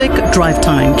Drive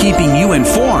Time, keeping you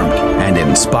informed and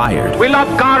inspired. We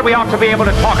love God, we ought to be able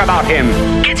to talk about Him.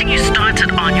 getting you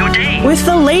started on your day. With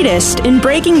the latest in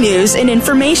breaking news and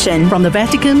information From the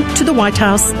Vatican to the White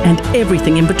House and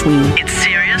everything in between. It's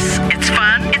serious, it's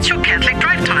fun, it's your Catholic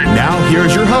Drive Time. Now,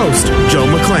 here's your host, Joe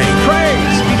McClain.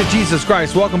 Praise be to Jesus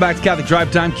Christ. Welcome back to Catholic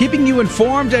Drive Time, keeping you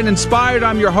informed and inspired.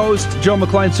 I'm your host, Joe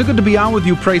McClain. So good to be on with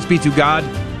you. Praise be to God.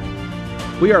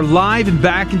 We are live and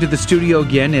back into the studio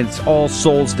again. It's All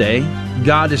Souls Day.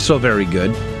 God is so very good.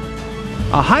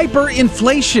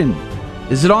 Hyperinflation.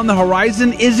 Is it on the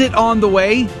horizon? Is it on the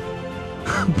way?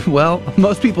 Well,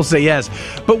 most people say yes.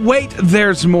 But wait,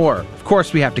 there's more. Of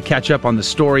course, we have to catch up on the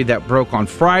story that broke on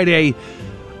Friday.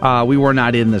 We were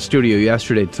not in the studio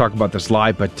yesterday to talk about this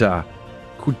live, but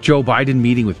Joe Biden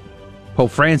meeting with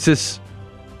Pope Francis,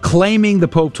 claiming the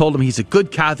Pope told him he's a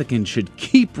good Catholic and should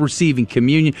keep receiving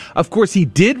communion. Of course, he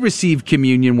did receive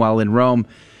communion while in Rome.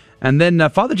 And then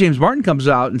Father James Martin comes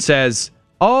out and says,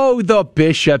 oh, the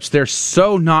bishops, they're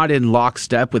so not in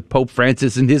lockstep with Pope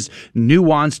Francis and his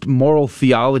nuanced moral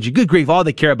theology. Good grief, all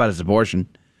they care about is abortion.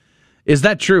 Is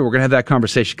that true? We're going to have that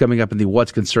conversation coming up in the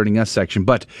What's Concerning Us section.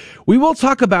 But we will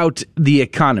talk about the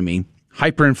economy,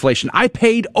 hyperinflation. I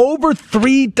paid over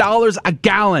 $3 a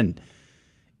gallon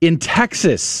in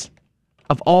Texas,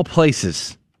 of all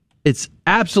places. It's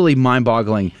absolutely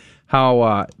mind-boggling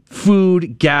how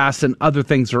food, gas, and other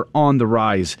things are on the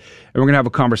rise. And we're going to have a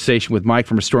conversation with Mike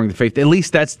from Restoring the Faith. At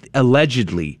least that's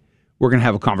allegedly we're going to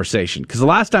have a conversation. Because the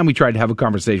last time we tried to have a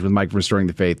conversation with Mike from Restoring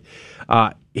the Faith,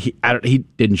 he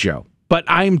didn't show. But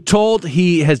I'm told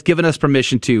he has given us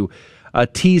permission to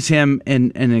tease him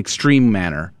in an extreme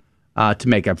manner to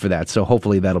make up for that. So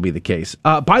hopefully that'll be the case.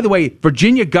 By the way,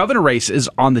 Virginia governor race is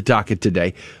on the docket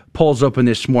today. Polls open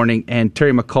this morning, and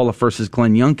Terry McAuliffe versus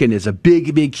Glenn Youngkin is a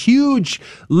big, huge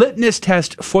litmus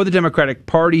test for the Democratic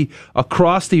Party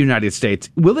across the United States.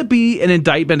 Will it be an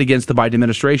indictment against the Biden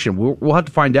administration? We'll have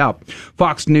to find out.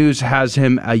 Fox News has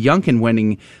him, Youngkin,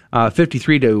 winning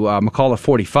 53 to McAuliffe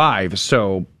 45.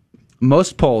 So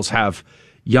most polls have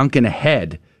Youngkin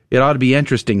ahead. It ought to be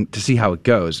interesting to see how it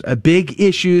goes. Big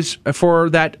issues for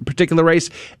that particular race,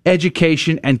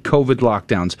 education and COVID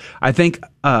lockdowns. I think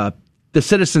the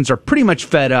citizens are pretty much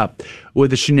fed up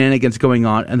with the shenanigans going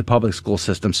on in the public school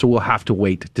system, so we'll have to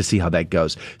wait to see how that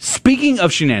goes. Speaking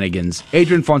of shenanigans,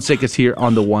 Adrian Fonseca is here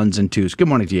on the ones and twos. Good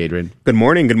morning to you, Adrian. Good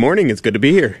morning. Good morning. It's good to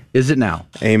be here. Is it now?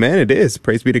 Amen. It is.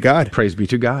 Praise be to God. Praise be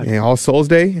to God. And All Souls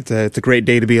Day. It's a great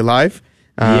day to be alive.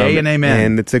 Yay and amen.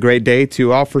 And it's a great day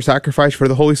to offer sacrifice for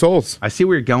the holy souls. I see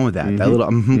where you're going with that. That little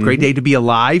great day to be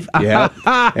alive. Yeah.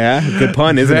 Good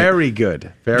pun, isn't it? Very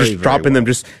good. Very dropping well. them,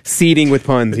 just seeding with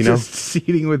puns, you know? Just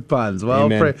seeding with puns. Well,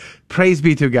 praise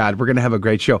be to God. We're going to have a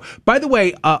great show. By the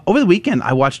way, over the weekend,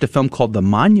 I watched a film called The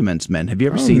Monuments Men. Have you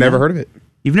ever seen Never that? heard of it.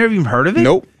 You've never even heard of it?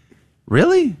 Nope.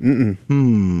 Really?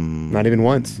 Not even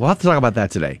once. We'll have to talk about that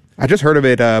today. I just heard of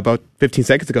it about 15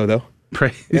 seconds ago, though.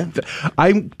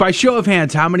 By show of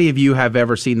hands, how many of you have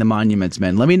ever seen The Monuments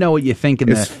Men? Let me know what you think.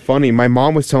 It's funny. My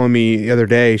mom was telling me the other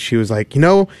day, she was like,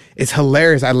 it's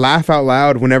hilarious. I laugh out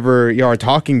loud whenever you are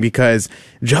talking because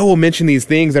Joe will mention these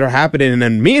things that are happening, and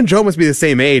then me and Joe must be the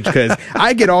same age because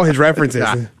I get all his references.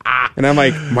 And I'm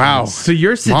like, wow. So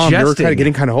you're suggesting Mom, you're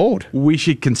getting kind of old. We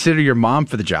should consider your mom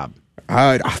for the job.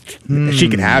 She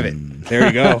can have it. There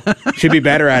you go. She'd be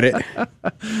better at it.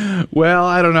 Well,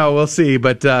 I don't know. We'll see.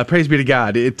 But praise be to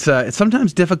God. It's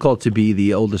sometimes difficult to be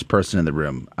the oldest person in the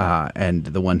room and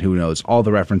the one who knows all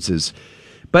the references.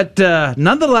 But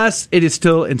nonetheless, it is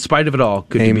still, in spite of it all,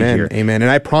 good to be here. Amen.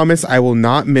 And I promise I will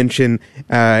not mention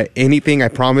anything. I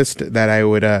promised that I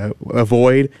would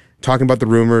avoid talking about the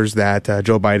rumors that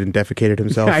Joe Biden defecated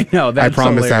himself. I know. That's I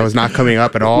promise hilarious. that was not coming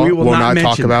up at all. We will not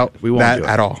talk about that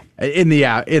at all. In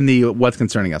the What's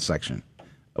Concerning Us section.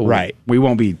 Right. We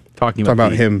won't be talking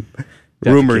about him.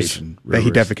 Rumors that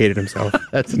he defecated himself.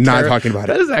 That's not talking about it.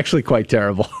 That is actually quite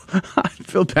terrible. I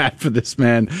feel bad for this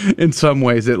man in some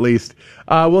ways, at least.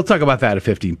 We'll talk about that at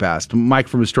 15 past. Mike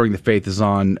from Restoring the Faith is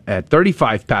on at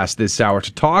 35 past this hour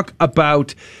to talk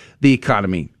about the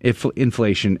economy,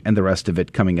 inflation, and the rest of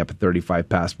it coming up at 35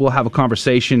 past. We'll have a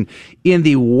conversation in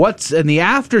the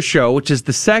after show, which is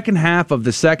the second half of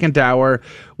the second hour,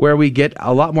 where we get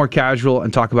a lot more casual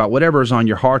and talk about whatever is on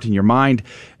your heart and your mind.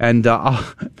 And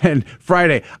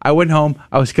Friday, I went home.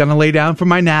 I was going to lay down for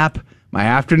my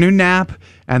afternoon nap,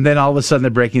 and then all of a sudden the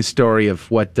breaking story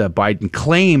of what Biden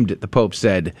claimed the Pope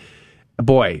said.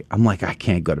 Boy, I'm like, I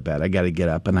can't go to bed. I got to get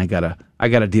up and I got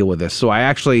to deal with this. So I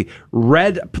actually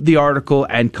read the article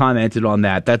and commented on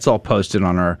that. That's all posted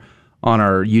on on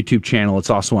our YouTube channel. It's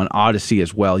also on Odyssey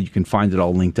as well. You can find it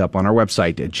all linked up on our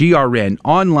website at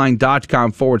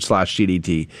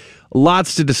grnonline.com/GDT.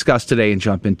 Lots to discuss today and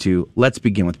jump into. Let's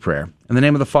begin with prayer. In the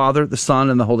name of the Father, the Son,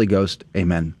 and the Holy Ghost,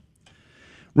 amen.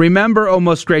 Remember, O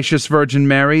most gracious Virgin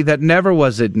Mary, that never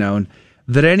was it known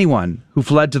that anyone who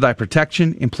fled to thy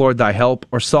protection, implored thy help,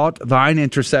 or sought thine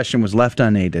intercession was left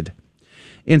unaided.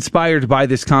 Inspired by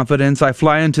this confidence, I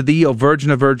fly unto thee, O Virgin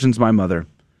of Virgins, my mother.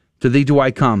 To thee do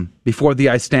I come, before thee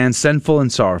I stand sinful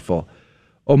and sorrowful.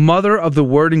 O Mother of the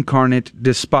Word incarnate,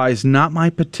 despise not my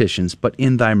petitions, but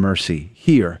in thy mercy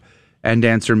hear and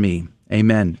answer me.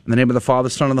 Amen. In the name of the Father,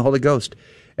 Son, and the Holy Ghost.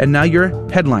 And now your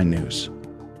headline news.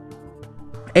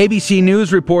 ABC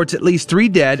News reports at least 3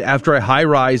 dead after a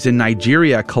high-rise in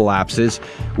Nigeria collapses.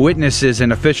 Witnesses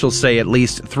and officials say at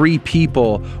least 3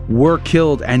 people were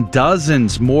killed and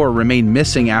dozens more remain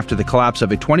missing after the collapse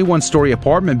of a 21-story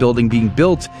apartment building being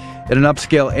built in an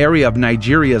upscale area of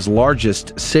Nigeria's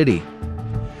largest city.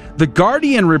 The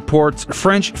Guardian reports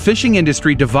French fishing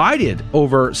industry divided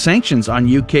over sanctions on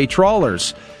UK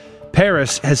trawlers.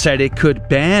 Paris has said it could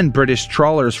ban British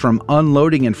trawlers from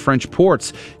unloading in French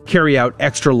ports, carry out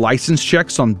extra license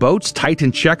checks on boats, tighten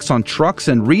checks on trucks,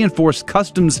 and reinforce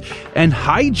customs and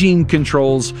hygiene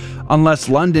controls unless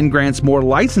London grants more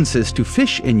licenses to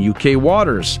fish in UK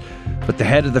waters. But the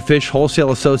head of the Fish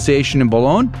Wholesale Association in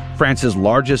Boulogne, France's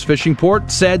largest fishing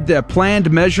port, said the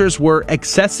planned measures were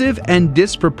excessive and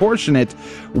disproportionate,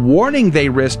 warning they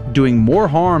risked doing more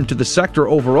harm to the sector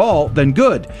overall than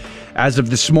good. As of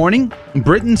this morning,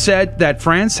 Britain said that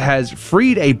France has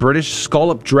freed a British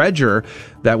scallop dredger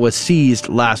that was seized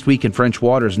last week in French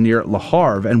waters near Le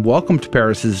Havre and welcomed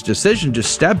Paris's decision to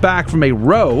step back from a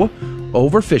row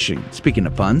over fishing. Speaking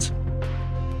of puns,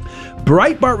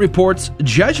 Breitbart reports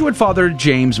Jesuit Father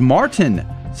James Martin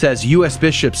says U.S.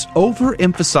 bishops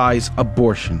overemphasize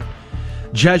abortion.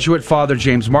 Jesuit Father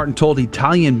James Martin told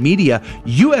Italian media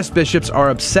U.S. bishops are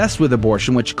obsessed with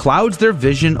abortion, which clouds their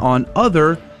vision on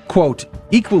other, quote,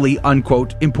 equally,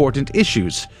 unquote, important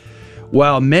issues.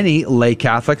 While many lay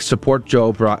Catholics support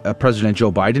President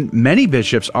Joe Biden, many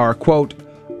bishops are, quote,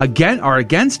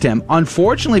 against him,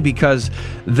 unfortunately, because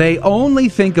they only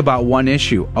think about one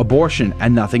issue, abortion,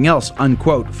 and nothing else,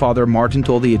 unquote, Father Martin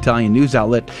told the Italian news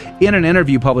outlet in an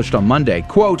interview published on Monday.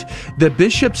 Quote, the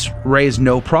bishops raised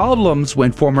no problems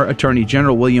when former Attorney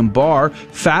General William Barr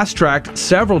fast-tracked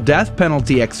several death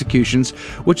penalty executions,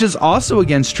 which is also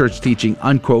against church teaching,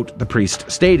 unquote, the priest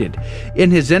stated.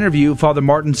 In his interview, Father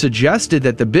Martin suggested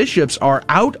that the bishops are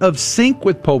out of sync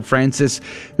with Pope Francis,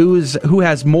 who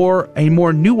has a more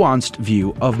nuanced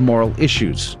view of moral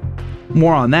issues.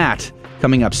 More on that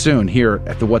coming up soon here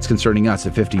at the What's Concerning Us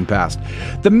at 15 past.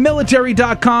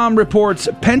 TheMilitary.com reports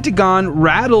Pentagon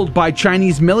rattled by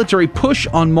Chinese military push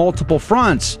on multiple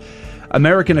fronts.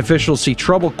 American officials see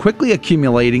trouble quickly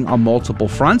accumulating on multiple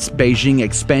fronts. Beijing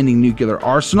expanding nuclear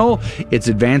arsenal, its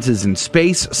advances in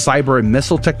space, cyber and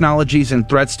missile technologies, and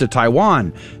threats to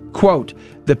Taiwan. Quote,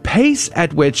 the pace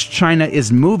at which China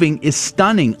is moving is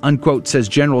stunning, unquote, says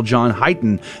General John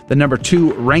Hyten, the number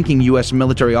 2 ranking U.S.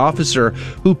 military officer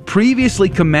who previously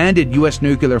commanded U.S.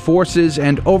 nuclear forces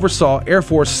and oversaw Air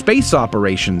Force space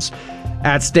operations.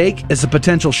 At stake is a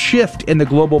potential shift in the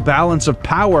global balance of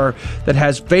power that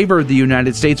has favored the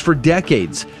United States for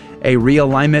decades. A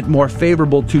realignment more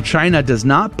favorable to China does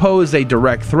not pose a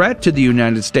direct threat to the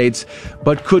United States,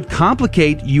 but could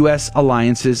complicate U.S.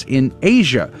 alliances in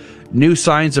Asia. New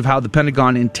signs of how the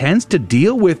Pentagon intends to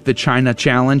deal with the China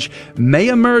challenge may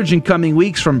emerge in coming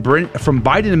weeks from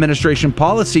Biden administration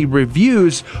policy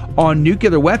reviews on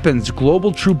nuclear weapons,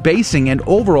 global troop basing, and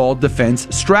overall defense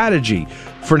strategy.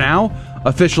 For now,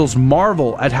 officials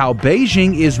marvel at how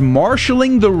Beijing is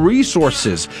marshaling the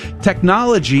resources,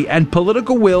 technology, and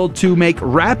political will to make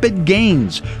rapid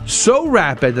gains, so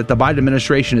rapid that the Biden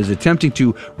administration is attempting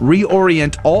to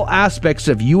reorient all aspects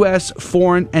of U.S.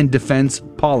 foreign and defense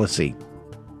policy.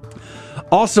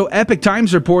 Also, Epoch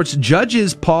Times reports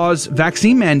judges pause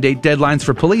vaccine mandate deadlines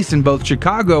for police in both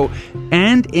Chicago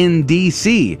and in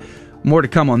D.C. More to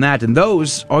come on that, and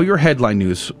those are your headline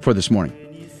news for this morning.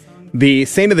 The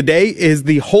saint of the day is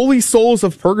the Holy Souls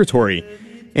of Purgatory.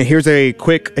 And here's a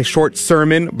short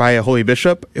sermon by a holy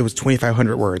bishop. It was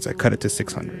 2,500 words. I cut it to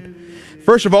 600.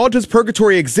 First of all, does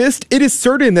purgatory exist? It is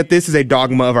certain that this is a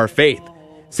dogma of our faith.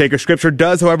 Sacred Scripture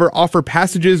does, however, offer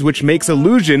passages which makes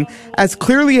allusion as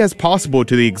clearly as possible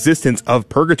to the existence of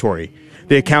purgatory.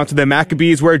 The account of the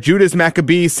Maccabees, where Judas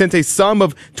Maccabee sent a sum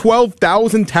of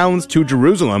 12,000 talents to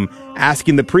Jerusalem,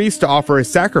 asking the priest to offer a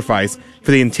sacrifice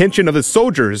for the intention of the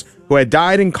soldiers who had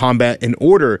died in combat in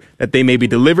order that they may be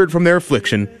delivered from their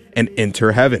affliction and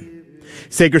enter heaven.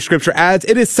 Sacred Scripture adds,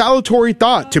 it is salutary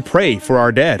thought to pray for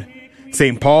our dead.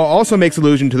 St. Paul also makes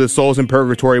allusion to the souls in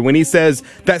purgatory when he says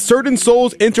that certain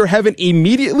souls enter heaven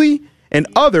immediately and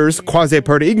others quasi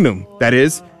per ignum, that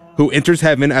is, who enters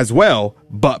heaven as well,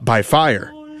 but by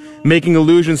fire, making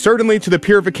allusion certainly to the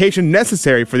purification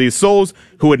necessary for these souls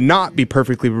who would not be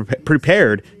perfectly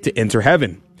prepared to enter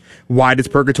heaven. Why does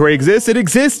purgatory exist? It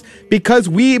exists because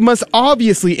we must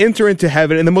obviously enter into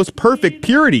heaven in the most perfect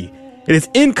purity. It is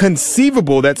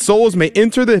inconceivable that souls may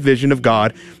enter the vision of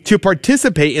God to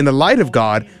participate in the light of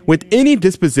God with any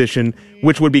disposition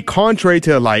which would be contrary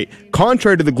to the light,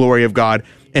 contrary to the glory of God,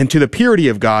 and to the purity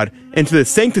of God, and to the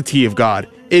sanctity of God.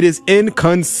 It is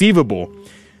inconceivable.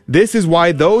 This is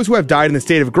why those who have died in the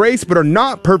state of grace but are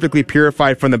not perfectly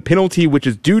purified from the penalty which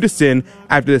is due to sin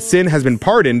after the sin has been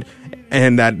pardoned,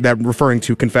 and that referring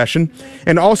to confession,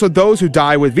 and also those who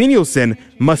die with venial sin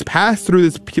must pass through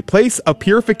this place of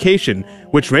purification,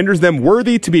 which renders them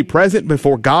worthy to be present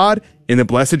before God in the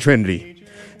Blessed Trinity.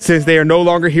 Since they are no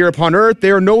longer here upon earth,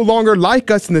 they are no longer like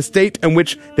us in the state in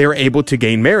which they are able to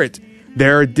gain merit. They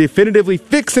are definitively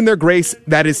fixed in their grace,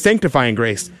 that is sanctifying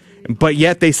grace. But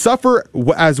yet they suffer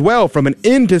as well from an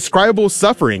indescribable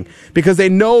suffering, because they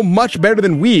know much better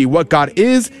than we what God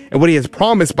is and what he has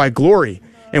promised by glory,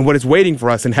 and what is waiting for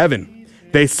us in heaven.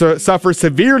 They suffer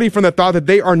severely from the thought that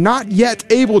they are not yet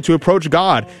able to approach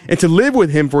God and to live with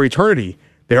him for eternity.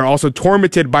 They are also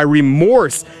tormented by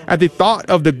remorse at the thought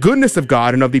of the goodness of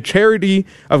God and of the charity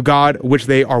of God which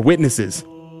they are witnesses.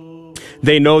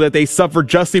 They know that they suffer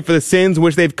justly for the sins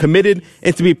which they've committed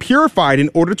and to be purified in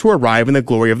order to arrive in the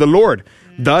glory of the Lord.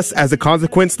 Thus, as a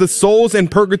consequence, the souls in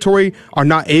purgatory are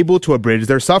not able to abridge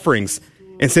their sufferings.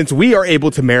 And since we are able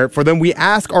to merit for them, we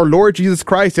ask our Lord Jesus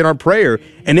Christ in our prayer,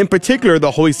 and in particular the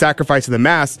holy sacrifice of the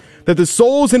Mass, that the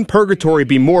souls in purgatory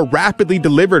be more rapidly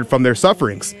delivered from their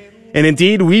sufferings. And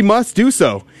indeed, we must do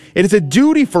so. It is a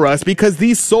duty for us because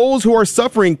these souls who are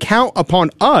suffering count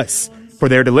upon us for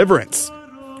their deliverance.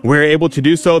 We are able to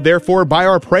do so, therefore, by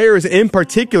our prayers, in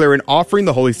particular in offering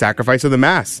the holy sacrifice of the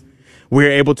Mass. We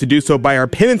are able to do so by our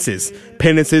penances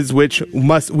which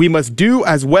we must do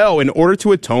as well in order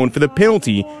to atone for the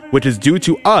penalty which is due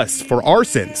to us for our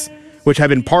sins, which have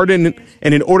been pardoned,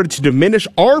 and in order to diminish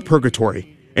our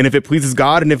purgatory. And if it pleases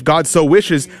God, and if God so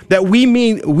wishes, that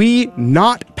we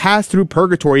not pass through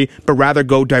purgatory, but rather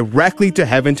go directly to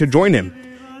heaven to join him.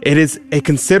 It is a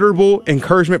considerable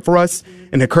encouragement for us,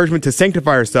 an encouragement to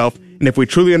sanctify ourselves, and if we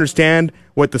truly understand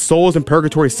what the souls in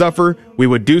purgatory suffer, we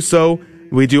would do so.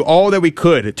 We do all that we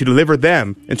could to deliver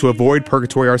them and to avoid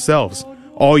purgatory ourselves.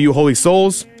 All you holy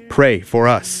souls, pray for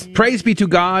us. Praise be to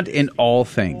God in all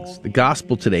things. The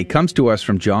gospel today comes to us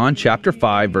from John chapter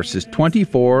 5, verses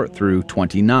 24 through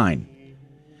 29.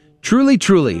 Truly,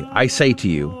 truly, I say to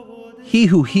you, he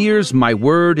who hears my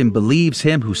word and believes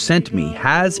him who sent me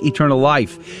has eternal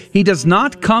life. He does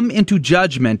not come into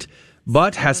judgment,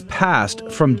 but has passed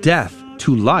from death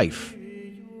to life.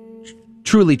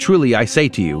 Truly, truly, I say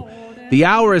to you, the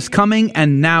hour is coming,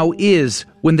 and now is,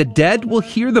 when the dead will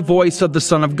hear the voice of the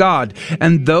Son of God,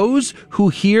 and those who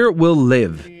hear will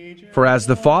live. For as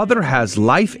the Father has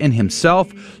life in himself,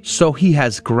 so he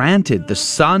has granted the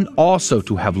Son also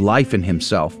to have life in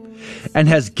himself, and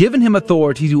has given him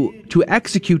authority to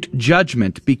execute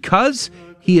judgment, because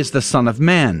he is the Son of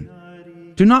Man.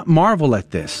 Do not marvel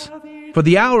at this, for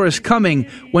the hour is coming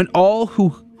when all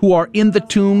who are in the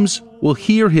tombs will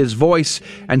hear his voice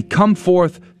and come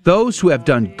forth, those who have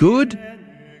done good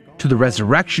to the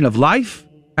resurrection of life,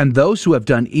 and those who have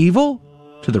done evil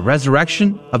to the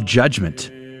resurrection of judgment.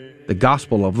 The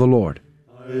Gospel of the Lord.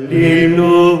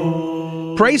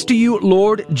 Alleluia. Praise to you,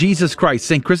 Lord Jesus Christ.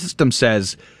 St. Chrysostom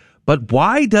says, but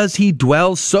why does he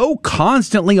dwell so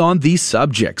constantly on these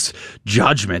subjects?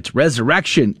 Judgment,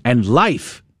 resurrection, and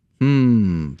life.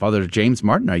 Father James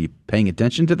Martin, are you paying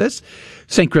attention to this?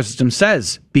 St. Chrysostom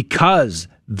says, because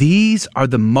these are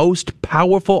the most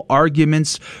powerful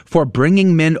arguments for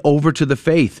bringing men over to the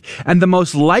faith, and the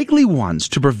most likely ones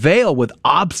to prevail with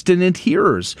obstinate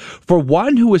hearers. For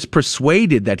one who is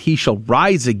persuaded that he shall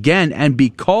rise again and be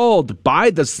called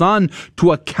by the Son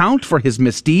to account for his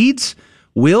misdeeds,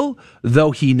 will,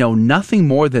 though he know nothing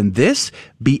more than this,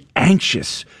 be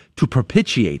anxious to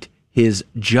propitiate his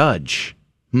judge.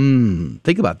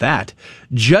 Think about that.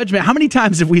 Judgment. How many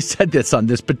times have we said this on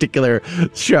this particular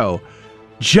show?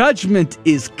 Judgment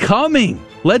is coming.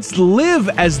 Let's live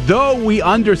as though we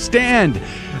understand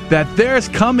that there's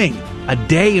coming a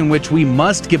day in which we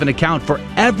must give an account for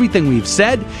everything we've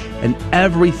said and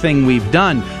everything we've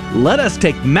done. Let us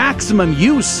take maximum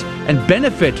use and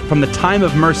benefit from the time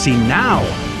of mercy now.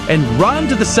 and run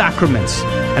to the sacraments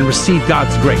and receive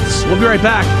God's grace. We'll be right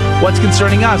back. What's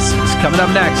Concerning Us is coming up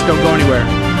next. Don't go anywhere.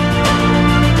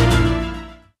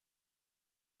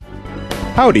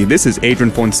 Howdy, this is Adrian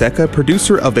Fonseca,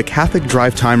 producer of the Catholic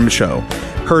Drive Time Show.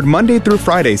 Heard Monday through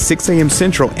Friday, 6 a.m.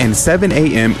 Central and 7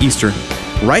 a.m. Eastern,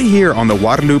 right here on the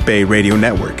Guadalupe Radio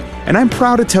Network. And I'm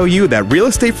proud to tell you that Real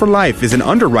Estate for Life is an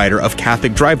underwriter of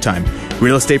Catholic Drive Time.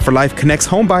 Real Estate for Life connects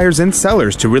home buyers and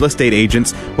sellers to real estate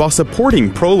agents while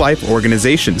supporting pro-life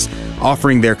organizations,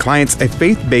 offering their clients a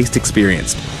faith-based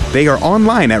experience. They are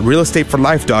online at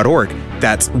realestateforlife.org.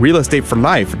 That's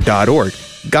realestateforlife.org.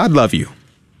 God love you.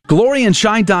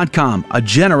 GloryandShine.com, a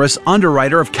generous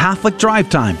underwriter of Catholic Drive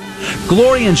Time.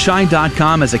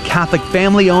 GloryandShine.com is a Catholic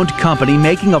family-owned company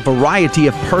making a variety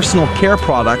of personal care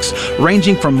products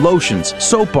ranging from lotions,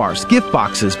 soap bars, gift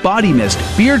boxes, body mist,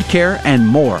 beard care, and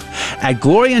more. At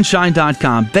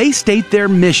GloryandShine.com, they state their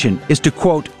mission is to,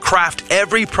 quote, craft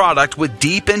every product with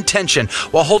deep intention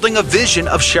while holding a vision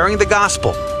of sharing the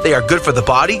gospel. They are good for the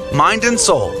body, mind, and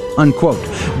soul, unquote.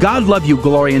 God love you,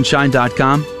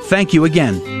 GloryandShine.com. Thank you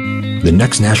again. The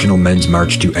next National Men's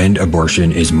March to End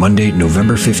Abortion is Monday,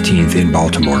 November 15th in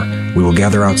Baltimore. We will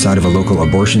gather outside of a local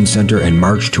abortion center and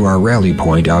march to our rally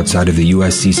point outside of the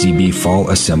USCCB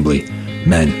Fall Assembly.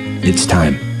 Men, it's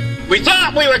time. We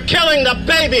thought we were killing the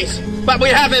babies, but we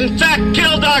have in fact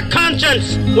killed our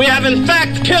conscience. We have in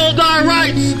fact killed our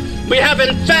rights. We have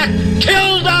in fact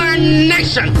killed our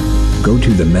nation. Go to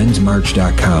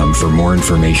themensmarch.com for more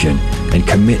information and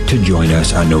commit to join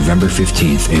us on November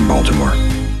 15th in Baltimore.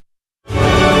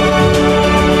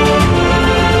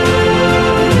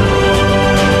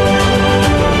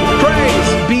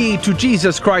 To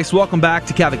Jesus Christ. Welcome back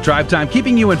to Catholic Drive Time,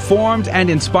 keeping you informed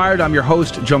and inspired. I'm your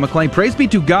host, Joe McClain. Praise be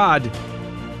to God.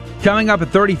 Coming up at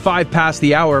 35 past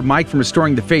the hour, Mike from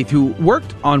Restoring the Faith, who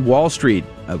worked on Wall Street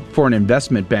for an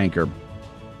investment banker.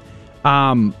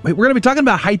 We're going to be talking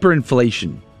about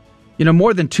hyperinflation. You know,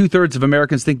 more than 2/3 of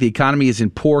Americans think the economy is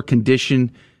in poor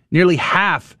condition. Nearly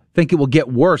half think it will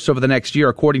get worse over the next year,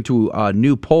 according to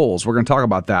new polls. We're going to talk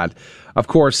about that. Of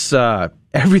course,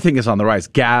 everything is on the rise.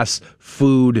 Gas,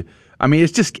 food. I mean,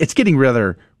 it's getting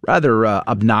rather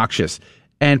obnoxious.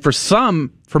 And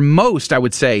for most, I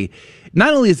would say,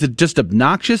 not only is it just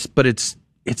obnoxious, but it's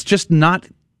not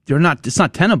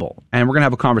tenable. And we're going to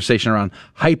have a conversation around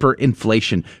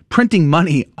hyperinflation, printing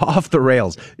money off the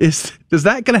rails. Is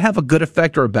that going to have a good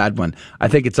effect or a bad one? I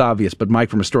think it's obvious, but Mike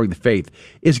from Restoring the Faith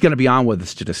is going to be on with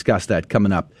us to discuss that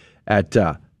coming up at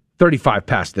 35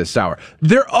 past this hour.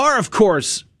 There are, of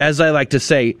course, as I like to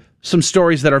say, some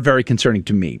stories that are very concerning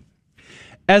to me.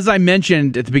 As I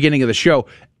mentioned at the beginning of the show,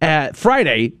 at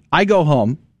Friday, I go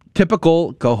home.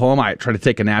 Typical, go home. I try to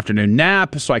take an afternoon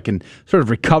nap so I can sort of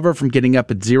recover from getting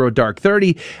up at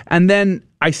 0:30. And then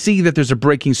I see that there's a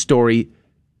breaking story.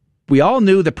 We all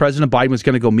knew that President Biden was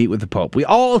going to go meet with the Pope. We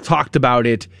all talked about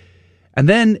it. And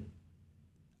then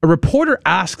a reporter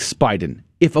asks Biden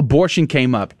if abortion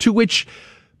came up, to which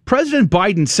President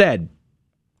Biden said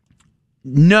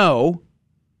no.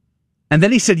 And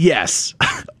then he said yes,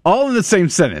 all in the same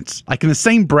sentence, like in the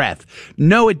same breath.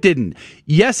 No, it didn't.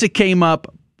 Yes, it came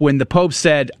up when the Pope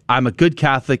said, I'm a good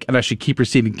Catholic and I should keep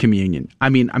receiving communion. I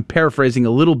mean, I'm paraphrasing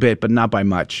a little bit, but not by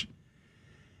much.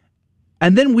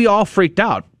 And then we all freaked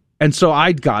out. And so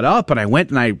I got up and I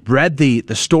went and I read the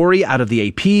story out of the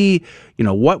AP, you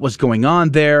know, what was going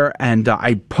on there. And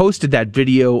I posted that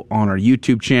video on our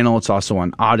YouTube channel. It's also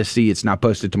on Odyssey. It's now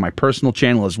posted to my personal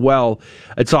channel as well.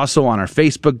 It's also on our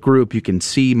Facebook group. You can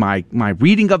see my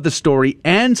reading of the story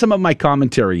and some of my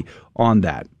commentary on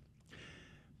that.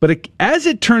 But as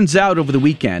it turns out over the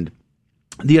weekend,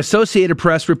 the Associated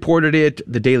Press reported it,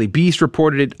 the Daily Beast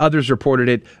reported it, others reported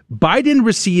it. Biden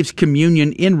receives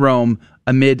communion in Rome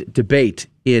amid debate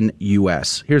in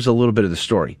U.S. Here's a little bit of the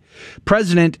story.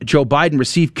 President Joe Biden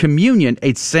received communion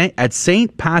at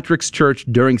St. Patrick's Church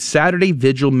during Saturday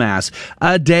Vigil Mass,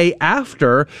 a day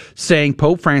after saying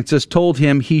Pope Francis told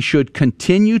him he should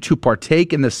continue to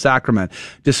partake in the sacrament,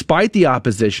 despite the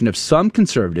opposition of some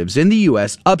conservatives in the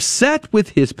U.S. upset with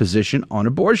his position on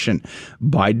abortion.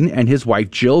 Biden and his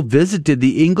wife Jill visited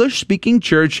the English-speaking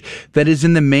church that is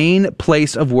in the main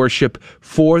place of worship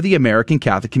for the American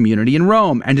Catholic community in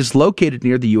Rome and is located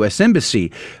near the U.S.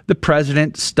 Embassy. The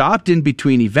president stopped in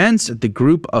between events at the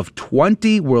Group of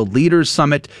 20 World Leaders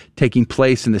Summit taking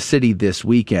place in the city this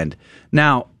weekend.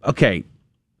 Now, okay,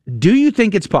 do you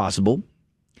think it's possible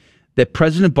that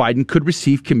President Biden could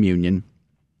receive communion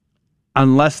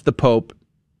unless the Pope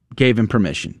gave him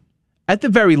permission? At the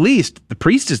very least, the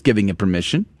priest is giving him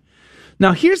permission.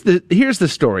 Now, here's the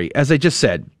story. As I just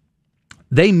said,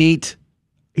 they meet.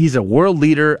 He's a world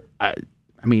leader.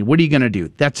 I mean, what are you going to do?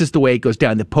 That's just the way it goes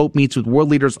down. The Pope meets with world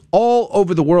leaders all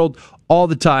over the world all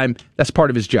the time. That's part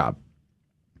of his job.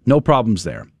 No problems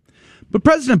there. But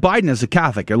President Biden is a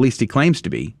Catholic, or at least he claims to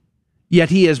be. Yet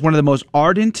he is one of the most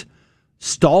ardent,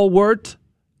 stalwart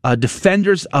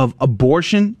defenders of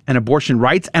abortion and abortion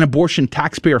rights and abortion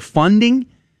taxpayer funding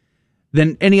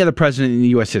than any other president in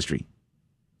U.S. history.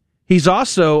 He's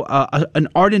also an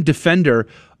ardent defender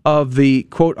of the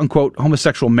quote-unquote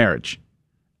homosexual marriage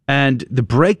and the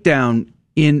breakdown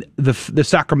in the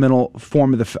sacramental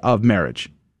form of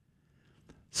marriage.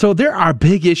 So there are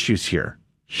big issues here,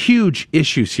 huge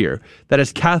issues here that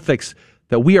as Catholics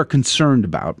that we are concerned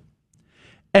about.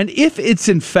 And if it's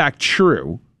in fact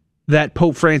true that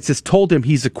Pope Francis told him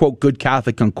he's a, quote, good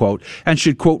Catholic, unquote, and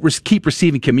should, quote, keep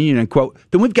receiving communion, unquote,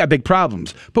 then we've got big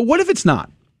problems. But what if it's not?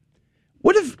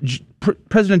 What if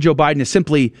President Joe Biden is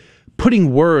simply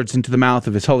putting words into the mouth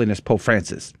of His Holiness Pope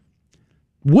Francis?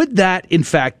 Would that, in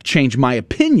fact, change my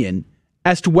opinion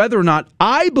as to whether or not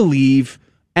I believe,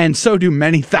 and so do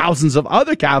many thousands of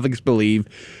other Catholics believe,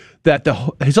 that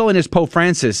His Holiness Pope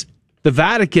Francis, the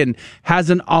Vatican, has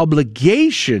an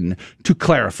obligation to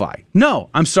clarify?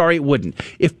 No, I'm sorry, it wouldn't.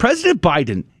 If President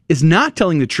Biden is not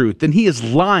telling the truth, then he is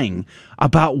lying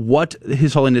about what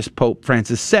His Holiness Pope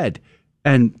Francis said.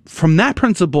 And from that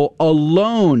principle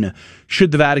alone,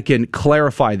 should the Vatican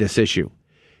clarify this issue.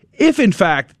 If, in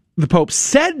fact, the Pope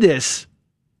said this,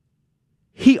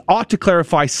 he ought to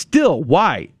clarify still.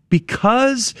 Why?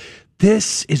 Because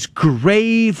this is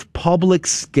grave public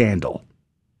scandal.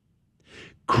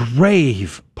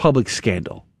 Grave public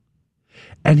scandal.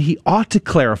 And he ought to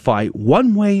clarify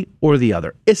one way or the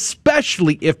other,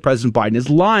 especially if President Biden is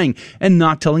lying and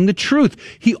not telling the truth.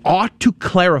 He ought to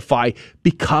clarify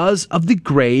because of the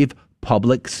grave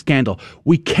public scandal.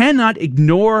 We cannot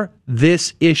ignore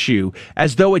this issue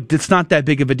as though it's not that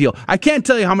big of a deal. I can't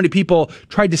tell you how many people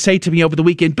tried to say to me over the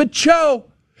weekend, but Joe,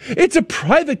 it's a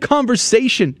private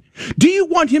conversation. Do you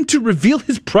want him to reveal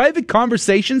his private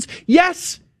conversations?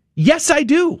 Yes. Yes, I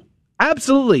do.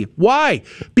 Absolutely. Why?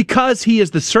 Because he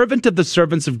is the servant of the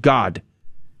servants of God.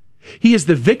 He is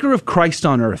the vicar of Christ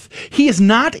on earth. He is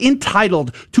not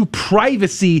entitled to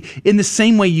privacy in the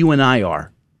same way you and I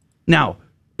are. Now,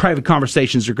 private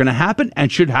conversations are going to happen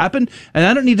and should happen, and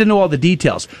I don't need to know all the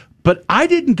details. But I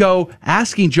didn't go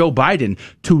asking Joe Biden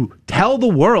to tell the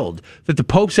world that the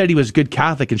Pope said he was a good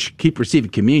Catholic and should keep receiving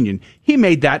communion. He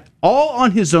made that all on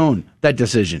his own, that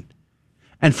decision.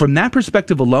 And from that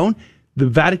perspective alone, the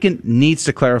Vatican needs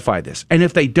to clarify this. And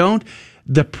if they don't,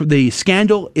 the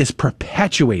scandal is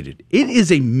perpetuated. It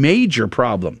is a major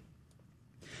problem.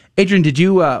 Adrian, did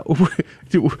you,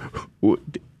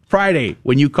 Friday,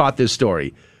 when you caught this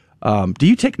story, do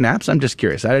you take naps? I'm just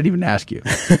curious. I didn't even ask you.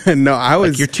 No, I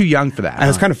was. Like, you're too young for that. It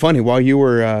was kind of funny. While you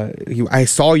were, I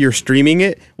saw you're streaming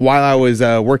it while I was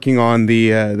working on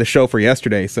the show for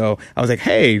yesterday. So I was like,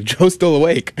 "Hey, Joe's still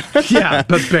awake." Yeah,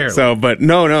 but barely. So, but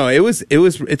no,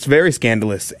 it's very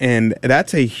scandalous, and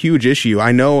that's a huge issue.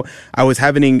 I know. I was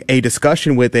having a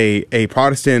discussion with a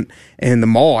Protestant in the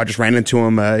mall. I just ran into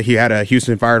him. He had a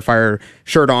Houston firefighter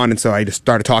shirt on, and so I just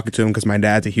started talking to him because my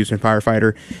dad's a Houston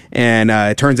firefighter, and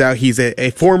it turns out he's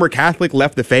a former Catholic,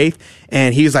 left the faith,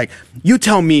 and he's like, you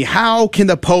tell me, how can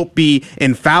the Pope be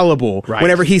infallible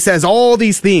whenever he says all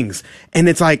these things? And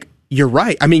it's like, you're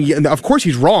right. I mean, of course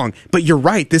he's wrong, but you're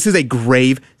right. This is a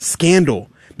grave scandal.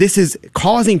 This is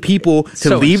causing people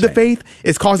to leave the faith.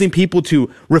 It's causing people to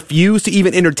refuse to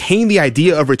even entertain the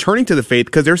idea of returning to the faith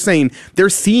because they're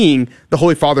seeing the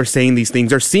Holy Father saying these things.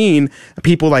 They're seeing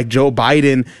people like Joe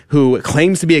Biden, who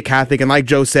claims to be a Catholic, and like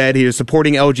Joe said, he is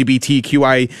supporting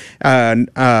LGBTQI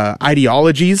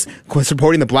ideologies,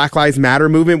 supporting the Black Lives Matter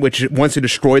movement, which wants to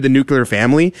destroy the nuclear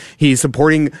family. He's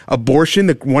supporting abortion,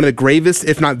 one of the gravest,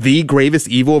 if not the gravest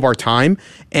evil of our time.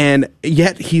 And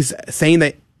yet he's saying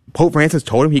that Pope Francis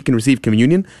told him he can receive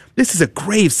communion. This is a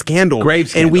grave scandal.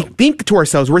 And we think to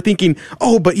ourselves, we're thinking,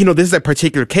 oh, but this is a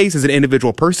particular case as an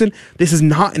individual person. This is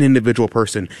not an individual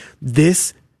person.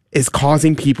 This is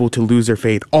causing people to lose their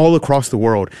faith all across the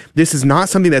world. This is not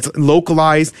something that's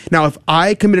localized. Now, if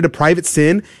I committed a private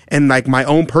sin in like my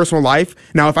own personal life,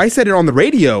 now if I said it on the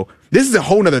radio, this is a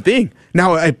whole nother thing.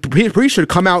 Now, a priest should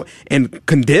come out and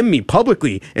condemn me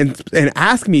publicly and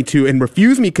ask me to and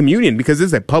refuse me communion because this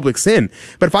is a public sin.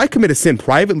 But if I commit a sin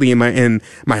privately in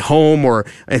my home or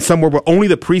in somewhere where only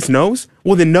the priest knows,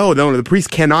 well, then no, the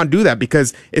priest cannot do that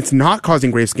because it's not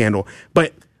causing grave scandal.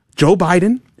 But Joe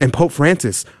Biden and Pope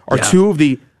Francis are two of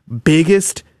the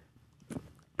biggest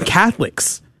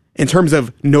Catholics in terms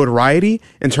of notoriety,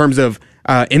 in terms of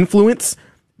influence.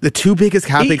 the two biggest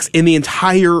Catholics in the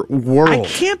entire world. I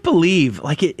can't believe,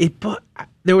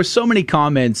 there were so many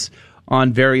comments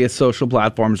on various social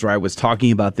platforms where I was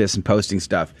talking about this and posting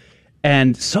stuff.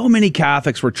 And so many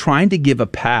Catholics were trying to give a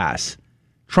pass,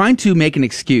 trying to make an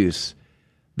excuse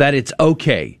that it's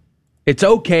okay. It's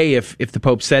okay if the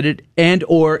Pope said it, and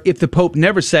or if the Pope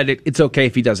never said it, it's okay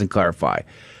if he doesn't clarify.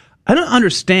 I don't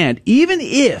understand. Even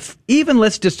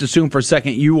let's just assume for a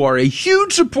second you are a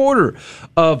huge supporter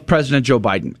of President Joe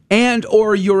Biden, and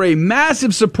or you're a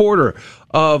massive supporter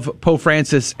of Pope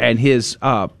Francis and his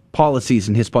policies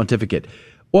and his pontificate.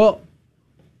 Well,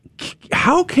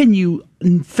 how can you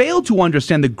fail to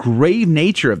understand the grave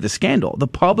nature of the scandal, the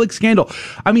public scandal?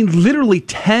 I mean, literally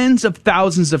tens of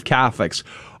thousands of Catholics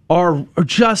are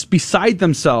just beside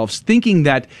themselves, thinking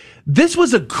that this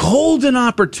was a golden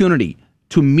opportunity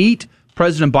to meet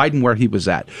President Biden where he was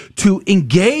at, to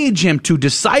engage him, to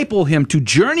disciple him, to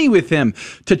journey with him,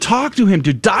 to talk to him,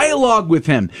 to dialogue with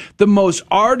him, the most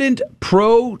ardent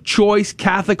pro-choice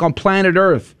Catholic on planet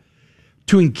Earth,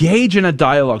 to engage in a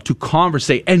dialogue, to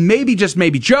conversate. And maybe, just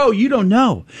maybe, Joe, you don't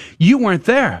know. You weren't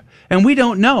there. And we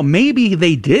don't know. Maybe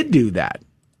they did do that.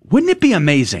 Wouldn't it be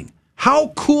amazing?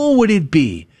 How cool would it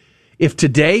be if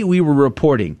today we were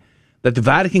reporting that the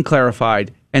Vatican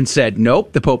clarified and said,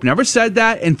 nope, the Pope never said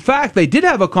that. In fact, they did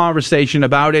have a conversation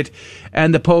about it,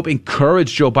 and the Pope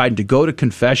encouraged Joe Biden to go to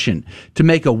confession, to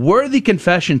make a worthy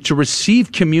confession, to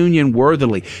receive communion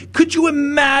worthily. Could you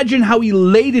imagine how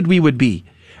elated we would be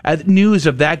at news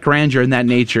of that grandeur and that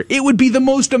nature? It would be the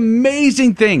most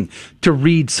amazing thing to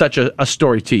read such a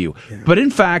story to you. Yeah. But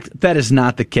in fact, that is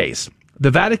not the case. The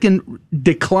Vatican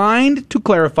declined to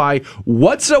clarify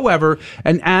whatsoever,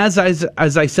 and as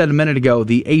I said a minute ago,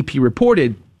 the AP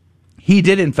reported he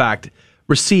did, in fact,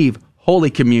 receive Holy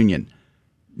Communion.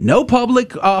 No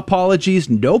public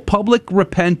apologies, no public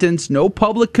repentance, no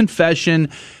public confession.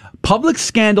 Public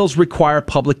scandals require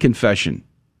public confession.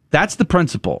 That's the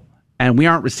principle. And we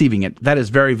aren't receiving it. That is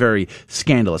very, very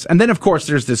scandalous. And then, of course,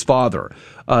 there's this father,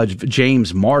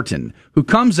 James Martin, who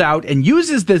comes out and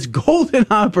uses this golden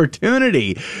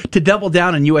opportunity to double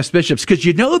down on U.S. bishops, because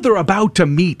they're about to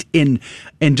meet in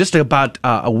just about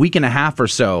a week and a half or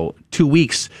so, 2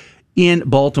 weeks, in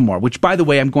Baltimore, which, by the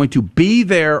way, I'm going to be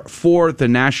there for the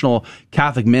National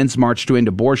Catholic Men's March to End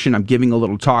Abortion. I'm giving a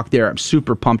little talk there. I'm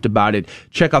super pumped about it.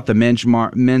 Check out the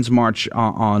Men's March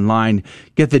online.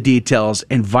 Get the details.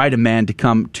 Invite a man to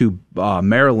come to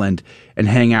Maryland and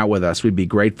hang out with us. We'd be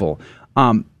grateful.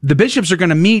 The bishops are going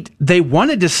to meet. They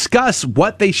want to discuss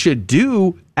what they should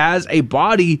do as a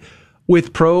body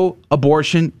with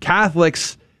pro-abortion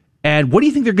Catholics. And what do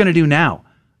you think they're going to do now?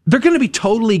 They're going to be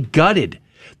totally gutted.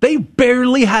 They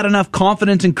barely had enough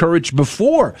confidence and courage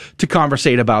before to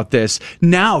conversate about this.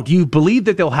 Now, do you believe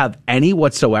that they'll have any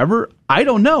whatsoever? I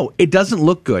don't know. It doesn't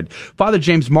look good. Father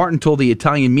James Martin told the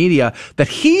Italian media that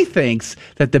he thinks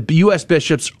that the U.S.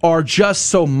 bishops are just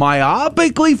so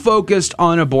myopically focused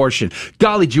on abortion.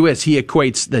 Golly gee whiz, he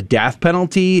equates the death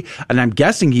penalty, and I'm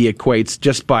guessing he equates,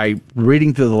 just by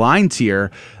reading through the lines here,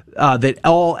 that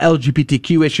all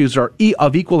LGBTQ issues are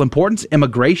of equal importance.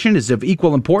 Immigration is of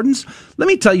equal importance. Let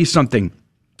me tell you something,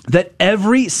 that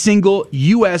every single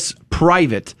U.S.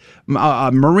 private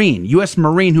Marine, U.S.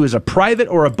 Marine who is a private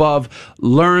or above,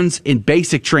 learns in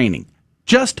basic training.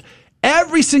 Just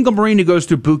every single Marine who goes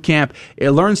through boot camp,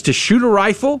 it learns to shoot a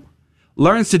rifle,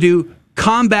 learns to do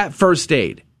combat first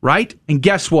aid, right? And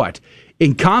guess what?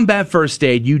 In combat first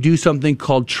aid, you do something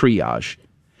called triage.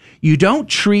 You don't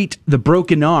treat the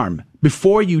broken arm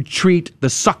before you treat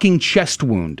the sucking chest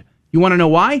wound. You want to know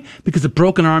why? Because a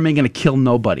broken arm ain't going to kill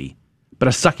nobody, but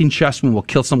a sucking chest wound will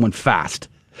kill someone fast.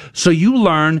 So you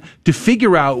learn to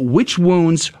figure out which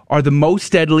wounds are the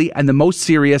most deadly and the most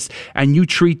serious, and you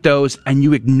treat those and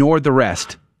you ignore the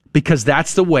rest, because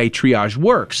that's the way triage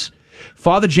works.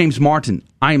 Father James Martin,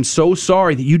 I am so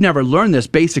sorry that you never learned this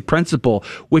basic principle,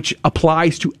 which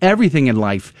applies to everything in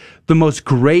life. The most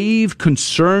grave,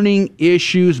 concerning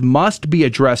issues must be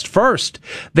addressed first.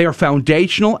 They are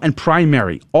foundational and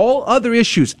primary. All other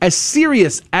issues, as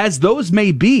serious as those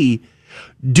may be,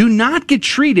 do not get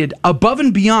treated above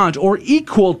and beyond or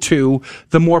equal to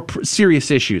the more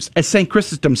serious issues. As St.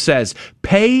 Chrysostom says,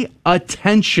 pay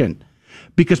attention,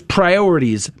 because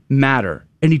priorities matter.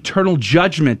 An eternal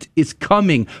judgment is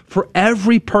coming for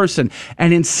every person.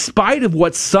 And in spite of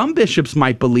what some bishops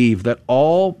might believe, that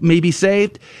all may be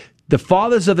saved, the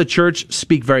fathers of the church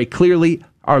speak very clearly.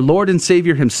 Our Lord and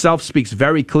Savior himself speaks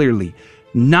very clearly.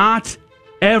 Not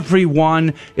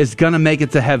everyone is going to make it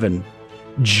to heaven.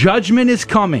 Judgment is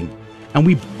coming. And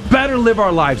we better live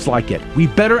our lives like it. We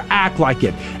better act like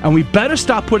it. And we better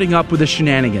stop putting up with the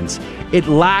shenanigans. It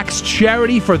lacks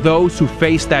charity for those who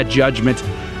face that judgment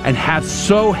and have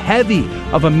so heavy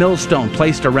of a millstone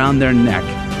placed around their neck.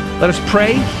 Let us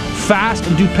pray, fast,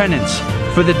 and do penance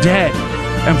for the dead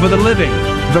and for the living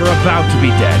that are about to be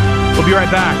dead. We'll be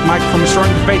right back. Mike from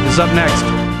Restoring the Faith is up next.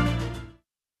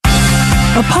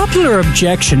 A popular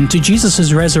objection to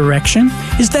Jesus' resurrection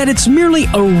is that it's merely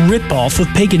a ripoff of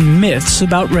pagan myths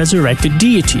about resurrected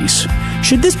deities.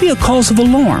 Should this be a cause of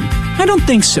alarm? I don't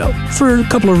think so, for a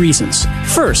couple of reasons.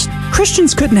 First,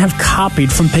 Christians couldn't have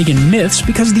copied from pagan myths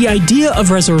because the idea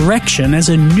of resurrection as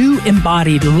a new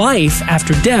embodied life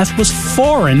after death was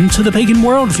foreign to the pagan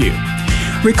worldview.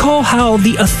 Recall how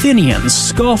the Athenians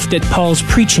scoffed at Paul's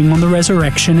preaching on the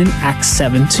resurrection in Acts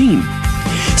 17.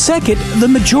 Second, the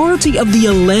majority of the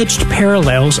alleged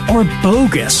parallels are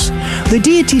bogus. The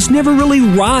deities never really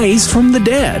rise from the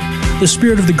dead. The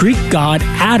spirit of the Greek god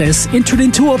Attis entered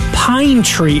into a pine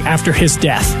tree after his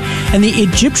death, and the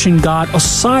Egyptian god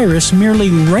Osiris merely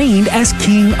reigned as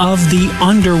king of the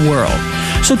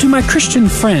underworld. So to my Christian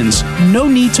friends, no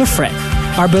need to fret.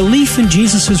 Our belief in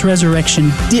Jesus'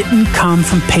 resurrection didn't come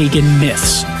from pagan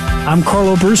myths. I'm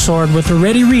Carlo Broussard with a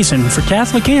ready reason for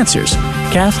Catholic Answers,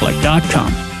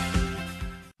 Catholic.com.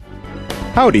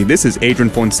 Howdy, this is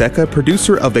Adrian Fonseca,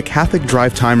 producer of the Catholic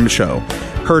Drive Time Show.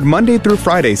 Heard Monday through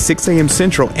Friday, 6 a.m.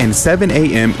 Central and 7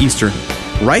 a.m. Eastern,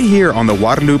 right here on the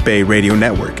Guadalupe Radio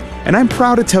Network. And I'm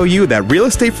proud to tell you that Real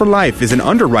Estate for Life is an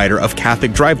underwriter of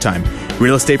Catholic Drive Time.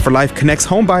 Real Estate for Life connects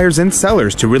home buyers and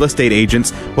sellers to real estate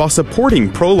agents while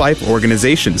supporting pro-life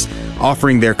organizations,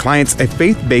 offering their clients a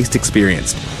faith-based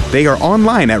experience. They are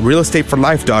online at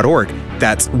realestateforlife.org.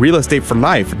 That's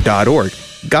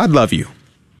realestateforlife.org. God love you.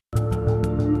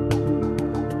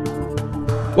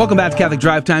 Welcome back to Catholic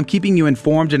Drive Time, keeping you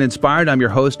informed and inspired. I'm your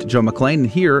host, Joe McClain, and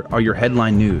here are your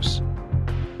headline news.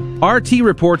 RT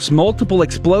reports multiple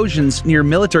explosions near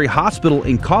military hospital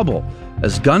in Kabul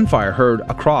as gunfire heard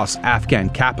across Afghan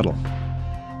capital.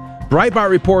 Breitbart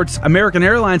reports American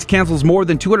Airlines cancels more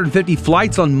than 250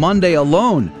 flights on Monday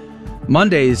alone.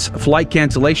 Monday's flight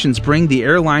cancellations bring the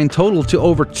airline total to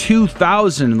over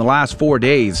 2,000 in the last 4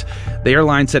 days. The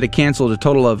airline said it canceled a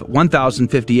total of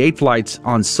 1,058 flights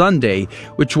on Sunday,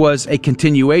 which was a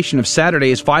continuation of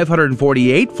Saturday's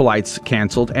 548 flights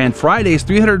canceled and Friday's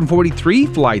 343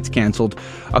 flights canceled,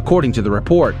 according to the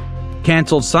report.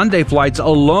 Canceled Sunday flights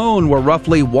alone were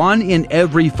roughly 1 in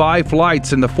every 5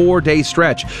 flights in the 4-day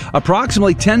stretch.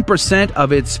 Approximately 10%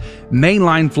 of its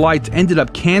mainline flights ended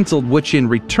up canceled, which in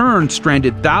return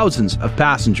stranded thousands of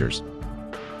passengers.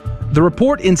 The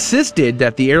report insisted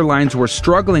that the airlines were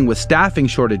struggling with staffing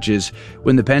shortages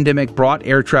when the pandemic brought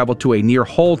air travel to a near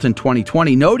halt in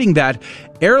 2020, noting that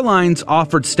airlines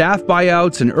offered staff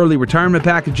buyouts and early retirement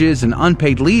packages and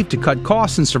unpaid leave to cut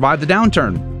costs and survive the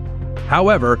downturn.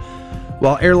 However,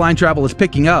 while airline travel is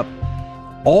picking up,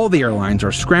 all the airlines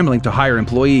are scrambling to hire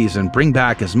employees and bring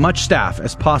back as much staff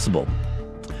as possible.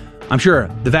 I'm sure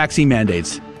the vaccine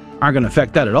mandates aren't going to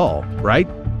affect that at all, right?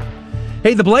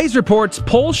 Hey, The Blaze reports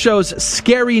poll shows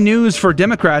scary news for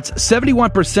Democrats.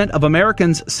 71% of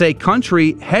Americans say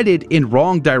country headed in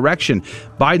wrong direction.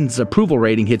 Biden's approval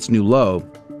rating hits new low.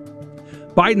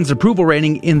 Biden's approval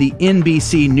rating in the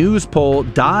NBC News poll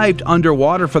dived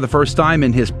underwater for the first time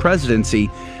in his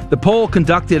presidency. The poll,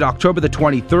 conducted October the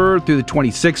 23rd through the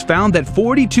 26th, found that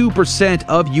 42%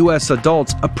 of U.S.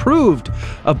 adults approved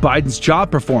of Biden's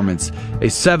job performance, a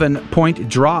 7-point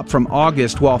drop from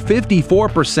August, while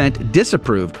 54%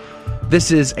 disapproved.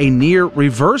 This is a near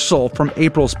reversal from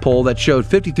April's poll that showed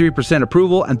 53%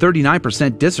 approval and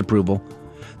 39% disapproval.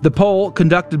 The poll,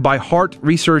 conducted by Hart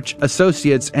Research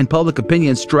Associates and Public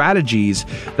Opinion Strategies,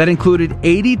 that included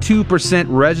 82%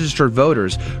 registered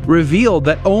voters, revealed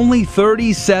that only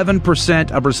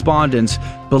 37% of respondents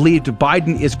believed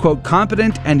Biden is, quote,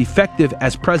 competent and effective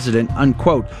as president,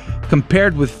 unquote,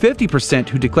 compared with 50%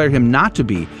 who declared him not to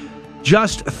be.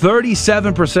 Just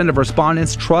 37% of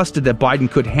respondents trusted that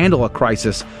Biden could handle a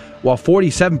crisis, while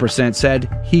 47% said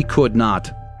he could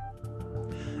not.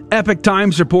 Epoch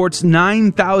Times reports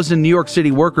 9,000 New York City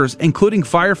workers, including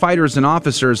firefighters and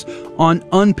officers, on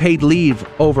unpaid leave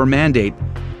over mandate.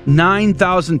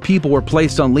 9,000 people were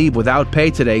placed on leave without pay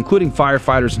today, including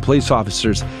firefighters and police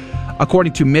officers.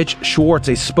 According to Mitch Schwartz,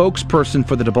 a spokesperson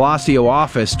for the de Blasio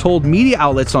office, told media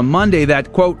outlets on Monday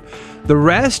that, quote, the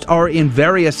rest are in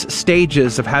various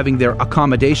stages of having their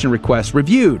accommodation requests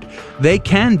reviewed. They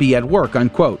can be at work,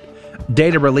 unquote.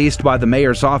 Data released by the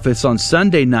mayor's office on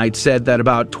Sunday night said that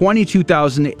about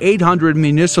 22,800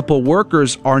 municipal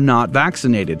workers are not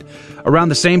vaccinated. Around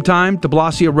the same time, de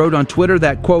Blasio wrote on Twitter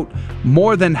that, quote,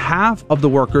 more than half of the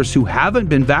workers who haven't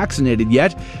been vaccinated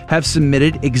yet have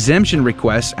submitted exemption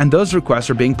requests, and those requests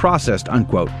are being processed,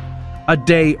 unquote. A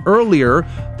day earlier,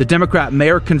 the Democrat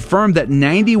mayor confirmed that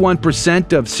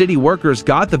 91% of city workers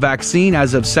got the vaccine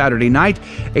as of Saturday night,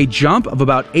 a jump of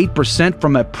about 8%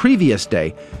 from a previous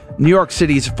day. New York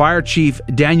City's fire chief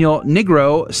Daniel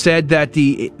Nigro said that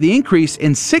the increase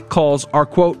in sick calls are,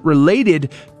 quote,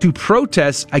 related to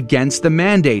protests against the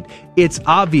mandate. It's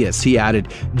obvious, he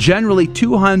added. Generally,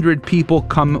 200 people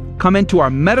come into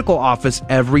our medical office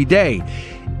every day.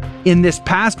 In this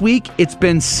past week, it's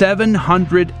been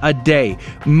 700 a day.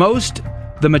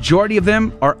 The majority of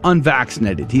them are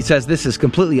unvaccinated. He says this is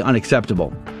completely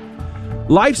unacceptable.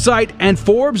 LifeSite and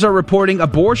Forbes are reporting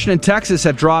abortion in Texas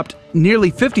have dropped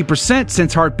nearly 50%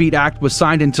 since Heartbeat Act was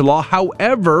signed into law.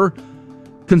 However,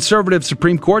 conservative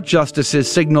Supreme Court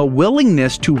justices signal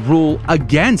willingness to rule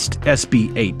against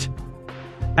SB 8.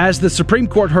 As the Supreme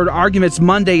Court heard arguments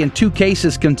Monday in two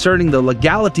cases concerning the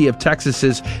legality of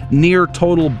Texas's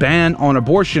near-total ban on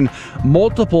abortion,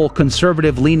 multiple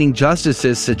conservative-leaning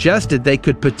justices suggested they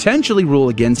could potentially rule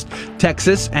against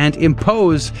Texas and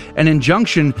impose an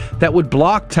injunction that would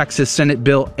block Texas Senate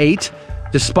Bill 8,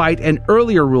 despite an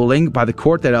earlier ruling by the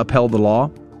court that upheld the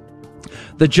law.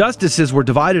 The justices were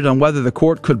divided on whether the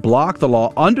court could block the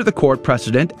law under the court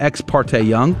precedent Ex parte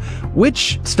Young,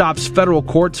 which stops federal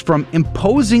courts from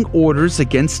imposing orders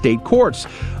against state courts.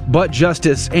 But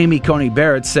Justice Amy Coney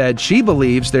Barrett said she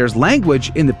believes there's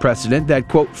language in the precedent that,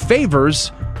 quote,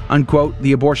 favors, unquote,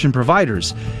 the abortion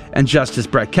providers. And Justice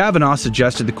Brett Kavanaugh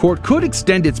suggested the court could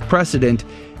extend its precedent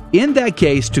in that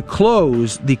case to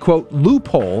close the, quote,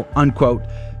 loophole, unquote,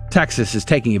 Texas is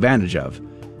taking advantage of.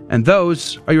 And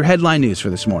those are your headline news for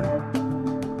this morning.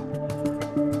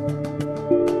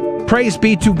 Praise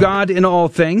be to God in all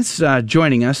things.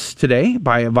 Joining us today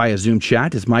via Zoom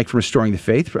chat is Mike from Restoring the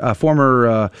Faith, a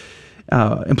former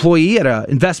employee at an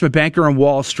investment banker on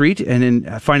Wall Street and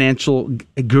a financial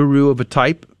guru of a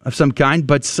type of some kind.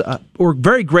 But we're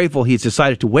very grateful he's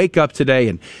decided to wake up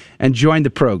today and join the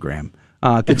program.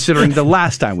 Considering the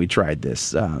last time we tried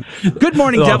this. Good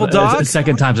morning, Devil Dog.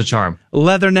 Second time's a charm.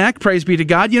 Leatherneck, praise be to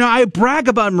God. You know, I brag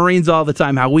about Marines all the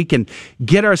time, how we can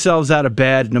get ourselves out of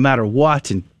bed no matter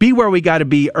what and be where we got to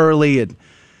be early. And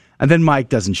then Mike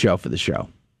doesn't show for the show.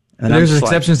 And there's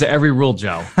exceptions to every rule,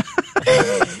 Joe.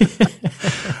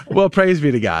 Well, praise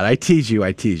be to God. I tease you.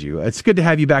 It's good to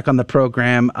have you back on the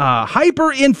program.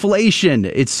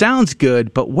 Hyperinflation. It sounds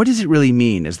good, but what does it really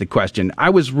mean is the question.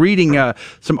 I was reading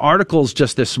some articles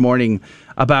just this morning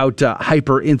about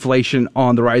hyperinflation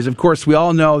on the rise. Of course, we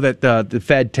all know that the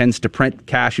Fed tends to print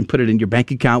cash and put it in your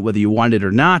bank account, whether you want it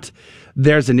or not.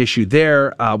 There's an issue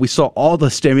there. We saw all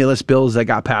the stimulus bills that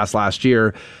got passed last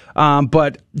year.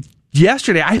 But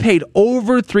yesterday, I paid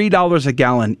over $3 a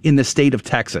gallon in the state of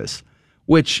Texas,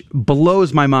 which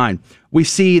blows my mind. We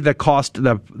see the cost,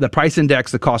 the price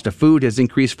index, the cost of food has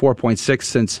increased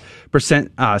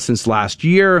 4.6% since last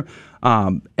year.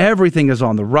 Everything is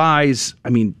on the rise.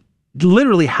 I mean,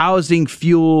 literally housing,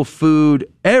 fuel,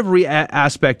 food, every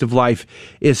aspect of life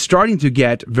is starting to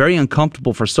get very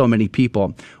uncomfortable for so many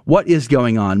people. What is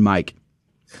going on, Mike?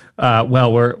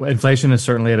 Inflation is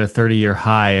certainly at a 30-year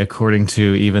high, according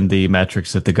to even the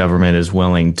metrics that the government is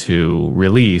willing to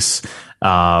release.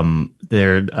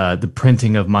 The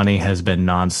printing of money has been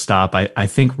nonstop. I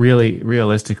think really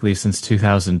realistically since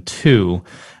 2002,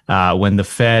 when the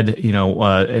Fed,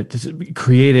 it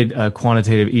created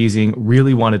quantitative easing,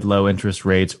 really wanted low interest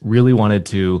rates, really wanted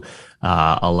to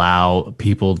allow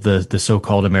people the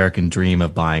so-called American dream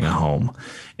of buying a home.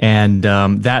 And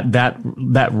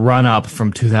that run up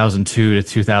from 2002 to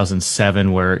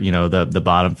 2007, where the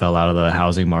bottom fell out of the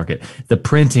housing market, the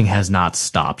printing has not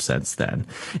stopped since then.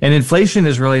 And inflation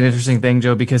is really an interesting thing,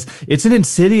 Joe, because it's an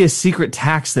insidious secret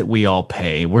tax that we all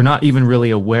pay. We're not even really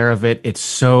aware of it. It's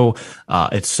so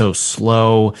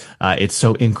slow. It's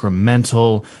so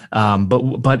incremental.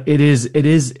 But it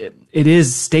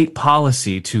is state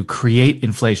policy to create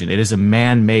inflation. It is a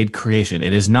man-made creation.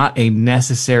 It is not a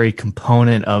necessary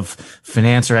component of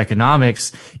finance or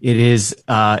economics. It is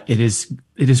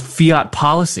fiat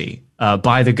policy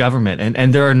by the government,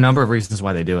 and there are a number of reasons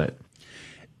why they do it.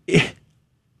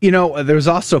 You know, there's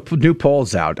also new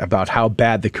polls out about how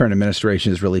bad the current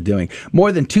administration is really doing.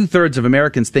 More than 2/3 of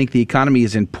Americans think the economy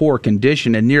is in poor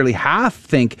condition, and nearly half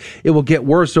think it will get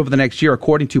worse over the next year,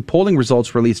 according to polling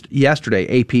results released yesterday.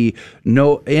 AP,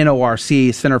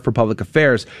 NORC, Center for Public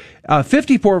Affairs.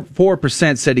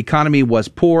 54% said economy was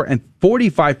poor, and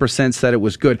 45% said it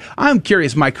was good. I'm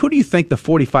curious, Mike, who do you think the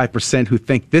 45% who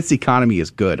think this economy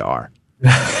is good are?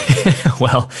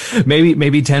 Well,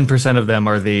 maybe 10% of them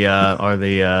are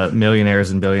the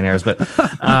millionaires and billionaires, but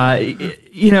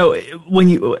you know, when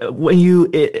you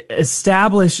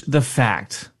establish the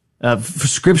fact,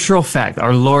 scriptural fact,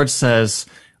 our Lord says,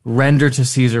 "Render to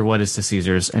Caesar what is to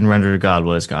Caesar's, and render to God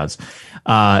what is God's."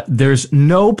 There's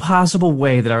no possible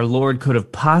way that our Lord could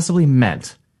have possibly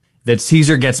meant that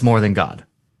Caesar gets more than God.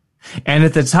 And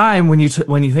at the time, when you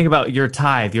think about your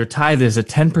tithe is a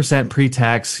 10%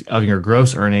 pre-tax of your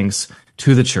gross earnings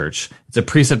to the church. It's a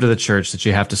precept of the church that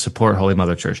you have to support Holy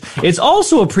Mother Church. It's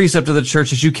also a precept of the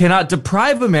church that you cannot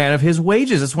deprive a man of his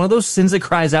wages. It's one of those sins that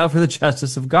cries out for the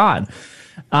justice of God.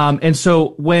 And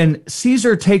so when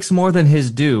Caesar takes more than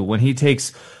his due, when he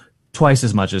takes twice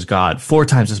as much as God, 4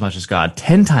 times as much as God,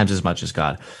 10 times as much as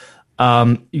God,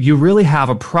 you really have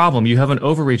a problem. You have an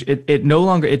overreach. It no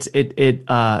longer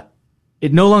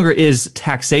is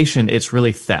taxation. It's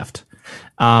really theft.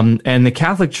 And the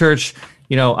Catholic Church,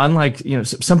 you know, unlike, you know,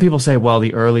 some people say, well,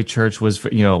 the early church was,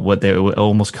 you know, what they were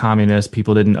almost communist.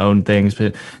 People didn't own things,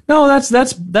 but no,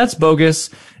 that's bogus.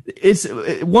 It's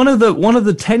one of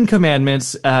the 10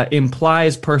 commandments,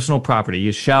 implies personal property.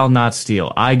 You shall not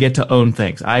steal. I get to own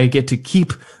things. I get to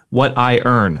keep what I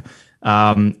earn.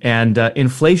 And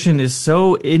inflation is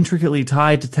so intricately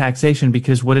tied to taxation,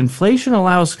 because what inflation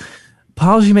allows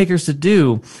policymakers to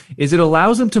do is it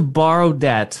allows them to borrow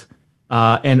debt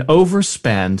and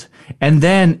overspend and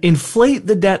then inflate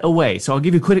the debt away. So I'll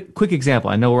give you a quick example.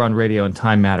 I know we're on radio and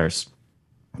time matters.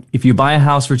 If you buy a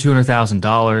house for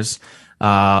 $200,000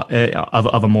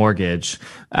 of a mortgage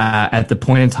at the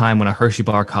point in time when a Hershey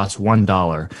bar costs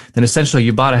 $1, then essentially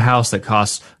you bought a house that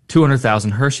costs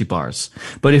 200,000 Hershey bars.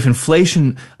 But if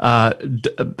inflation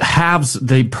halves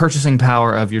the purchasing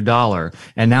power of your dollar,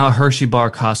 and now a Hershey bar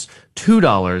costs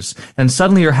 $2, then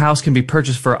suddenly your house can be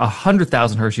purchased for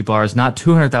 100,000 Hershey bars, not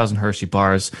 200,000 Hershey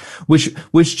bars, which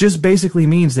just basically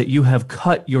means that you have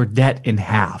cut your debt in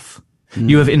half.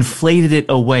 You have inflated it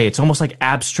away. It's almost like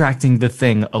abstracting the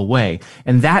thing away.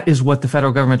 And that is what the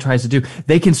federal government tries to do.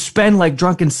 They can spend like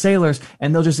drunken sailors,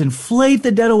 and they'll just inflate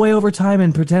the debt away over time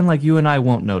and pretend like you and I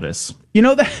won't notice. You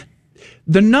know,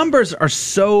 the numbers are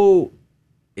so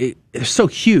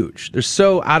huge. They're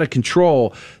so out of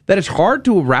control that it's hard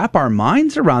to wrap our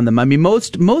minds around them. I mean,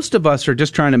 most of us are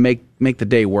just trying to make the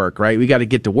day work, right? We got to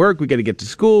get to work. We got to get to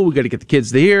school. We got to get the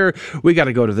kids to here. We got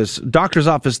to go to this doctor's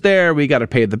office there. We got to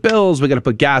pay the bills. We got to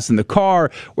put gas in the car.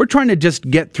 We're trying to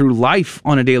just get through life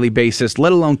on a daily basis,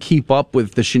 let alone keep up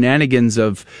with the shenanigans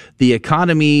of the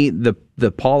economy, the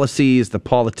policies, the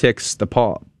politics, the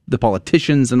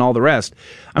politicians, and all the rest.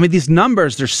 I mean, these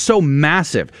numbers, they're so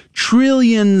massive.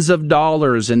 Trillions of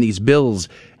dollars in these bills.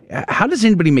 How does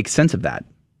anybody make sense of that?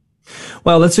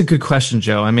 Well, that's a good question,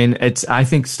 Joe. I mean, I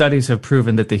think studies have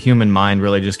proven that the human mind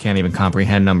really just can't even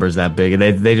comprehend numbers that big.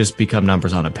 They just become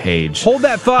numbers on a page. Hold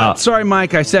that thought. Sorry,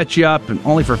 Mike, I set you up, and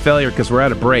only for failure because we're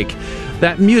at a break.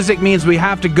 That music means we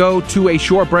have to go to a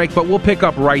short break, but we'll pick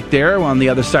up right there on the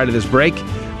other side of this break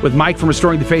with Mike from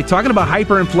Restoring the Faith, talking about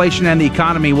hyperinflation and the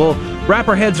economy. We'll wrap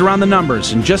our heads around the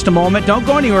numbers in just a moment. Don't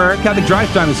go anywhere. Catholic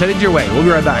Drive Time is headed your way. We'll be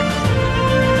right back.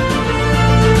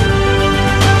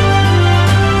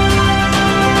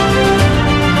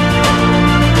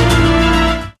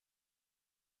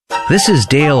 This is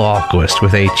Dale Ahlquist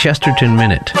with a Chesterton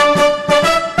Minute.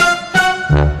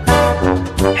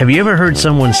 Have you ever heard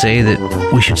someone say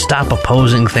that we should stop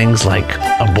opposing things like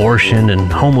abortion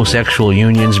and homosexual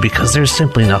unions because there's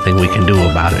simply nothing we can do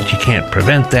about it? You can't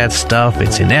prevent that stuff.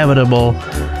 It's inevitable.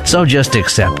 So just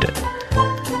accept it.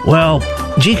 Well,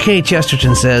 G.K.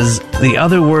 Chesterton says the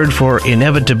other word for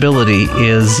inevitability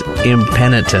is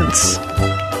impenitence.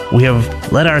 We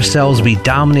have let ourselves be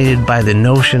dominated by the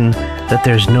notion that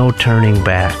there's no turning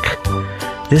back.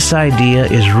 This idea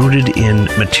is rooted in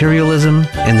materialism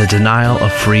and the denial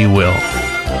of free will.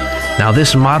 Now,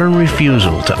 this modern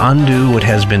refusal to undo what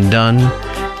has been done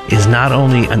is not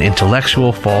only an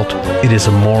intellectual fault, it is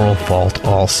a moral fault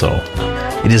also.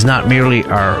 It is not merely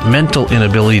our mental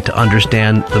inability to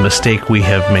understand the mistake we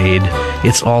have made,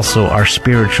 it's also our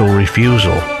spiritual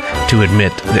refusal to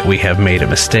admit that we have made a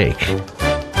mistake.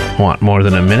 Want more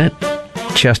than a minute?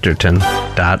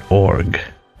 Chesterton.org.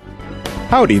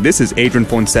 Howdy, this is Adrian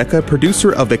Fonseca,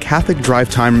 producer of the Catholic Drive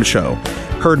Time Show.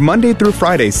 Heard Monday through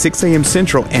Friday, 6 a.m.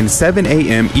 Central and 7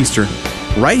 a.m. Eastern,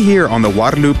 right here on the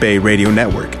Guadalupe Radio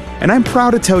Network. And I'm proud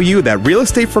to tell you that Real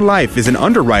Estate for Life is an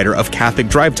underwriter of Catholic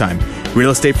Drive Time. Real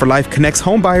Estate for Life connects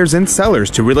home buyers and sellers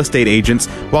to real estate agents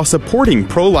while supporting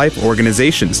pro-life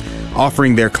organizations,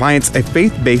 offering their clients a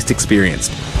faith-based experience.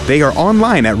 They are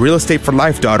online at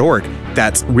realestateforlife.org.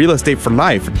 That's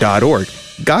realestateforlife.org.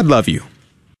 God love you.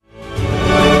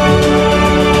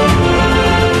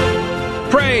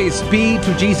 Praise be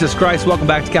to Jesus Christ. Welcome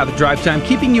back to Catholic Drive Time,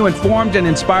 keeping you informed and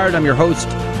inspired. I'm your host,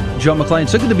 Joe McClain.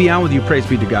 So good to be on with you. Praise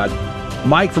be to God.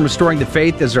 Mike from Restoring the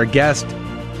Faith is our guest,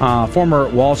 former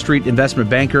Wall Street investment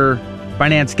banker,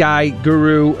 finance guy,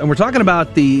 guru, and we're talking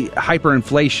about the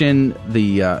hyperinflation,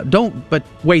 but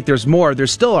wait, there's more.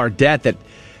 There's still our debt that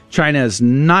China is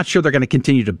not sure they're going to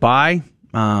continue to buy.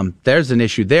 There's an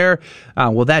issue there.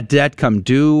 Will that debt come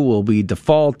due? Will we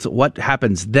default? What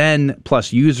happens then?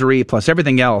 Plus usury, plus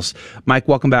everything else. Mike,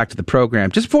 welcome back to the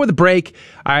program. Just before the break,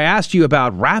 I asked you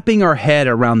about wrapping our head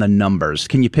around the numbers.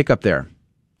 Can you pick up there?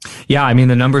 Yeah, I mean,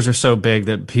 the numbers are so big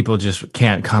that people just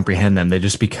can't comprehend them. They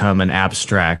just become an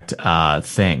abstract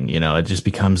thing. You know, it just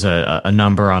becomes a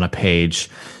number on a page.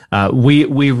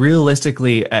 We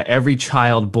realistically, every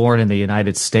child born in the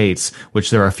United States, which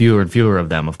there are fewer and fewer of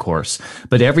them, of course,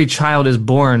 but every child is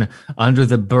born under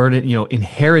the burden,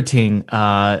 inheriting,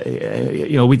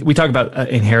 we talk about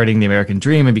inheriting the American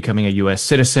dream and becoming a U.S.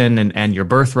 citizen and your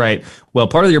birthright. Well,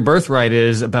 part of your birthright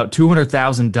is about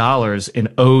 $200,000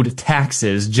 in owed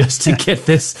taxes just to get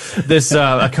this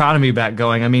economy back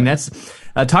going. I mean, that's,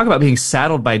 talk about being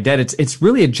saddled by debt. It's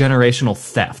really a generational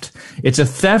theft. It's a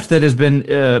theft that has been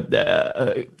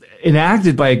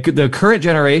enacted by the current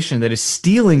generation that is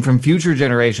stealing from future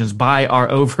generations by our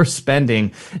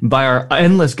overspending, by our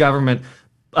endless government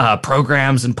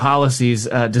programs and policies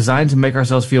designed to make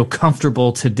ourselves feel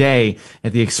comfortable today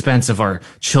at the expense of our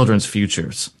children's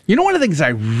futures. You know, one of the things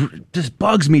that just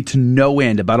bugs me to no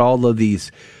end about all of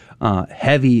these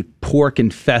heavy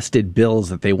pork-infested bills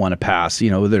that they want to pass,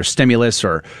 their stimulus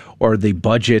or the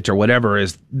budget or whatever,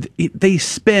 is they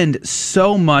spend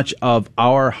so much of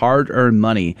our hard-earned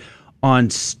money on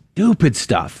stupid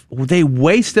stuff. They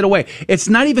waste it away. It's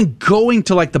not even going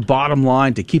to the bottom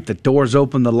line to keep the doors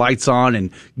open, the lights on, and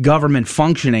government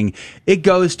functioning. It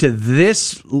goes to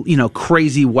this,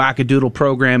 crazy wackadoodle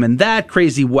program and that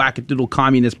crazy wackadoodle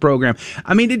communist program.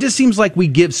 I mean, it just seems like we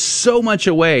give so much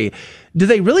away. Do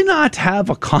they really not have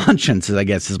a conscience, I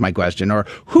guess, is my question? Or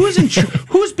who's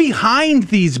behind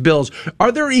these bills?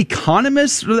 Are there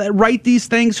economists that write these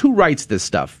things? Who writes this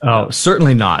stuff? Oh,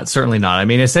 certainly not. Certainly not. I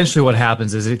mean, essentially what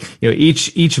happens is,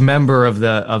 each member of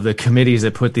the committees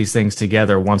that put these things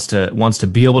together wants to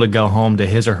be able to go home to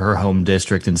his or her home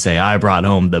district and say, I brought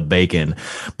home the bacon.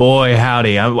 Boy,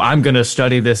 howdy. I'm going to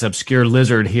study this obscure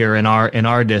lizard here in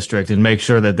our district and make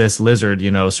sure that this lizard,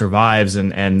 survives.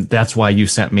 And that's why you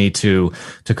sent me to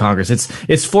Congress.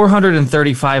 It's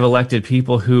 435 elected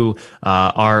people who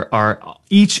are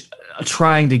each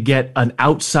trying to get an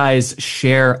outsized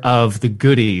share of the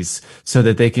goodies so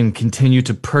that they can continue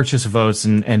to purchase votes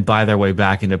and buy their way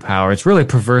back into power. It's really a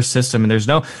perverse system, and there's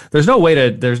no way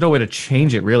to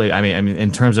change it, really. I mean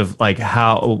in terms of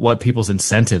what people's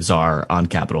incentives are on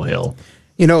Capitol Hill.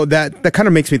 That kind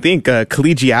of makes me think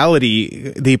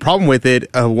collegiality. The problem with it,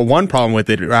 one problem with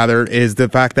it rather, is the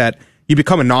fact that you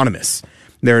become anonymous.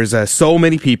 There's so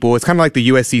many people. It's kind of like the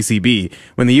USCCB.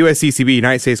 When the USCCB,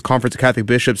 United States Conference of Catholic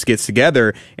Bishops, gets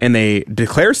together and they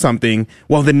declare something,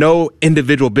 well, then no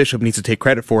individual bishop needs to take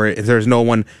credit for it. There's no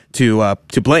one to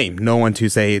blame, no one to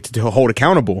say to hold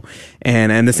accountable.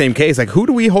 And in the same case, who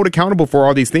do we hold accountable for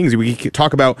all these things? We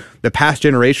talk about the past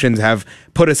generations have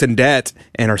put us in debt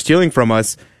and are stealing from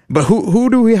us, but who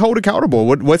do we hold accountable?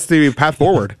 What's the path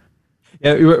forward?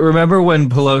 Yeah, remember when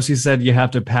Pelosi said you have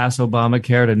to pass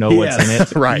Obamacare to know what's in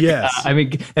it? Right. Yes. I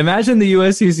mean, imagine the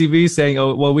USCCB saying,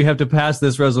 "Oh, well, we have to pass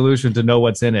this resolution to know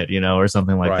what's in it," or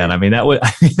something like that. I mean, that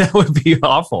would be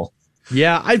awful.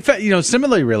 Yeah,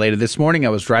 similarly related. This morning I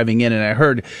was driving in and I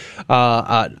heard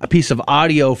a piece of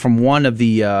audio from one of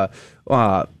the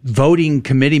voting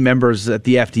committee members at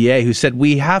the FDA who said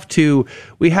we have to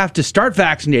start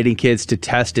vaccinating kids to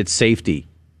test its safety.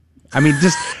 I mean,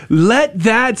 just let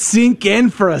that sink in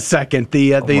for a second.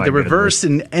 The reverse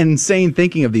and insane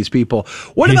thinking of these people.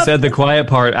 He said the quiet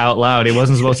part out loud. He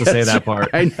wasn't supposed to say that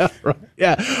part. I know. Right?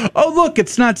 Yeah. Oh, look,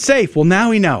 it's not safe. Well, now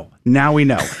we know.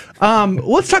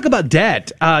 Let's talk about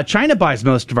debt. China buys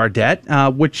most of our debt,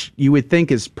 which you would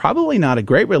think is probably not a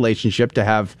great relationship to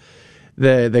have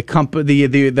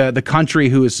the country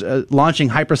who is launching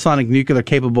hypersonic nuclear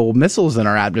capable missiles in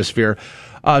our atmosphere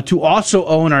to also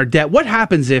own our debt. What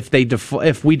happens if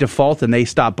we default and they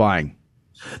stop buying?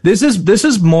 This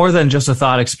is more than just a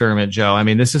thought experiment, Joe. I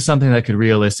mean, this is something that could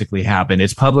realistically happen.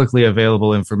 It's publicly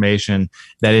available information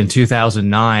that in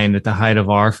 2009, at the height of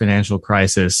our financial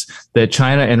crisis, that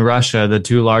China and Russia, the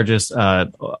two largest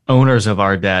owners of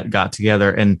our debt, got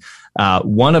together, and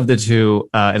one of the two,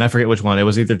 and I forget which one, it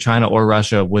was either China or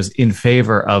Russia, was in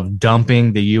favor of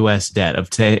dumping the U.S. debt, of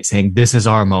saying this is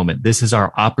our moment, this is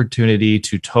our opportunity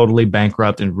to totally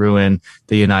bankrupt and ruin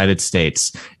the United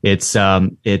States. It's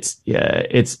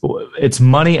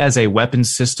money as a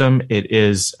weapons system. It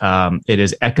is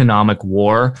economic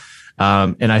war.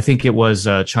 And I think it was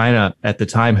China at the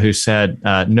time who said,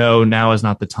 no, now is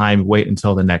not the time. Wait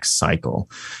until the next cycle.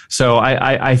 So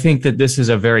I think that this is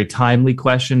a very timely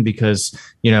question because,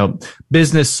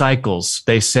 business cycles,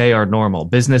 they say, are normal.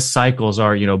 Business cycles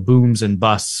are, booms and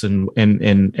busts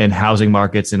in housing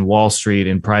markets, in Wall Street,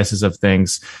 in prices of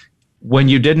things. When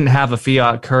you didn't have a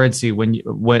fiat currency, when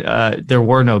there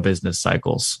were no business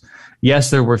cycles.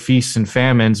 Yes, there were feasts and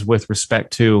famines with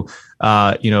respect to,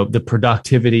 the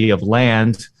productivity of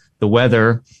land, the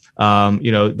weather,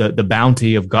 the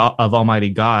bounty of God, of Almighty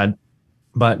God.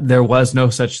 But there was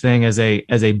no such thing as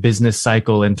a business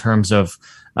cycle in terms of,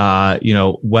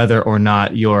 whether or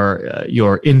not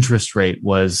your interest rate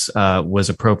was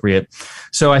appropriate.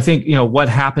 So I think, what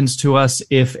happens to us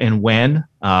if and when,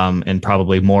 and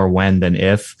probably more when than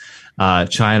if,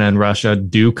 China and Russia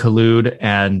do collude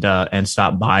and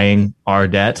stop buying our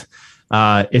debt.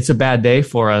 It's a bad day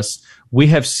for us.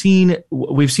 We've seen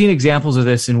examples of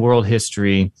this in world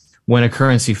history when a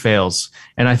currency fails.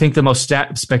 And I think the most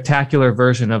spectacular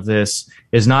version of this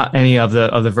is not any of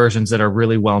the versions that are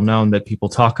really well known that people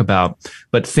talk about,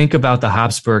 but think about the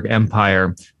Habsburg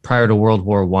Empire prior to World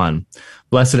War I.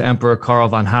 Blessed Emperor Karl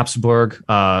von Habsburg,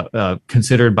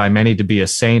 considered by many to be a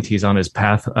saint. He's on his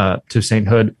path to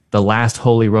sainthood, the last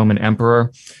Holy Roman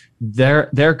Emperor.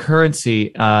 Their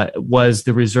currency was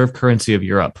the reserve currency of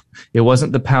Europe. It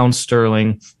wasn't the pound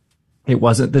sterling. It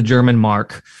wasn't the German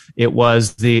mark. It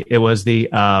was the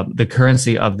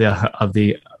currency of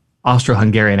the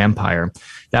Austro-Hungarian Empire.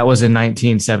 That was in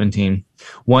 1917.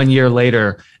 1 year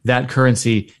later, that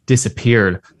currency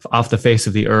disappeared off the face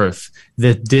of the earth.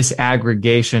 The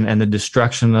disaggregation and the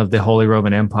destruction of the Holy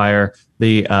Roman Empire,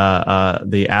 the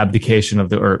abdication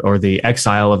of or the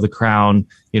exile of the crown,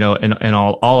 and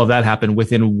all of that happened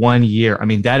within 1 year. I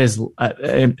mean, that is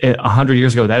 100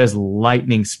 years ago. That is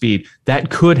lightning speed. That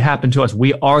could happen to us.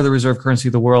 We are the reserve currency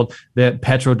of the world. The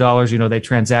petrodollars, they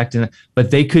transact in,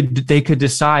 but they could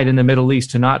decide in the Middle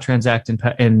East to not transact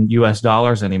in U.S.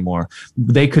 dollars anymore.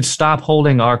 They could stop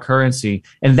holding our currency,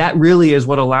 and that really is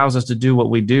what allows us to do what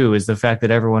we do. Is the fact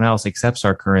that everyone else accepts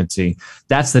our currency.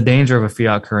 That's the danger of a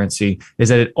fiat currency, is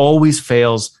that it always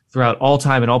fails throughout all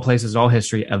time, in all places, in all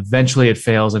history. Eventually it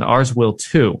fails, and ours will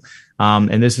too.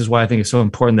 And this is why I think it's so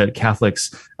important that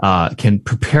Catholics can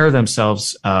prepare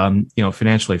themselves,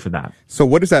 financially for that. So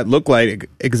what does that look like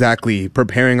exactly,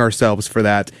 preparing ourselves for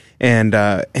that? And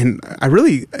I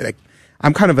really...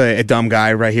 I'm kind of a dumb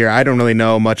guy right here. I don't really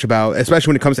know much about,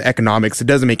 especially when it comes to economics. It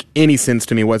doesn't make any sense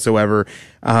to me whatsoever.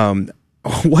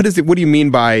 What is it? What do you mean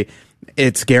by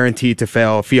it's guaranteed to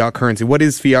fail, fiat currency? What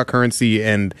is fiat currency,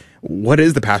 and what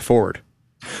is the path forward?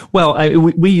 Well,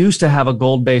 we used to have a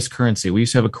gold-based currency. We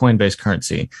used to have a coin-based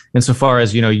currency. Insofar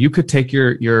as, you could take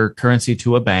your currency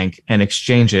to a bank and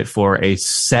exchange it for a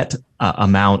set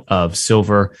amount of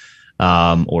silver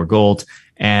or gold.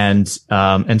 And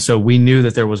so we knew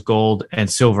that there was gold and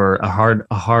silver, a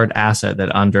hard asset that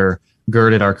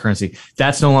undergirded our currency.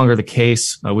 That's no longer the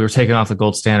case. We were taken off the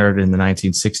gold standard in the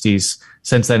 1960s.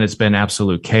 Since then, it's been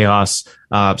absolute chaos.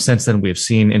 Since then, we've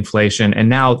seen inflation. And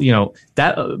now,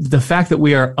 that the fact that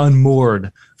we are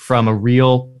unmoored from a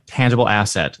real tangible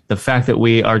asset, the fact that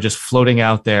we are just floating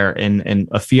out there and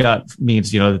a fiat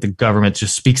means, that the government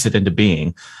just speaks it into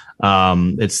being.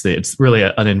 It's really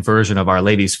an inversion of Our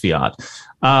Lady's fiat.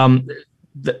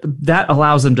 That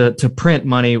allows them to print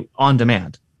money on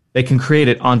demand. They can create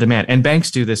it on demand. And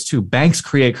banks do this too. Banks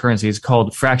create currency. It's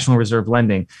called fractional reserve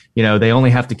lending. They only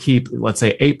have to keep, let's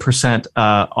say, 8%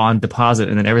 on deposit,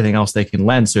 and then everything else they can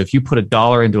lend. So if you put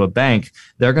 $1 into a bank,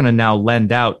 they're going to now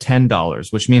lend out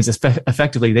 $10, which means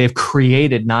effectively they've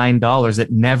created $9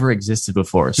 that never existed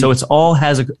before. So it's all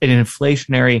has an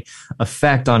inflationary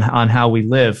effect on how we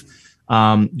live.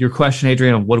 Your question,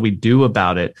 Adrian, of what do we do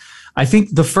about it? I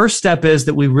think the first step is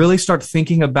that we really start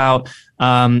thinking about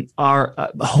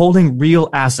our holding real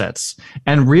assets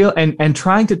and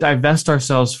trying to divest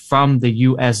ourselves from the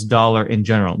U.S. dollar in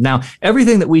general. Now,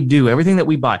 everything that we do, everything that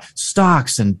we buy,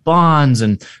 stocks and bonds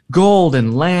and gold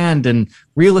and land and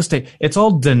real estate, it's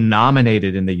all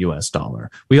denominated in the U.S. dollar.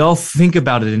 We all think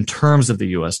about it in terms of the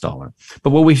U.S. dollar.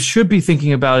 But what we should be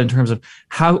thinking about in terms of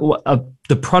how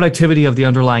the productivity of the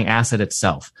underlying asset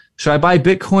itself. Should I buy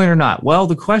Bitcoin or not? Well,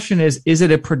 the question is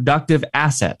it a productive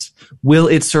asset? Will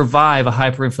it survive a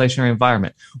hyperinflationary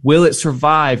environment? Will it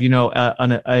survive,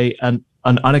 an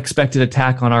unexpected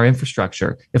attack on our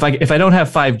infrastructure? If I don't have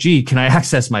 5G, can I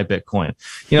access my Bitcoin?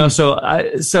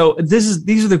 So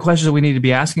these are the questions that we need to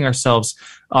be asking ourselves: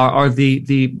 are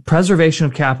the preservation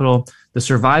of capital, the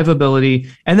survivability,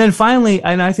 and then finally,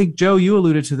 and I think Joe, you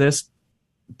alluded to this,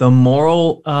 the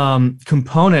moral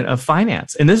component of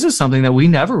finance. And this is something that we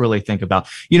never really think about.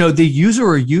 The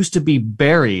usurer used to be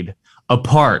buried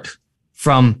apart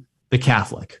from the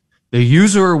Catholic. The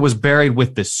usurer was buried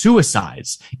with the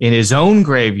suicides in his own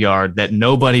graveyard that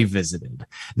nobody visited.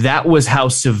 That was how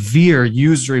severe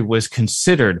usury was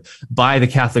considered by the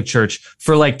Catholic Church.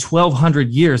 For like 1,200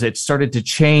 years, it started to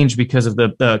change because of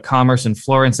the commerce in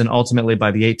Florence, and ultimately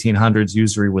by the 1800s,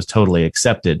 usury was totally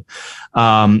accepted.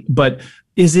 But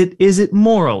is it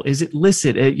moral? Is it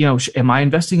licit? Am I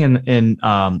investing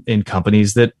in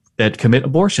companies that commit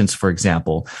abortions, for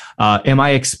example? Am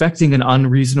I expecting an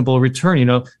unreasonable return?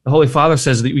 The Holy Father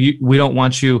says that we don't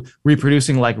want you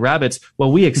reproducing like rabbits.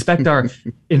 Well, we expect our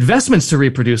investments to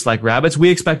reproduce like rabbits. We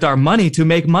expect our money to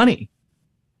make money.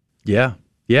 Yeah.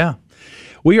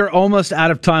 We are almost out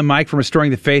of time. Mike from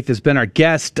Restoring the Faith has been our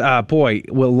guest. With a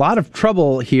lot of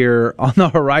trouble here on the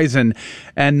horizon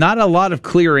and not a lot of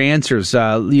clear answers.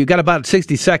 You got about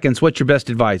 60 seconds. What's your best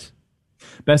advice?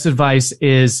 Best advice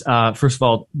is, first of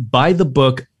all, buy the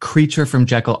book Creature from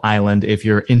Jekyll Island if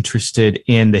you're interested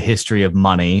in the history of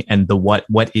money and what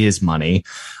is money.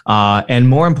 And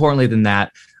more importantly than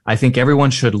that, I think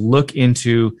everyone should look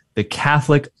into the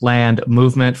Catholic land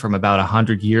movement from about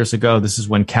 100 years ago. This is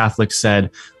when Catholics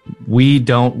said, we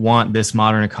don't want this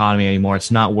modern economy anymore. It's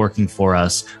not working for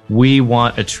us. We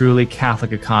want a truly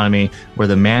Catholic economy where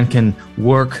the man can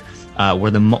work, where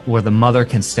the mother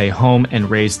can stay home and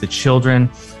raise the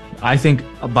children. I think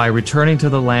by returning to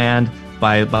the land,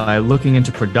 by looking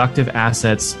into productive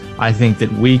assets, I think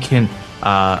that we can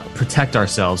protect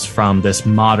ourselves from this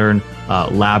modern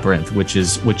labyrinth, which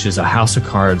is a house of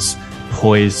cards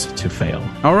poised to fail.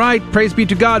 All right. Praise be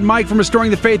to God. Mike from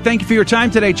Restoring the Faith, thank you for your time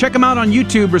today. Check him out on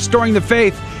YouTube, Restoring the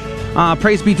Faith.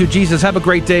 Praise be to Jesus. Have a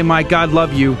great day, Mike. God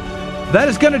love you. That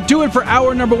is going to do it for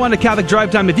hour number 1 of Catholic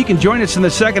Drive Time. If you can join us in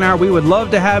the second hour, we would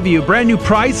love to have you. Brand new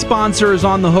prize sponsor is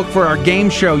on the hook for our game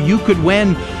show. You could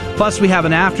win. Plus, we have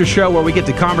an after show where we get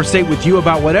to conversate with you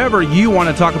about whatever you want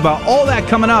to talk about. All that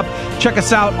coming up. Check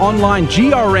us out online,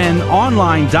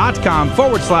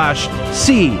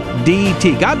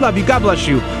 grnonline.com/CDT. God love you. God bless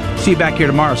you. See you back here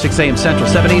tomorrow, 6 a.m. Central,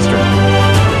 7 Eastern.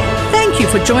 Thank you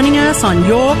for joining us on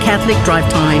Your Catholic Drive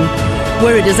Time,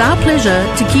 where it is our pleasure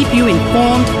to keep you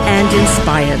informed and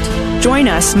inspired. Join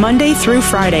us Monday through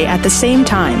Friday at the same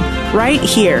time, right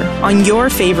here on your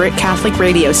favorite Catholic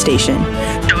radio station.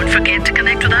 Don't forget to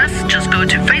connect with us. Just go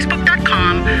to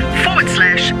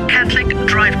facebook.com/Catholic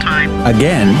Drive Time.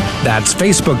 Again, that's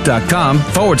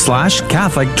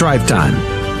facebook.com/Catholic Drive Time.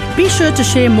 Be sure to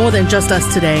share more than just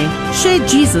us today. Share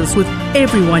Jesus with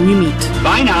everyone you meet.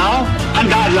 Bye now, and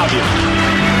God love you.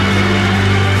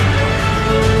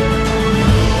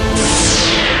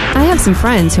 I have some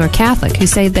friends who are Catholic who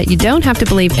say that you don't have to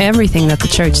believe everything that the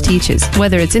church teaches,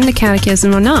 whether it's in the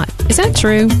catechism or not. Is that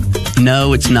true?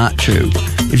 No, it's not true.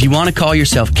 If you want to call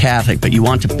yourself Catholic, but you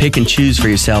want to pick and choose for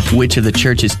yourself which of the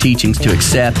church's teachings to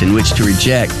accept and which to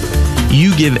reject,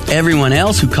 you give everyone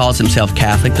else who calls himself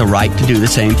Catholic the right to do the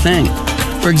same thing.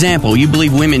 For example, you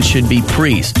believe women should be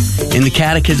priests. In the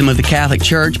Catechism of the Catholic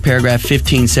Church, paragraph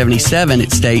 1577,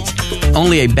 it states,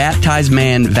 "Only a baptized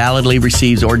man validly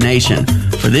receives ordination.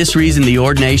 For this reason, the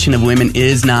ordination of women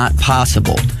is not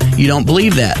possible." You don't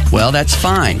believe that? Well, that's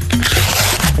fine.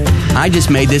 I just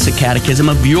made this a catechism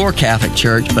of your Catholic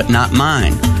Church, but not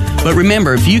mine. But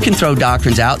remember, if you can throw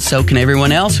doctrines out, so can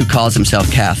everyone else who calls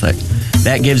himself Catholic.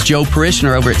 That gives Joe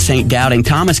Parishioner over at St. Doubting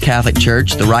Thomas Catholic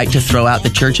Church the right to throw out the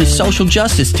church's social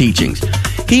justice teachings.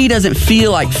 He doesn't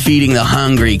feel like feeding the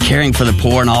hungry, caring for the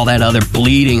poor, and all that other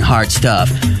bleeding heart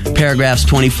stuff. Paragraphs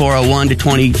 2401 to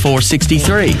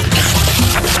 2463.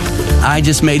 I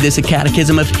just made this a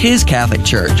catechism of his Catholic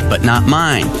Church, but not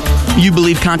mine. You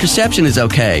believe contraception is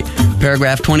okay.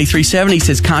 Paragraph 2370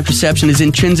 says contraception is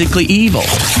intrinsically evil.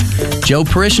 Joe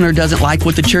Parishioner doesn't like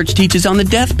what the church teaches on the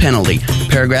death penalty.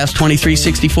 Paragraphs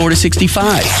 2364 to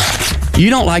 65. You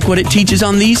don't like what it teaches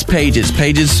on these pages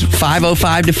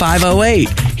 505 to 508.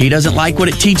 He doesn't like what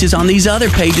it teaches on these other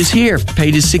pages here,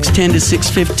 pages 610 to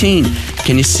 615.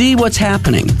 Can you see what's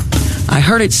happening? I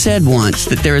heard it said once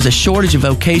that there is a shortage of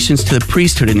vocations to the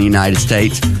priesthood in the United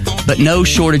States, but no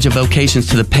shortage of vocations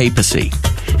to the papacy.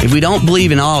 If we don't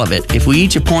believe in all of it, if we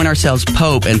each appoint ourselves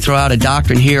pope and throw out a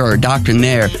doctrine here or a doctrine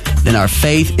there, then our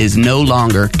faith is no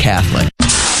longer Catholic.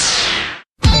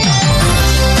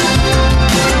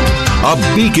 A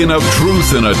beacon of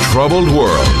truth in a troubled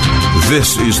world.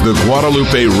 This is the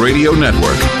Guadalupe Radio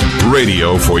Network,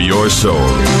 radio for your soul.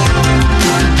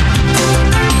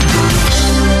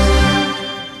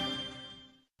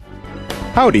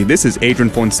 Howdy, this is Adrian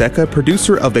Fonseca,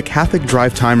 producer of the Catholic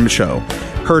Drive Time Show.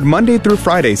 Heard Monday through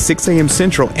Friday, 6 a.m.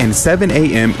 Central and 7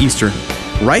 a.m. Eastern,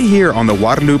 right here on the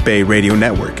Guadalupe Radio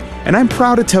Network. And I'm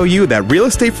proud to tell you that Real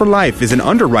Estate for Life is an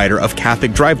underwriter of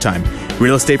Catholic Drive Time.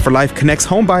 Real Estate for Life connects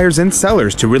home buyers and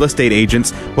sellers to real estate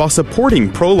agents while supporting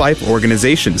pro-life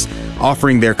organizations,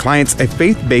 offering their clients a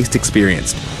faith-based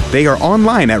experience. They are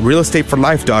online at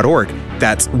realestateforlife.org.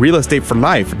 That's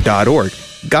realestateforlife.org.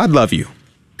 God love you.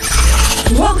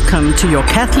 Welcome to your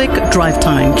Catholic Drive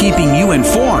Time, keeping you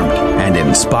informed and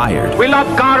inspired. We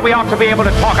love God, we ought to be able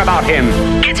to talk about Him.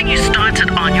 Getting you started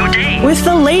on your day. With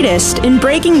the latest in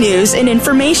breaking news and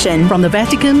information from the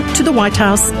Vatican to the White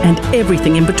House and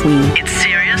everything in between. It's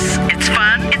serious, it's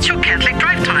fun, it's your Catholic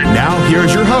Drive Time. Now,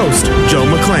 here's your host, Joe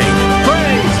McClain.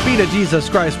 Praise be to Jesus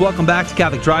Christ. Welcome back to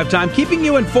Catholic Drive Time, keeping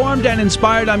you informed and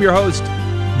inspired. I'm your host,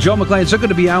 Joe McClain. So good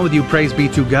to be on with you. Praise be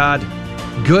to God.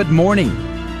 Good morning.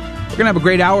 We're going to have a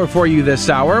great hour for you this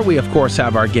hour. We, of course,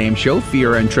 have our game show,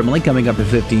 Fear and Trembling, coming up at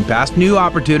 15 past. New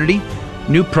opportunity,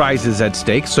 new prizes at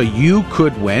stake, so you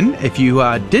could win. If you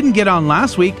didn't get on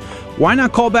last week, why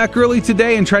not call back early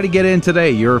today and try to get in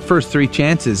today? Your first 3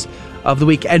 chances of the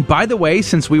week. And by the way,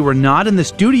 since we were not in the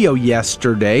studio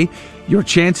yesterday, your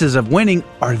chances of winning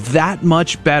are that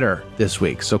much better this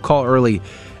week. So call early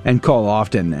and call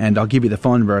often, and I'll give you the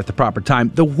phone number at the proper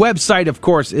time. The website, of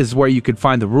course, is where you could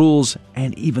find the rules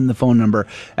and even the phone number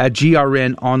at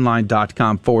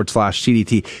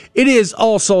grnonline.com/CDT. It is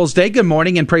All Souls Day. Good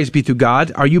morning and praise be to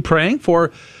God. Are you praying for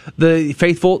the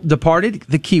faithful departed?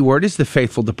 The key word is the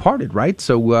faithful departed, right?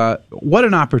 So what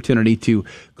an opportunity to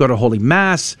go to Holy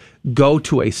Mass, go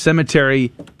to a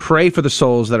cemetery, pray for the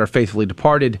souls that are faithfully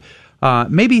departed.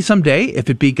 Maybe someday, if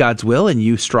it be God's will and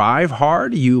you strive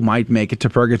hard, you might make it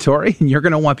to purgatory, and you're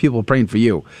going to want people praying for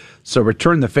you. So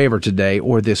return the favor today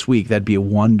or this week. That'd be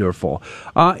wonderful.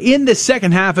 In the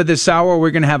second half of this hour,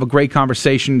 we're going to have a great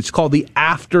conversation. It's called the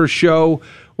After Show,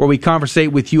 where we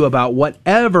conversate with you about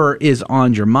whatever is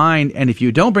on your mind. And if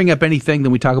you don't bring up anything,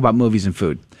 then we talk about movies and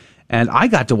food. And I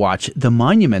got to watch The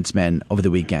Monuments Men over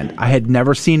the weekend. I had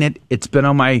never seen it. It's been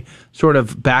on my sort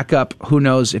of backup, who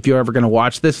knows if you're ever going to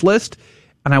watch this list.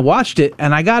 And I watched it,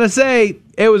 and I got to say,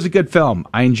 it was a good film.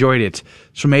 I enjoyed it.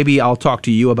 So maybe I'll talk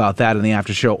to you about that in the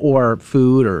after show, or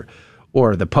food,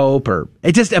 or the Pope, or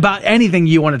just about anything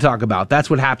you want to talk about. That's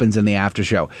what happens in the after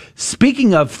show.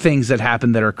 Speaking of things that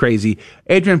happen that are crazy,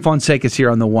 Adrian Fonseca is here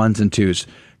on the ones and twos.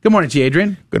 Good morning to you,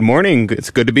 Adrian. Good morning. It's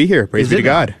good to be here. Praise be to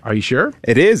God. Are you sure?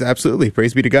 It is, absolutely.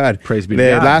 Praise be to God. Praise be to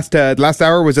God. The last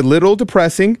hour was a little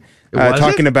depressing,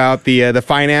 talking about the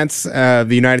finance of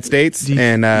the United States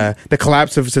and the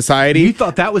collapse of society. You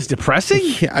thought that was depressing?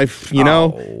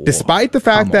 Despite the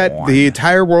fact that the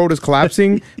entire world is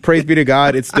collapsing, praise be to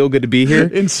God, it's still good to be here.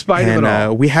 In spite of it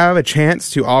all. We have a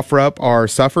chance to offer up our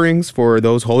sufferings for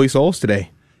those holy souls today.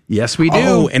 Yes, we do.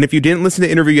 Oh, and if you didn't listen to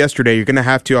the interview yesterday, you're going to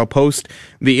have to. I'll post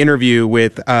the interview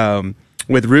with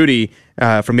Rudy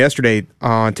from yesterday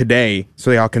on today,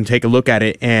 so y'all can take a look at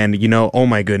it. And oh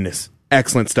my goodness,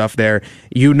 excellent stuff there.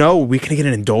 We can get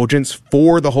an indulgence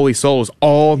for the holy souls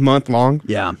all month long.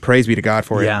 Yeah, praise be to God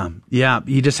for it. Yeah.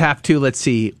 You just have to. Let's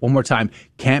see one more time.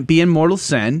 Can't be in mortal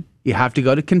sin. You have to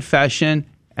go to confession.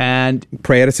 And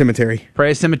pray at a cemetery.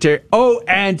 Oh,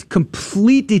 and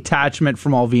complete detachment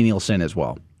from all venial sin as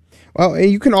well. Well,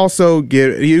 you can also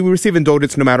you receive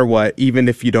indulgence no matter what, even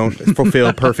if you don't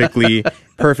fulfill perfectly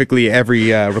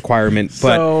every requirement.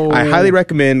 But I highly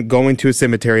recommend going to a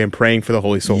cemetery and praying for the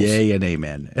holy souls. Yay and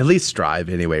amen. At least strive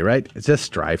anyway, right? Just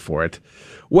strive for it.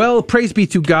 Well, praise be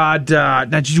to God. Now,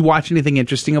 did you watch anything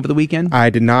interesting over the weekend? I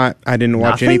did not. I didn't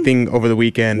watch anything over the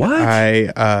weekend. What?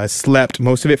 I slept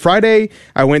most of it. Friday,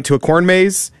 I went to a corn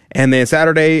maze. And then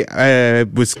Saturday, I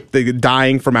was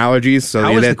dying from allergies.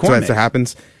 So that's what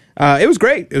happens. It was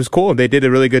great. It was cool. They did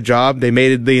a really good job. They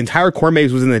made it, the entire corn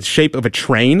maze was in the shape of a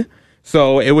train.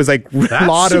 So it was like a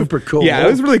lot of super cool. Yeah, it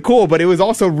was really cool, but it was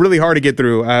also really hard to get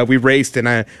through. We raced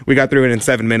and we got through it in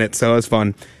 7 minutes, so it was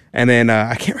fun. And then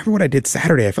I can't remember what I did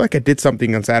Saturday. I feel like I did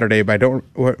something on Saturday, but I don't.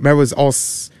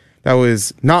 That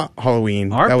was not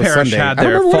Halloween. Our that was parish Sunday. had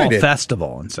their fall festival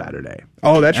on Saturday.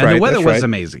 Oh, that's and right. And the weather that's was right.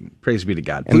 amazing. Praise be to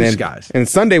God. Blue skies. And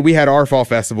Sunday we had our fall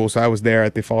festival, so I was there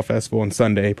at the fall festival on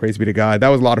Sunday. Praise be to God. That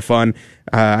was a lot of fun.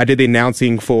 I did the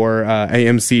announcing for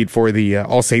AMC for the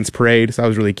All Saints Parade, so that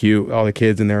was really cute. All the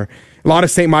kids in there. A lot of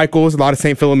St. Michael's, a lot of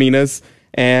St. Philomena's.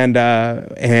 So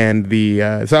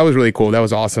that was really cool. That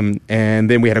was awesome. And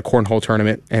then we had a cornhole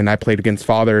tournament, and I played against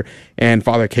Father, and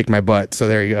Father kicked my butt. So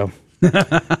there you go.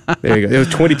 There you go. It was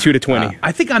 22-20.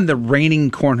 I think I'm the reigning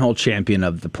cornhole champion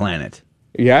of the planet.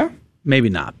 Yeah? Maybe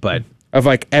not, but of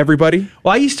like everybody.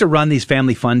 Well, I used to run these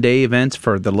Family Fun Day events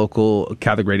for the local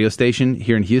Catholic radio station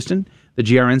here in Houston, the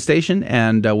GRN station,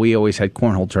 and we always had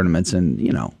cornhole tournaments. And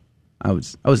I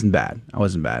wasn't bad. I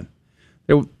wasn't bad.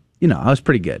 I was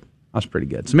pretty good.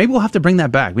 So maybe we'll have to bring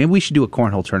that back. Maybe we should do a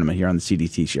cornhole tournament here on the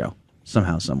CDT show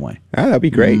somehow, some way. Ah, that'd be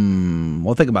great.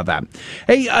 We'll think about that.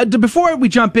 Hey, before we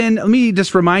jump in, let me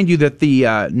just remind you that the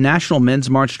National Men's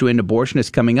March to End Abortion is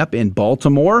coming up in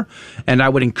Baltimore, and I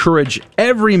would encourage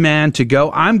every man to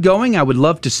go. I'm going. I would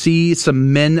love to see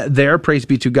some men there. Praise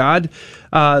be to God.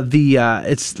 Let me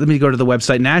go to the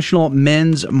website, National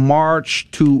Men's March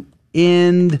to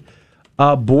End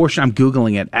Abortion. I'm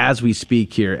Googling it as we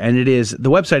speak here. And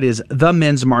the website is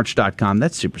themensmarch.com.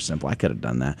 That's super simple. I could have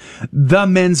done that.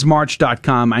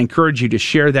 Themensmarch.com. I encourage you to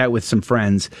share that with some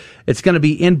friends. It's going to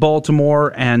be in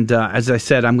Baltimore. And as I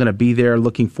said, I'm going to be there.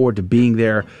 Looking forward to being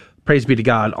there. Praise be to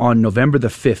God, on November the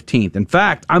 15th. In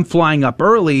fact, I'm flying up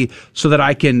early so that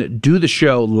I can do the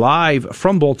show live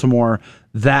from Baltimore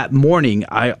that morning.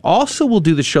 I also will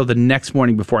do the show the next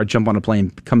morning before I jump on a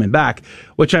plane coming back,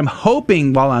 which I'm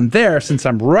hoping while I'm there, since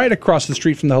I'm right across the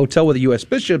street from the hotel with the U.S.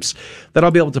 bishops, that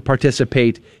I'll be able to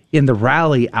participate in the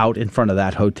rally out in front of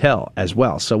that hotel as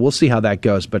well. So we'll see how that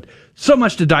goes. But so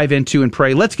much to dive into and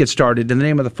pray. Let's get started. In the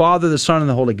name of the Father, the Son, and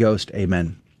the Holy Ghost.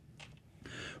 Amen.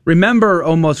 Remember,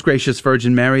 O most gracious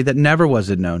Virgin Mary, that never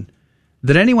was it known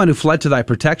that anyone who fled to thy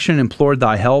protection, implored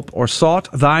thy help, or sought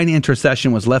thine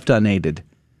intercession was left unaided.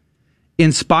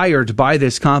 Inspired by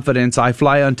this confidence, I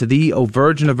fly unto thee, O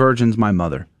Virgin of Virgins, my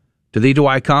mother. To thee do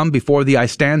I come, before thee I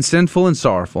stand sinful and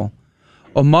sorrowful.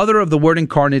 O Mother of the Word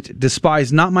incarnate,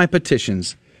 despise not my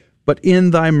petitions, but in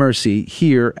thy mercy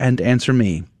hear and answer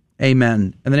me.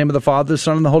 Amen. In the name of the Father, the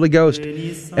Son, and the Holy Ghost.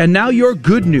 And now your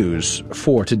good news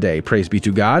for today. Praise be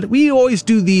to God. We always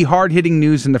do the hard-hitting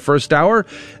news in the first hour,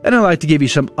 and I'd like to give you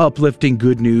some uplifting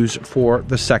good news for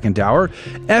the second hour.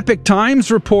 Epic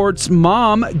Times reports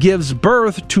mom gives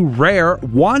birth to rare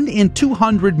 1 in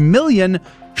 200 million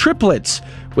triplets,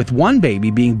 with one baby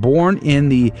being born in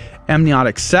the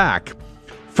amniotic sac.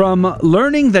 From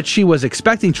learning that she was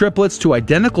expecting triplets to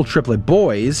identical triplet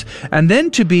boys, and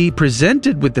then to be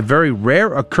presented with the very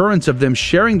rare occurrence of them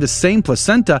sharing the same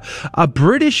placenta, a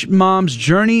British mom's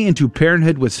journey into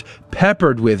parenthood was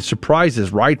peppered with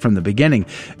surprises right from the beginning.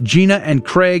 Gina and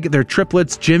Craig, their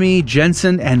triplets, Jimmy,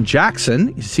 Jensen, and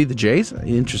Jackson, you see the J's?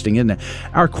 Interesting, isn't it?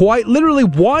 Are quite literally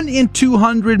 1 in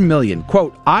 200 million.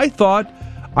 Quote, I thought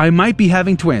I might be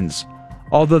having twins.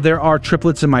 Although there are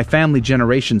triplets in my family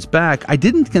generations back, I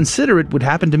didn't consider it would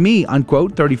happen to me,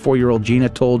 unquote, 34-year-old Gina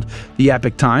told the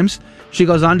Epic Times. She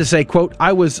goes on to say, quote,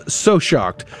 I was so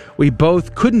shocked. We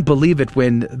both couldn't believe it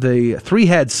when the three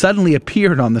heads suddenly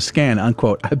appeared on the scan,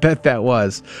 unquote. I bet that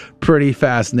was pretty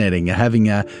fascinating. Having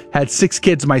had 6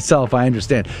 kids myself, I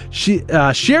understand.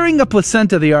 Sharing a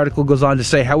placenta, the article goes on to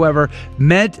say, however,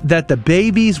 meant that the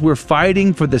babies were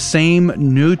fighting for the same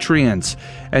nutrients,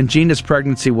 and Gina's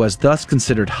pregnancy was thus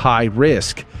considered high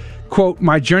risk. Quote,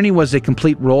 my journey was a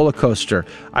complete roller coaster.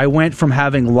 I went from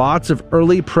having lots of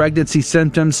early pregnancy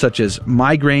symptoms such as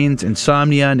migraines,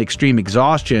 insomnia, and extreme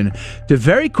exhaustion to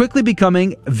very quickly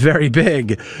becoming very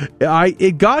big.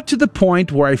 It got to the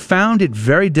point where I found it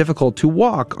very difficult to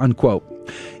walk, unquote.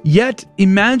 Yet,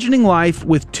 imagining life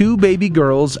with 2 baby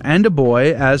girls and a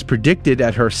boy, as predicted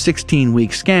at her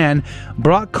 16-week scan,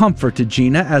 brought comfort to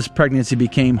Gina as pregnancy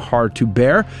became hard to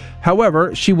bear.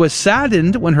 However, she was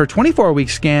saddened when her 24-week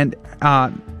scan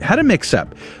had a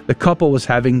mix-up. The couple was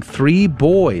having 3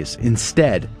 boys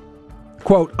instead.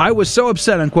 Quote, I was so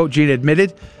upset, unquote, Gina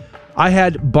admitted. I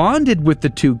had bonded with the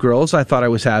 2 girls I thought I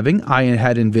was having. I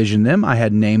had envisioned them. I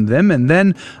had named them. And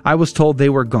then I was told they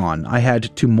were gone. I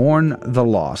had to mourn the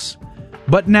loss.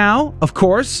 But now, of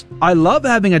course, I love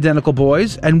having identical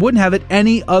boys and wouldn't have it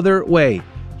any other way,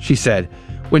 she said.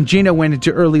 When Gina went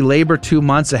into early labor 2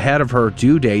 months ahead of her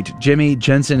due date, Jimmy,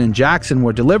 Jensen, and Jackson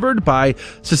were delivered by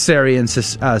cesarean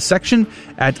section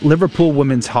at Liverpool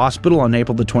Women's Hospital on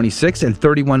April the 26th at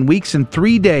 31 weeks and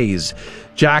 3 days.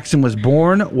 Jackson was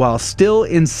born while still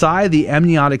inside the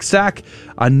amniotic sac,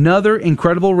 another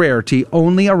incredible rarity.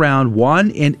 Only around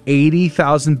 1 in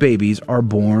 80,000 babies are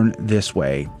born this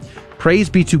way. Praise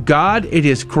be to God. It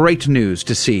is great news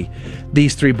to see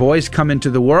these 3 boys come into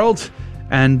the world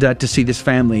and to see this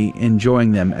family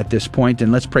enjoying them at this point.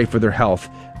 And let's pray for their health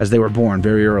as they were born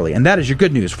very early. And that is your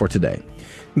good news for today.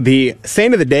 The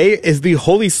saint of the day is the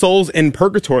Holy Souls in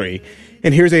Purgatory.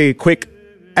 And here's a quick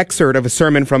excerpt of a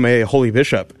sermon from a holy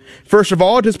bishop. First of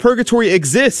all, does purgatory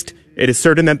exist? It is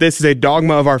certain that this is a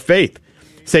dogma of our faith.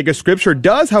 Sacred Scripture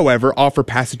does, however, offer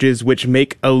passages which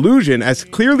make allusion as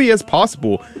clearly as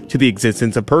possible to the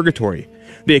existence of purgatory.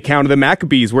 The account of the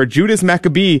Maccabees, where Judas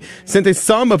Maccabee sent a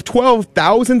sum of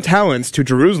 12,000 talents to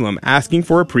Jerusalem, asking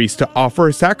for a priest to offer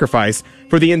a sacrifice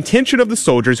for the intention of the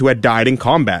soldiers who had died in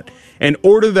combat, in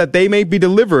order that they may be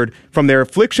delivered from their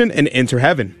affliction and enter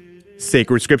heaven.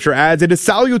 Sacred Scripture adds it is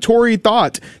salutary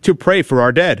thought to pray for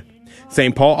our dead.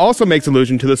 St. Paul also makes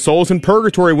allusion to the souls in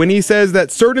purgatory when he says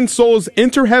that certain souls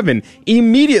enter heaven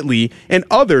immediately and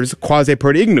others quasi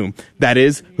per ignum, that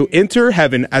is, who enter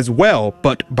heaven as well,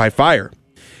 but by fire.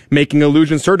 Making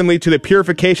allusion certainly to the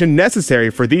purification necessary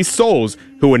for these souls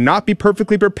who would not be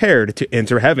perfectly prepared to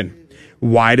enter heaven.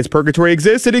 Why does purgatory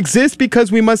exist? It exists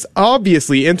because we must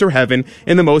obviously enter heaven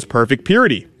in the most perfect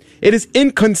purity. It is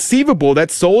inconceivable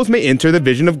that souls may enter the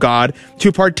vision of God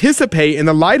to participate in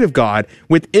the light of God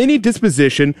with any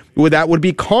disposition that would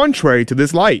be contrary to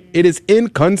this light. It is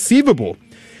inconceivable.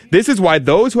 This is why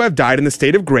those who have died in the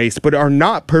state of grace but are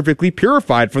not perfectly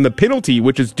purified from the penalty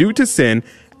which is due to sin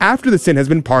after the sin has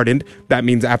been pardoned, that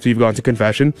means after you've gone to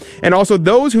confession, and also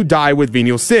those who die with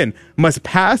venial sin, must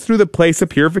pass through the place of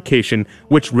purification,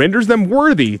 which renders them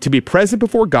worthy to be present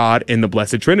before God in the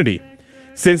Blessed Trinity.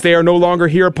 Since they are no longer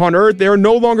here upon earth, they are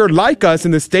no longer like us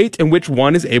in the state in which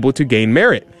one is able to gain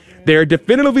merit. They are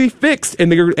definitively fixed in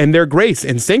their grace,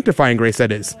 in sanctifying grace,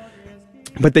 that is.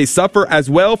 But they suffer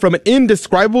as well from an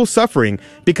indescribable suffering,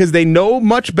 because they know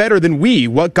much better than we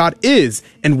what God is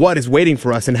and what is waiting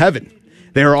for us in heaven.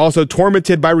 They are also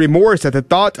tormented by remorse at the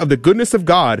thought of the goodness of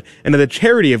God and of the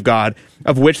charity of God,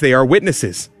 of which they are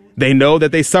witnesses. They know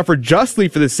that they suffer justly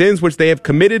for the sins which they have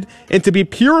committed, and to be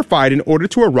purified in order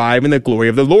to arrive in the glory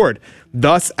of the Lord.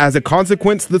 Thus, as a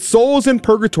consequence, the souls in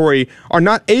purgatory are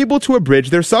not able to abridge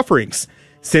their sufferings.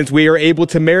 Since we are able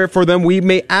to merit for them, we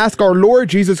may ask our Lord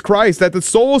Jesus Christ that the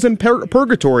souls in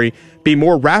purgatory be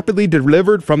more rapidly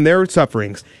delivered from their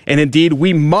sufferings. And indeed,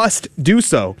 we must do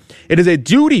so. It is a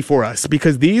duty for us,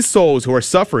 because these souls who are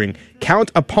suffering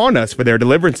count upon us for their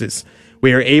deliverances.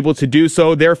 We are able to do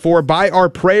so, therefore, by our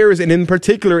prayers, and in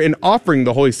particular in offering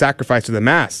the holy sacrifice of the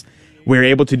Mass. We are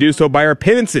able to do so by our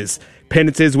penances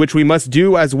which we must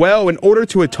do as well in order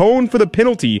to atone for the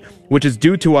penalty which is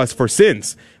due to us for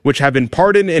sins, which have been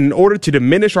pardoned, in order to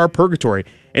diminish our purgatory.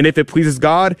 And if it pleases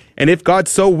God, and if God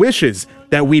so wishes,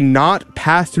 that we not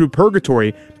pass through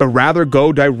purgatory, but rather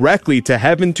go directly to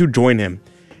heaven to join him.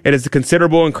 It is a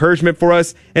considerable encouragement for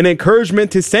us, an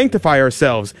encouragement to sanctify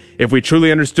ourselves. If we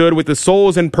truly understood what the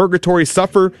souls in purgatory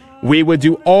suffer, we would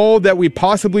do all that we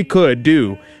possibly could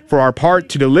do for our part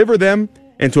to deliver them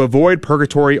and to avoid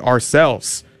purgatory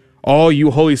ourselves. All you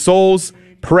holy souls,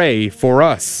 pray for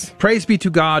us. Praise be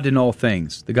to God in all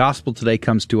things. The gospel today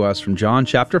comes to us from John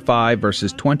chapter 5,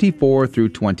 verses 24 through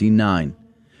 29.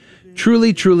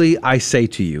 Truly, truly, I say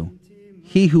to you,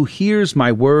 he who hears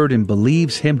my word and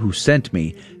believes him who sent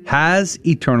me has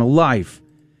eternal life.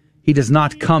 He does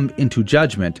not come into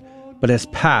judgment, but has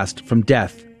passed from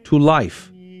death to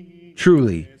life.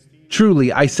 Truly,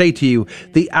 truly, I say to you,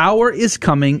 the hour is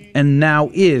coming, and now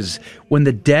is, when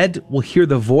the dead will hear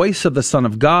the voice of the Son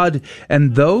of God,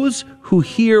 and those who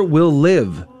hear will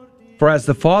live. For as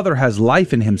the Father has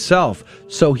life in himself,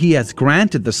 so he has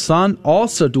granted the Son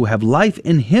also to have life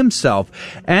in himself,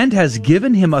 and has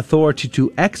given him authority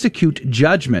to execute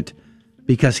judgment,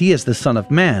 because he is the Son of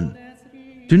Man.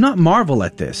 Do not marvel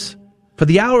at this, for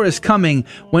the hour is coming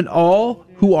when all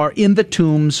who are in the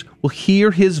tombs will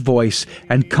hear his voice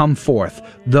and come forth,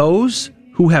 those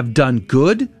who have done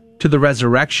good to the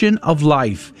resurrection of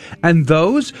life, and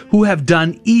those who have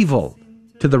done evil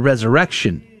to the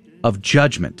resurrection of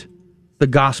judgment. The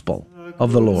Gospel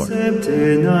of the Lord.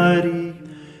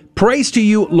 Praise to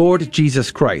you, Lord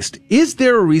Jesus Christ. Is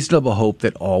there a reasonable hope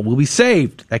that all will be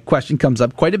saved? That question comes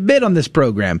up quite a bit on this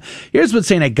program. Here's what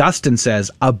St. Augustine says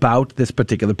about this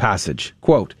particular passage.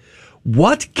 Quote,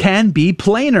 what can be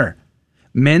plainer?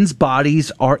 Men's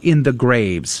bodies are in the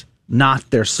graves, not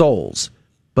their souls.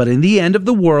 But in the end of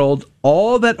the world,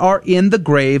 all that are in the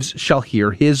graves shall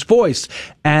hear his voice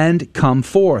and come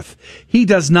forth. He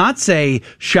does not say,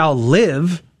 shall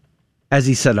live, as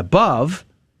he said above,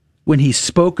 when he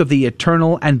spoke of the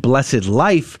eternal and blessed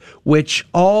life, which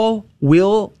all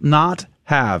will not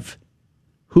have.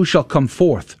 Who shall come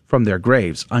forth from their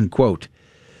graves? Unquote.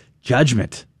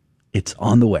 Judgment. It's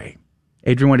on the way.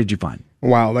 Adrian, what did you find?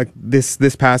 Wow, like this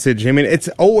passage. I mean, it's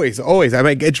always. I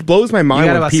mean, it blows my mind you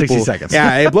got when about people. 60 seconds.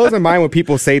 Yeah, it blows my mind when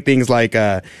people say things like,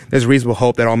 "There's reasonable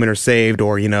hope that all men are saved,"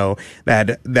 or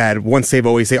that once saved,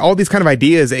 always saved. All these kind of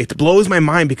ideas. It blows my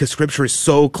mind because Scripture is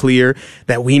so clear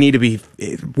that we need to be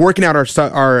working out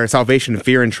our salvation in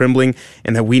fear and trembling,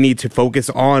 and that we need to focus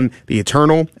on the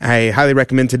eternal. I highly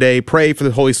recommend today pray for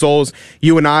the holy souls.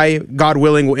 You and I, God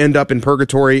willing, will end up in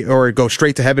purgatory or go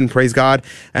straight to heaven. Praise God.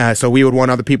 So we would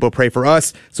want other people to pray for us.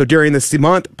 So during this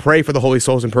month, pray for the holy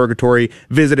souls in purgatory,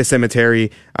 visit a cemetery,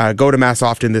 go to Mass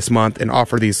often this month, and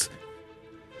offer these.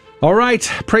 All right,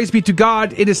 praise be to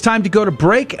God. It is time to go to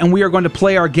break, and we are going to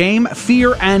play our game,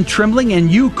 Fear and Trembling,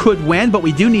 and you could win, but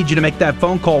we do need you to make that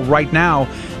phone call right now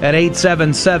at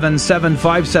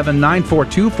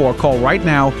 877-757-9424. Call right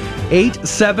now,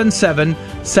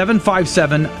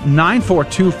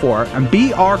 877-757-9424, and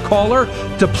be our caller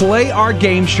to play our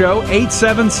game show,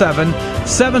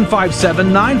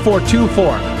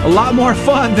 877-757-9424. A lot more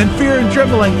fun than Fear and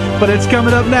Trembling, but it's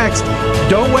coming up next.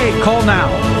 Don't wait, call now.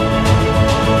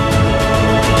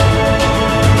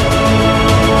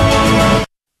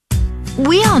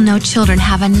 We all know children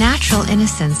have a natural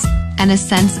innocence and a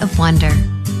sense of wonder.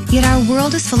 Yet our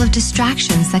world is full of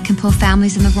distractions that can pull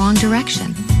families in the wrong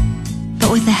direction.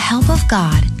 But with the help of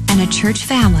God and a church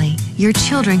family, your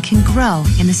children can grow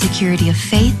in the security of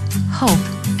faith, hope,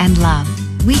 and love.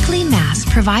 Weekly Mass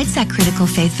provides that critical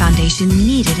faith foundation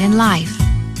needed in life.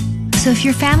 So if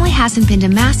your family hasn't been to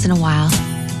Mass in a while,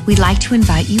 we'd like to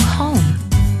invite you home.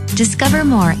 Discover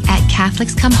more at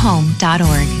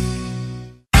CatholicsComeHome.org.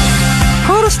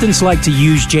 Protestants like to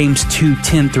use James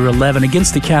 2:10-11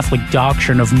 against the Catholic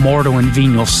doctrine of mortal and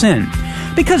venial sin,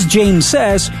 because James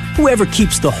says, whoever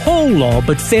keeps the whole law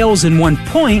but fails in one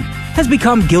point has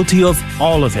become guilty of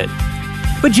all of it.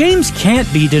 But James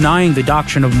can't be denying the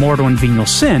doctrine of mortal and venial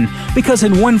sin, because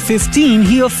in 1:15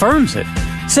 he affirms it,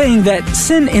 saying that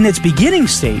sin in its beginning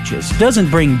stages doesn't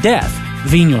bring death,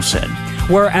 venial sin,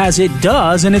 whereas it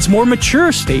does in its more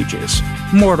mature stages,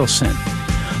 mortal sin.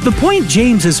 The point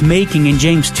James is making in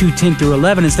James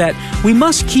 2:10-11 is that we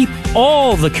must keep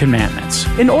all the commandments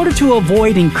in order to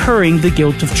avoid incurring the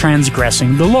guilt of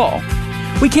transgressing the law.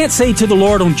 We can't say to the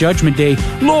Lord on Judgment Day,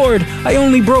 "Lord, I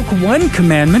only broke one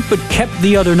commandment but kept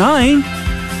the other 9."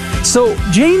 So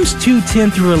James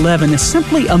 2:10-11 is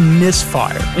simply a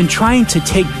misfire in trying to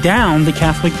take down the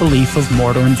Catholic belief of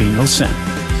mortal and venial sin.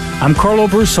 I'm Carlo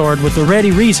Broussard with the ready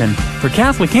reason for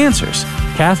Catholic Answers,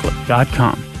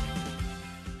 Catholic.com.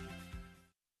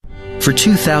 For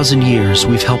 2,000 years,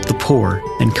 we've helped the poor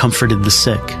and comforted the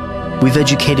sick. We've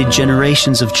educated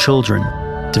generations of children,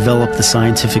 developed the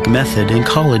scientific method and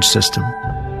college system.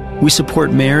 We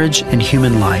support marriage and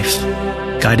human life.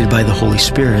 Guided by the Holy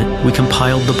Spirit, we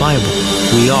compiled the Bible.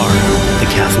 We are the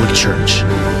Catholic Church,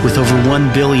 with over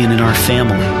 1 billion in our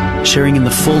family, sharing in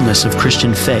the fullness of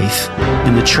Christian faith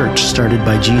in the church started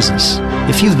by Jesus.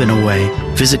 If you've been away,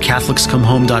 visit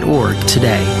CatholicsComeHome.org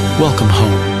today. Welcome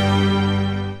home.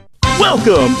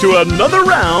 Welcome to another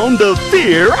round of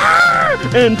Fear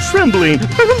and Trembling,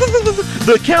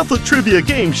 the Catholic trivia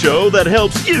game show that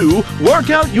helps you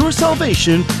work out your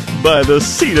salvation by the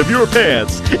seat of your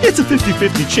pants. It's a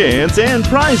 50-50 chance and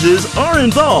prizes are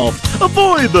involved.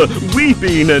 Avoid the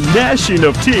weeping and gnashing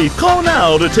of teeth. Call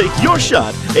now to take your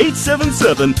shot.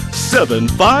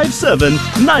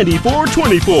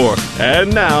 877-757-9424.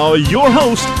 And now, your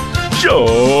host,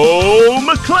 Joe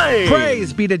McClain.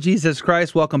 Praise be to Jesus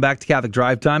Christ. Welcome back to Catholic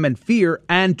Drive Time and Fear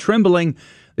and Trembling,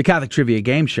 the Catholic Trivia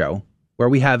Game Show, where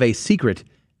we have a secret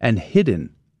and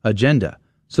hidden agenda.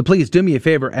 So please do me a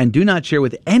favor and do not share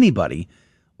with anybody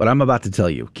what I'm about to tell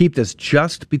you. Keep this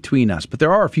just between us. But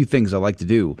there are a few things I like to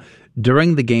do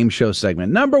during the game show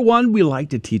segment. Number one, we like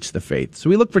to teach the faith. So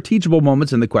we look for teachable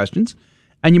moments in the questions,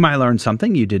 and you might learn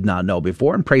something you did not know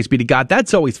before. And praise be to God,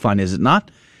 that's always fun, is it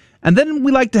not? And then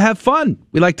we like to have fun.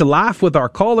 We like to laugh with our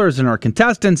callers and our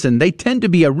contestants, and they tend to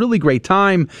be a really great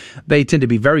time. They tend to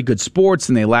be very good sports,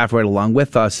 and they laugh right along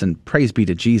with us, and praise be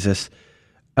to Jesus.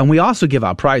 And we also give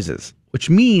out prizes, which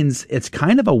means it's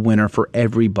kind of a winner for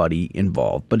everybody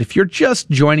involved. But if you're just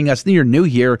joining us and you're new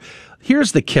here,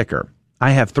 here's the kicker.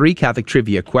 I have 3 Catholic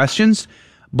trivia questions.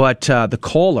 But the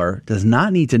caller does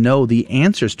not need to know the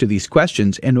answers to these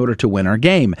questions in order to win our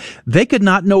game. They could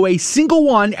not know a single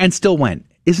one and still win.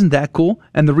 Isn't that cool?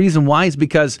 And the reason why is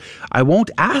because I won't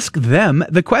ask them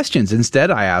the questions. Instead,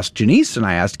 I asked Janice and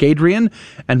I asked Adrian,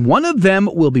 and one of them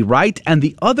will be right and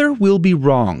the other will be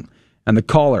wrong. And the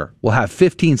caller will have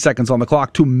 15 seconds on the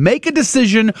clock to make a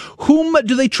decision. Whom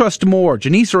do they trust more,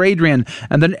 Janice or Adrian?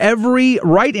 And then every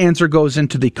right answer goes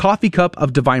into the coffee cup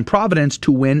of divine providence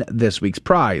to win this week's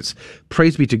prize.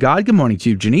 Praise be to God. Good morning to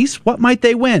you, Janice. What might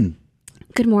they win?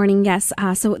 Good morning. Yes.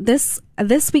 So this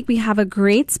week we have a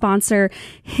great sponsor,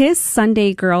 His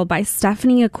Sunday Girl by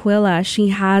Stephanie Aquila. She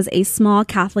has a small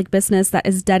Catholic business that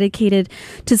is dedicated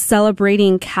to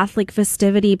celebrating Catholic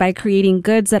festivity by creating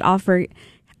goods that offer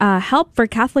help for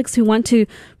Catholics who want to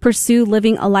pursue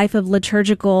living a life of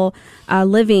liturgical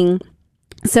living.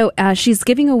 So she's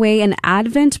giving away an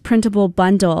Advent printable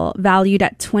bundle valued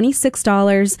at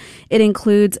 $26. It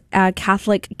includes a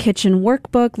Catholic kitchen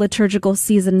workbook, liturgical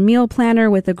season meal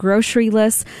planner with a grocery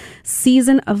list,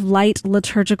 Season of Light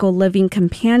liturgical living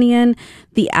companion,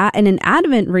 and an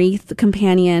Advent wreath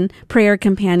companion, prayer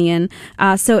companion.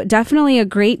 So definitely a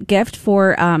great gift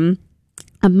for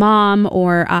a mom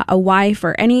or a wife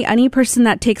or any person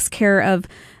that takes care of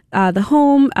the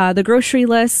home, the grocery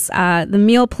lists, the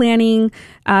meal planning.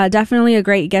 Definitely a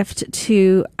great gift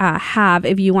to have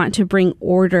if you want to bring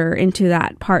order into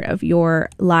that part of your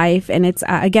life. And it's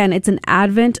it's an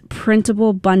Advent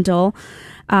printable bundle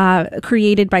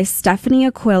created by Stephanie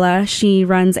Aquila. She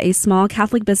runs a small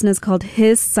Catholic business called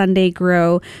His Sunday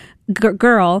Girl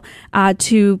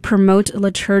to promote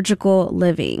liturgical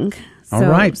living. All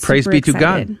right. Praise be to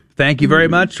God. Thank you very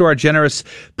much to our generous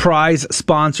prize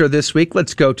sponsor this week.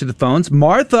 Let's go to the phones.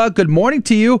 Martha, good morning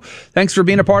to you. Thanks for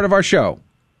being a part of our show.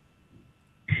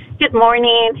 Good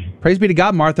morning. Praise be to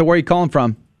God, Martha. Where are you calling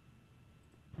from?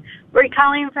 We're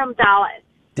calling from Dallas.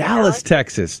 Dallas,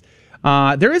 Texas.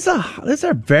 There's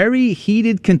a very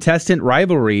heated contestant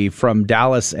rivalry from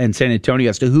Dallas and San Antonio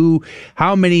as to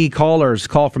how many callers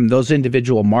call from those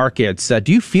individual markets.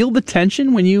 Do you feel the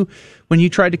tension when you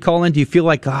tried to call in? Do you feel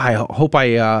like, I hope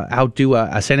I outdo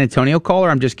a San Antonio caller?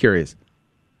 I'm just curious.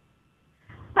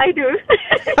 I do.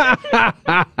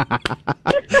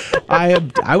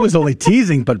 I was only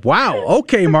teasing, but wow.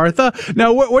 Okay, Martha.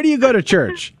 Now, where do you go to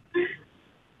church?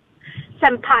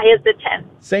 St. Pius X.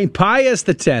 St. Pius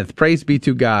X. Praise be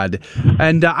to God.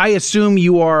 And I assume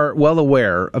you are well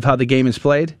aware of how the game is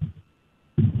played?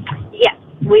 Yes,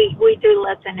 we do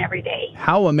listen every day.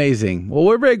 How amazing. Well,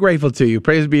 we're very grateful to you.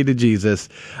 Praise be to Jesus.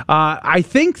 I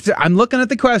think I'm looking at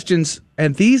the questions,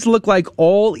 and these look like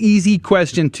all easy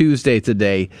question Tuesday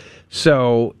today.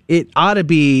 So it ought to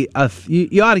be,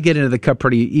 you ought to get into the cup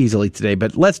pretty easily today,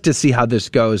 but let's just see how this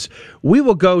goes. We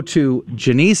will go to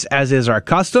Janice, as is our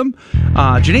custom.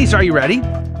 Janice, are you ready?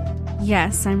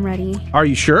 Yes, I'm ready. Are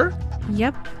you sure?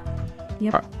 Yep.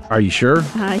 Are you sure?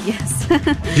 Yes.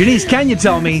 Janice, can you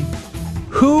tell me,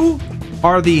 who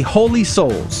are the holy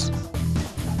souls?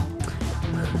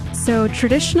 So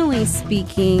traditionally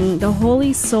speaking, the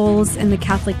holy souls in the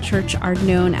Catholic Church are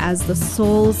known as the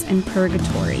souls in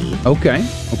purgatory. Okay.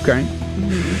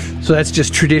 Mm-hmm. So that's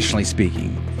just traditionally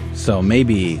speaking. So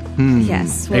maybe,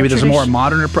 yes, maybe there's a more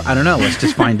modern, I don't know. Let's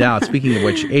just find out. Speaking of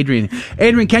which, Adrian,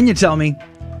 can you tell me,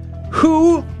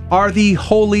 who are the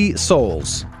holy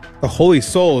souls? The holy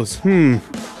souls?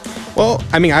 Well,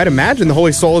 I mean, I'd imagine the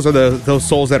holy souls are those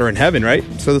souls that are in heaven, right?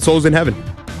 So the souls in heaven.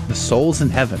 The souls in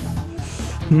heaven.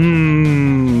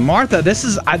 Martha,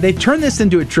 they turned this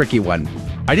into a tricky one.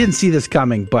 I didn't see this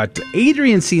coming, but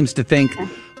Adrian seems to think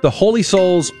the holy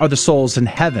souls are the souls in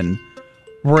heaven,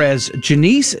 whereas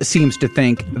Janice seems to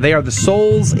think they are the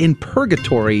souls in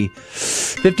purgatory.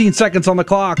 15 seconds on the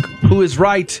clock. Who is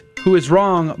right? Who is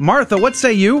wrong? Martha, what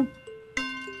say you?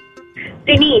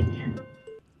 Denise.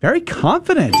 Very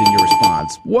confident in your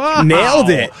response. Wow.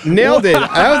 Nailed it.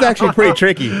 That was actually pretty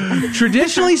tricky.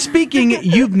 Traditionally speaking,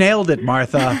 you've nailed it,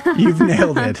 Martha. You've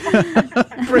nailed it.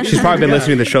 She's probably been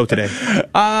listening to the show today.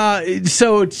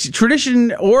 So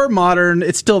tradition or modern,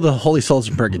 it's still the holy souls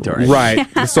in purgatory. Right.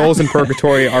 The souls in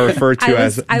purgatory are referred to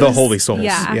as the holy souls.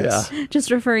 Yeah. Yes.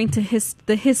 Just referring to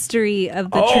the history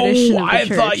of the tradition of the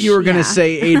church. I thought you were going to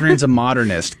say Adrian's a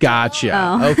modernist. Gotcha.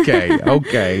 Oh.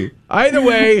 Okay. Either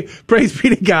way, praise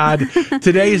be to God.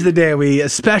 Today is the day we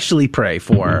especially pray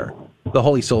for the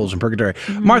holy souls in purgatory.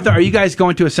 Mm-hmm. Martha, are you guys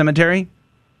going to a cemetery?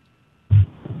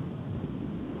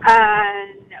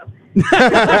 No.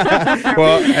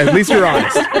 Well, at least you're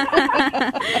honest.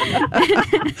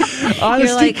 Honesty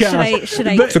You're like, counts. should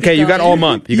I It's okay. You got all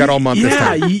month. You got all month this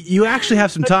Yeah, time. you actually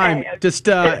have some time. Just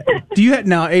do you have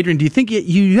now, Adrian? Do you think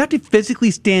you have to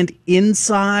physically stand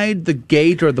inside the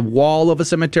gate or the wall of a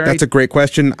cemetery? That's a great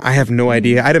question. I have no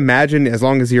idea. I'd imagine as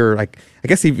long as you're like, I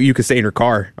guess you could stay in your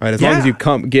car. Right? As long as you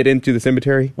get into the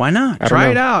cemetery. Why not? I don't Try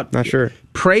know. it out. Not sure.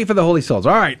 Pray for the holy souls.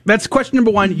 All right, that's question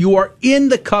number 1. You are in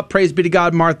the cup. Praise be to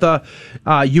God, Martha.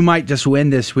 You might just win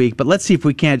this week, but let's see if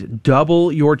we can't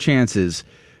double your chances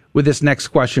with this next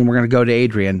question. We're going to go to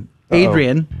Adrian.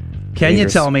 Adrian, can you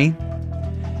tell me,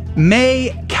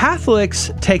 may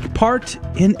Catholics take part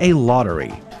in a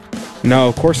lottery? No,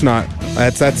 of course not.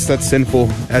 That's sinful.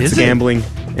 That's Is it? gambling.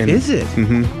 Is it?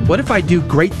 Mm-hmm. What if I do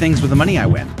great things with the money I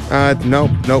win?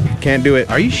 Nope, can't do it.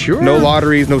 Are you sure? No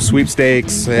lotteries, no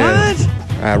sweepstakes. What?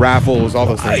 Raffles, all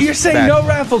those things. You're saying Bad. no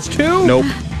raffles too? Nope.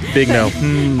 Big no.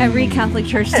 Every Catholic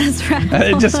church does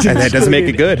raffles. And that doesn't make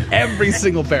it good. Every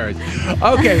single parish.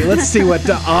 Okay, let's see what.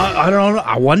 I don't know.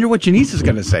 I wonder what Janice is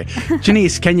going to say.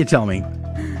 Janice, can you tell me?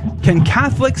 Can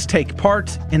Catholics take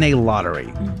part in a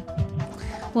lottery?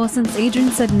 Well, since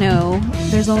Adrian said no,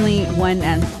 there's only one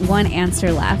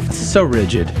answer left. So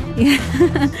rigid.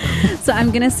 So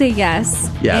I'm going to say yes.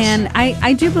 Yes. And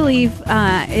I do believe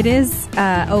it is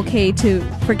okay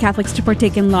for Catholics to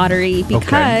partake in lottery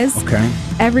because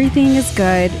everything is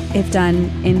good if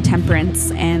done in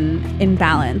temperance and in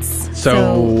balance.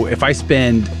 So if I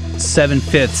spend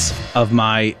 7/5 of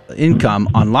my income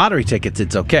on lottery tickets,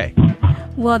 it's okay.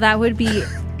 Well, that would be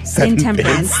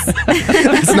intemperance.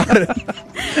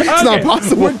 It's not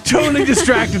possible. We're totally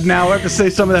distracted now. I have to say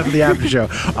some of that for the after show.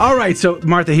 All right, so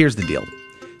Martha, here's the deal.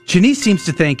 Janice seems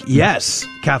to think, yes,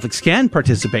 Catholics can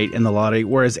participate in the lottery,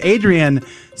 whereas Adrian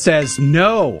says,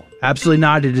 no, absolutely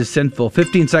not. It is sinful.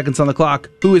 15 seconds on the clock.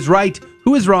 Who is right?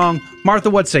 Who is wrong? Martha,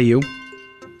 what say you?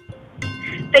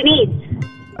 Denise.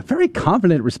 A very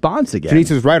confident response again.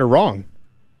 Janice is right or wrong?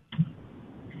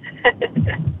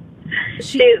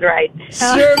 She's right.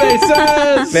 Survey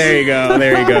says. There you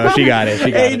go. She got it.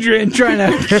 Adrian trying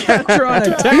to catch her on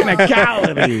a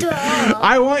technicality.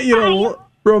 I want you to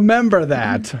remember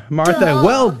that. Martha,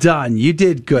 well done. You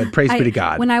did good. Praise be to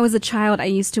God. When I was a child, I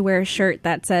used to wear a shirt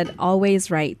that said, always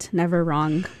right, never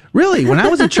wrong. Really? When I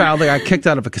was a child, I got kicked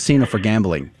out of a casino for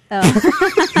gambling.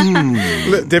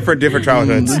 Different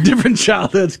childhoods. Different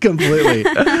childhoods completely.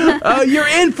 You're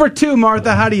in for 2,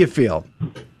 Martha. How do you feel?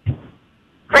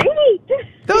 Great.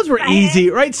 Those were easy,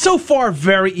 right? So far,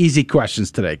 very easy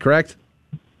questions today, correct?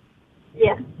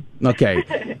 Yeah.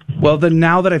 Okay. Well, then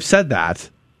now that I've said that,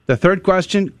 the third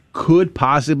question could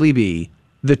possibly be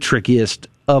the trickiest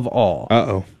of all.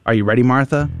 Uh-oh. Are you ready,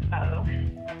 Martha? Uh-oh.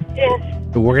 Yes.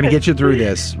 We're going to get you through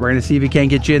this. We're going to see if we can't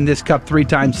get you in this cup 3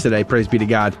 times today. Praise be to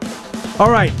God. All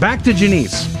right, back to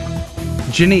Janice.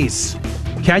 Janice,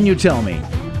 can you tell me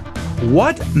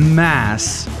what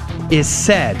Mass is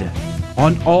said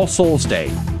on All Souls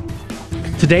Day?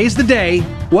 Today's the day.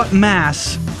 What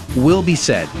Mass will be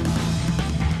said?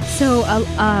 So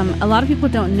a lot of people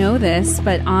don't know this,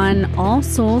 but on All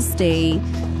Souls Day,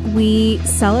 we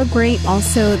celebrate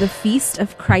also the Feast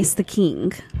of Christ the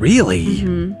King. Really?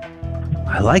 Mm-hmm.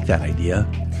 I like that idea.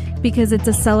 Because it's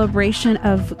a celebration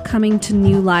of coming to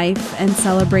new life and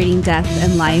celebrating death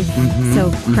and life. Mm-hmm.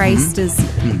 So Christ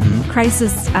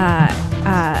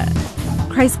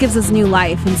Christ gives us new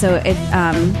life, and so it.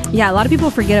 A lot of people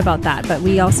forget about that, but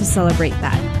we also celebrate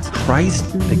that.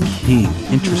 Christ the King.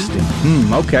 Interesting.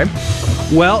 Okay.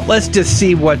 Well, let's just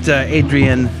see what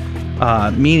Adrian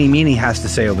Meanie has to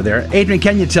say over there. Adrian,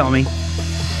 can you tell me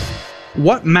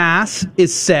what Mass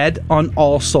is said on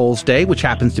All Souls Day, which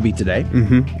happens to be today?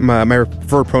 Mm-hmm. My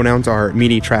preferred pronouns are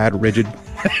meanie, trad, rigid.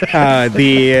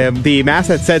 The Mass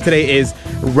that's said today is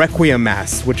Requiem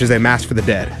Mass, which is a Mass for the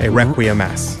dead. A Requiem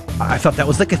Mass. I thought that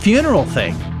was like a funeral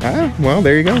thing. Well,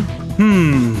 there you go.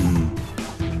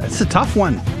 That's a tough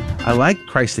one. I like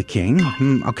Christ the King.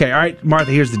 Okay, all right, Martha,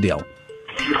 here's the deal.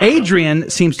 Adrian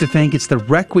seems to think it's the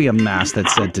Requiem Mass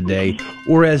that's said today,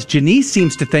 whereas Janice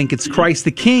seems to think it's Christ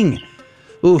the King.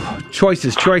 Ooh,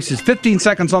 choices. 15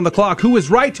 seconds on the clock. Who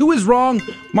is right? Who is wrong?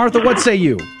 Martha, what say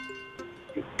you?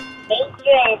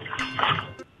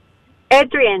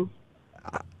 Adrian.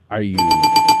 Are you...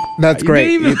 That's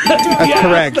great. That's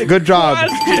correct. Good job.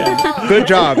 Good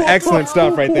job. Excellent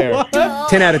stuff right there. What?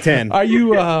 10 out of 10. Are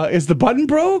you, is the button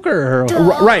broke or?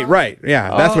 Right.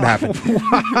 Yeah, that's what happened.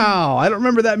 Wow. I don't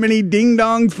remember that many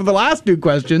ding-dongs for the last 2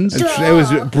 questions. It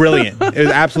was brilliant. It was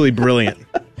absolutely brilliant.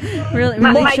 really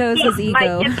shows his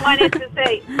ego. My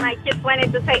kids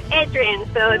wanted to say Adrian,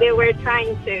 so they were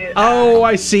trying to. Oh,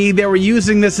 I see. They were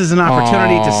using this as an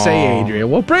opportunity to say Adrian.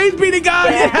 Well, praise be to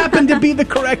God. It happened to be the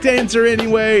correct answer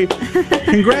anyway.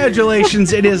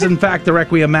 Congratulations. It is, in fact, the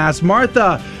Requiem Mass.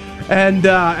 Martha, and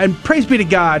praise be to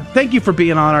God. Thank you for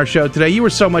being on our show today. You were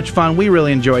so much fun. We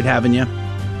really enjoyed having you.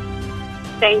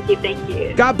 Thank you.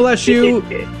 God bless you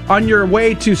on your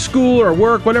way to school or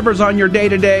work, whatever's on your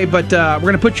day-to-day. But we're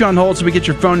going to put you on hold so we get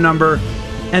your phone number.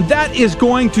 And that is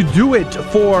going to do it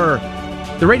for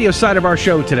the radio side of our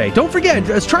show today. Don't forget,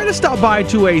 let's try to stop by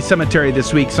to a cemetery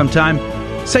this week sometime.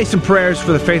 Say some prayers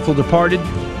for the faithful departed.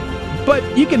 But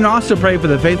you can also pray for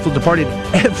the faithful departed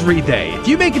every day. If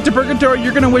you make it to purgatory,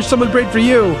 you're going to wish someone prayed for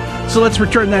you. So let's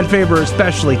return that favor,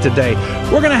 especially today.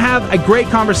 We're going to have a great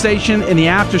conversation in the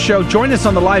after show. Join us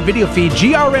on the live video feed,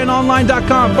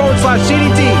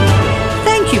 grnonline.com/CDT.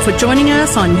 Thank you for joining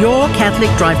us on Your Catholic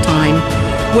Drive Time,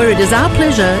 where it is our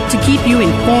pleasure to keep you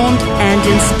informed and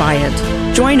inspired.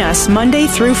 Join us Monday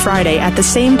through Friday at the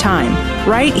same time,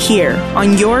 right here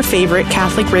on your favorite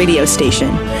Catholic radio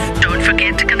station. Don't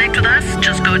forget to connect with us.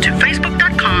 Just go to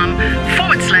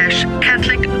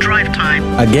facebook.com/Catholic Drive Time.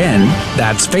 Again,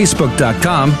 that's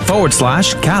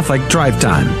facebook.com/Catholic Drive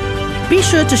Time. Be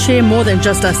sure to share more than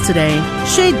just us today.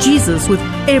 Share Jesus with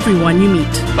everyone you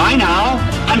meet. Bye now,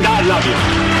 and God love you.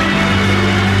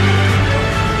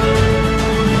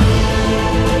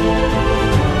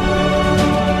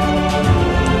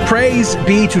 Praise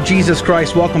be to Jesus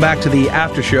Christ. Welcome back to the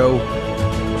after show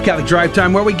of Catholic Drive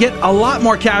Time, where we get a lot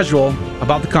more casual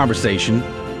about the conversation,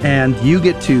 and you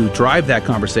get to drive that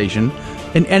conversation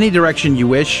in any direction you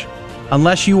wish,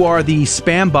 unless you are the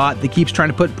spam bot that keeps trying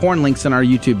to put porn links in our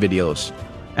YouTube videos.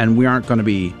 And we aren't going to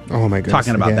be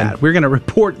talking about that. We're going to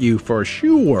report you for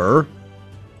sure.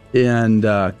 And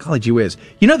golly gee whiz.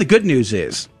 You know, the good news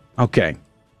is,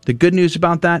 the good news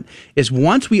about that is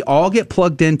once we all get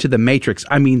plugged into the Matrix, the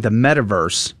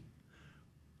metaverse,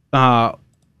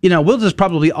 we'll just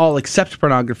probably all accept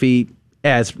pornography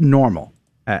as normal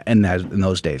in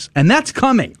those days. And that's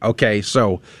coming. Okay,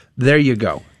 so there you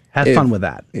go. Have fun with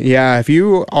that. Yeah, if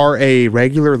you are a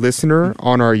regular listener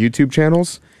on our YouTube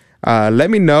channels,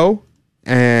 let me know,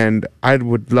 and I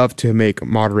would love to make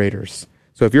moderators.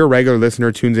 So if you're a regular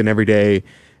listener, tunes in every day,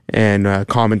 and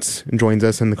comments and joins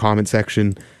us in the comment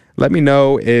section, let me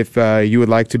know if you would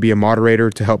like to be a moderator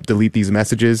to help delete these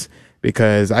messages,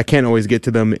 because I can't always get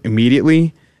to them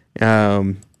immediately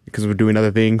because we're doing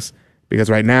other things. Because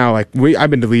right now, I've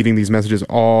been deleting these messages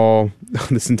all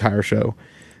this entire show,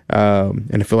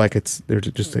 and I feel like they're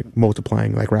just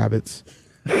multiplying like rabbits.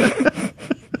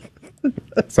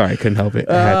 Sorry, I couldn't help it.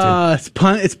 I had to.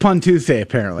 It's Pun Tuesday,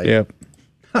 apparently. Yep.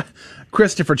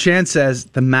 Christopher Chan says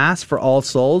the Mass for All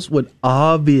Souls would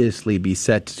obviously be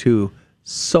set to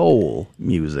soul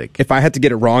music. If I had to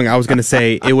get it wrong, I was going to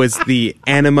say it was the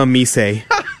Anima Misse.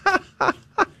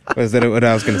 Was that what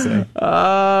I was going to say?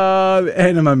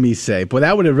 Anima Misse. Boy,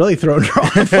 that would have really thrown her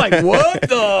off. Like, what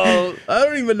the? I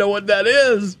don't even know what that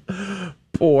is.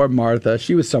 Poor Martha.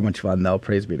 She was so much fun, though.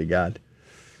 Praise be to God.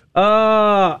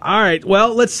 All right.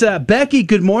 Well, let's, Becky,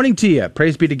 good morning to you.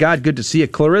 Praise be to God. Good to see you.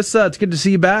 Clarissa, it's good to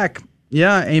see you back.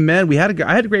 Yeah, amen. I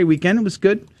had a great weekend. It was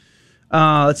good.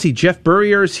 Let's see. Jeff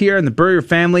Burrier is here and the Burrier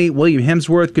family. William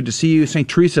Hemsworth, good to see you. St.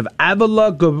 Teresa of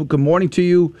Avila, good morning to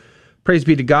you. Praise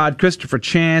be to God. Christopher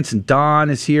Chance and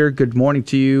Don is here. Good morning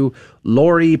to you.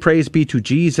 Lori, praise be to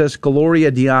Jesus.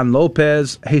 Gloria Dion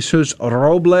Lopez. Jesus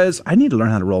Robles. I need to learn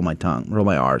how to roll my tongue, roll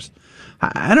my R's.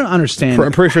 I don't understand.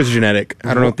 I'm pretty sure it's genetic.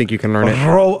 I don't think you can learn it.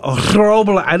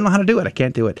 Robles. I don't know how to do it. I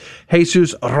can't do it.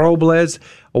 Jesus Robles.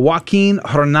 Joaquin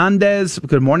Hernandez.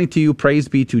 Good morning to you. Praise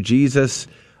be to Jesus.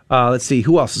 Let's see.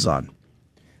 Who else is on?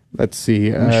 Let's see.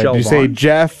 Did you say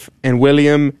Jeff and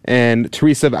William and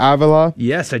Teresa of Avila?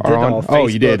 Yes, I did on Facebook. Oh,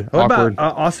 you did. What about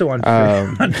also on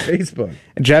Facebook?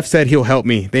 Jeff said he'll help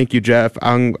me. Thank you, Jeff.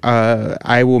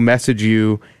 I will message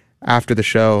you after the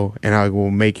show, and I will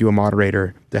make you a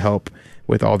moderator to help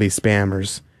with all these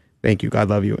spammers. Thank you. God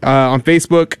love you. On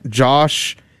Facebook,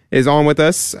 Josh is on with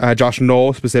us. Josh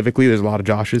Knoll specifically. There's a lot of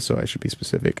Joshes, so I should be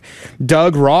specific.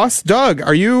 Doug Ross. Doug,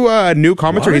 are you a new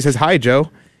commenter? What? He says, hi, Joe.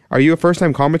 Are you a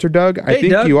first-time commenter, Doug? Hey, I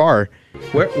think Doug. You are.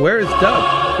 Where is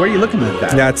Doug? Where are you looking at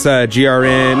that? That's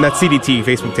GRN. That's CDT,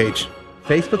 Facebook page.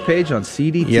 Facebook page on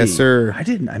CDT. Yes, sir. I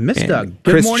missed Doug.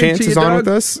 Good Chris morning Chance to you, is on Doug. with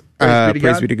us.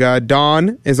 Praise be to God.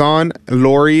 Don is on.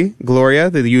 Lori, Gloria,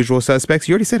 the usual suspects.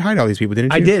 You already said hi to all these people,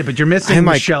 didn't you? I did, but you're missing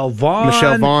Michelle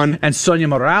Vaughn. And Sonia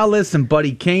Morales and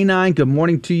Buddy Canine. Good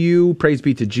morning to you. Praise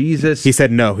be to Jesus. He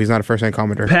said no. He's not a first-time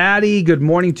commenter. Patty, good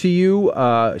morning to you.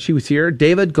 She was here.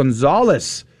 David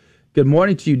Gonzalez Good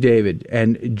morning to you, David.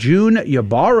 And June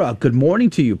Yabara, good morning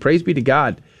to you. Praise be to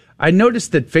God. I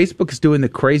noticed that Facebook is doing the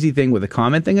crazy thing with the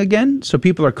comment thing again. So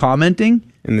people are commenting.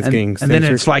 And it's getting and then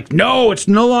it's like, no, it's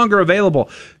no longer available.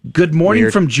 Good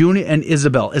morning from June and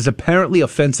Isabel is apparently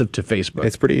offensive to Facebook.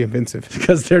 It's pretty offensive.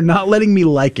 Because they're not letting me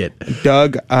like it.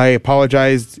 Doug, I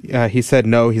apologized. He said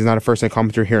no, he's not a first-time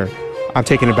commenter here. I'm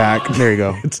taking it back. There you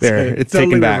go. It's totally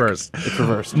taken back. Reversed. It's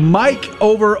reversed. Mike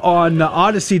over on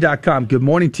Odyssey.com. Good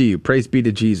morning to you. Praise be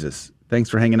to Jesus. Thanks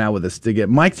for hanging out with us.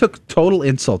 Mike took total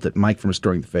insult at Mike from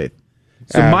Restoring the Faith.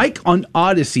 So Mike on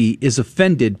Odyssey is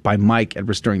offended by Mike at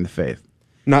Restoring the Faith.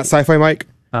 Not Sci-Fi Mike?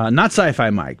 Not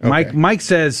Sci-Fi Mike. Okay. Mike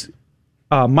says,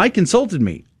 Mike insulted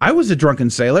me. I was a drunken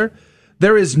sailor.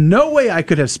 There is no way I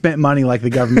could have spent money like the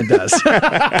government does.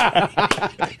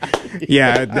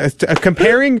 Yeah,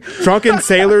 comparing drunken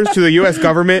sailors to the U.S.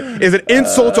 government is an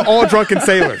insult to all drunken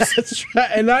sailors. That's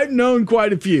right. And I've known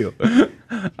quite a few.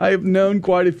 I've known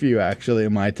quite a few, actually,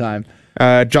 in my time.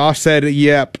 Josh said,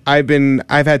 yep, I've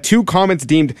had 2 comments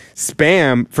deemed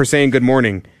spam for saying good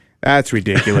morning. That's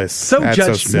ridiculous. That's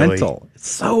judgmental.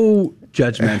 So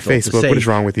judgmental. Facebook, what is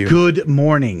wrong with you? Good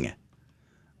morning.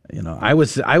 You know, I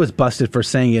was busted for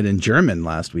saying it in German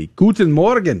last week. Guten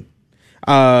Morgen.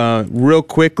 Real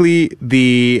quickly,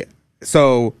 going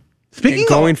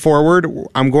forward,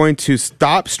 I'm going to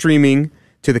stop streaming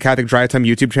to the Catholic Drive Time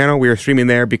YouTube channel. We were streaming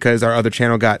there because our other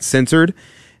channel got censored.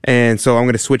 And so I'm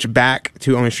going to switch back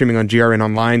to only streaming on GRN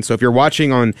Online. So if you're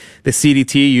watching on the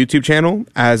CDT YouTube channel,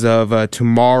 as of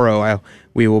tomorrow,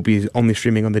 we will be only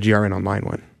streaming on the GRN Online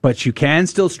one. But you can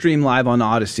still stream live on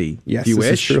Odyssey if you wish.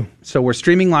 This is true. So we're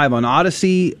streaming live on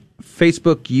Odyssey,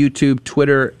 Facebook, YouTube,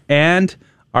 Twitter, and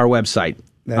our website.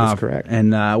 That is correct.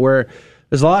 And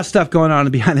there's a lot of stuff going on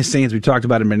behind the scenes. We've talked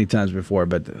about it many times before,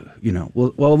 but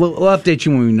we'll update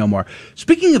you when we know more.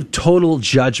 Speaking of total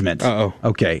judgment.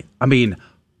 Okay. I mean,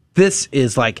 this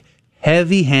is like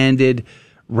heavy-handed,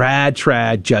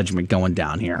 rad-trad judgment going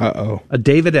down here.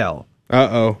 David L.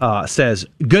 Says,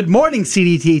 good morning,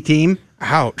 CDT team.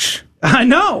 Ouch. I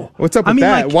know. What's up with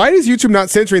that? Like, why is YouTube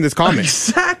not censoring this comment?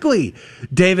 Exactly.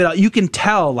 David, you can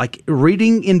tell, like,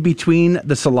 reading in between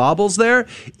the syllables there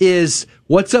is,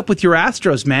 what's up with your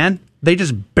Astros, man? They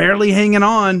just barely hanging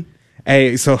on.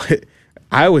 Hey, so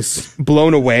I was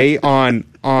blown away on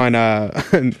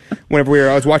whenever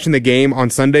I was watching the game on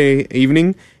Sunday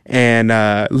evening, and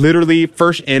literally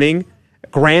first inning,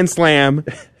 grand slam.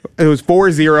 It was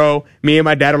 4-0. Me and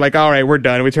my dad were like, all right, we're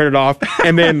done. We turned it off.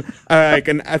 And then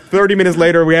 30 minutes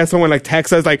later, we had someone like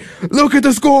text us like, look at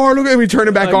the score. Look at it. We turn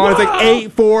it back on. It's like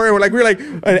 8-4. And we're like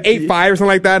an 8-5 or something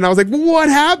like that. And I was like, what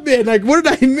happened? Like, what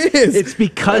did I miss? It's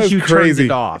because you turned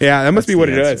it off. Yeah, that must be what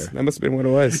it is. That must have been what it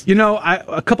was. You know,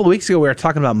 a couple of weeks ago, we were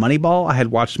talking about Moneyball. I had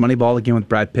watched Moneyball again with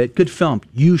Brad Pitt. Good film.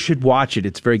 You should watch it.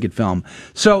 It's a very good film.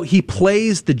 So he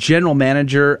plays the general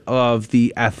manager of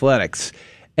the Athletics.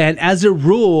 And as a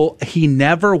rule, he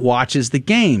never watches the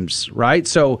games, right?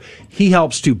 So he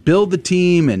helps to build the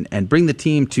team and bring the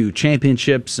team to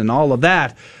championships and all of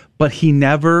that. But he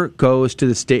never goes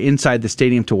to inside the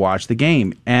stadium to watch the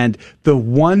game. And the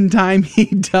one time he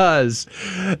does,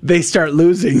 they start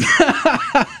losing.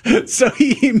 So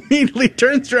he immediately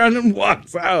turns around and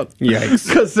walks out. Yikes.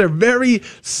 Because they're very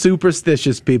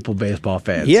superstitious people, baseball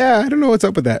fans. Yeah, I don't know what's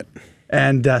up with that.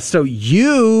 And so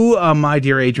you, my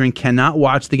dear Adrian, cannot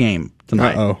watch the game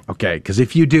tonight. Okay, because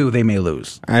if you do, they may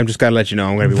lose. I've just got to let you know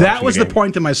I'm going to be watching That was the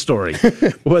point of my story,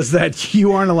 was that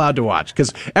you aren't allowed to watch.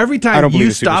 Because every time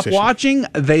you stop watching,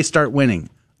 they start winning.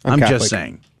 I'm just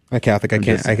saying. I'm Catholic.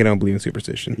 I don't believe in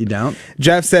superstition. You don't?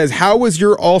 Jeff says, how was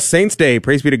your All Saints Day?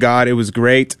 Praise be to God. It was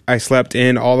great. I slept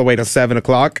in all the way till 7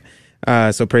 o'clock.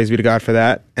 So praise be to God for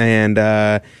that. And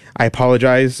I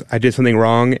apologize. I did something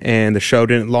wrong, and the show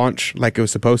didn't launch like it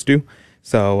was supposed to.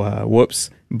 So whoops.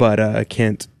 But I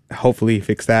can't hopefully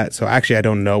fix that. So actually, I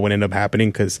don't know what ended up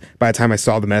happening, because by the time I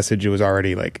saw the message, it was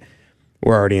already like,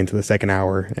 we're already into the second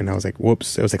hour. And I was like,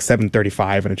 whoops. It was like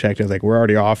 7:35, and I checked. I was like, we're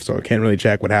already off, so I can't really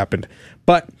check what happened.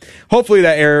 But hopefully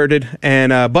that aired.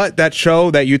 And but that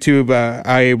show, that YouTube,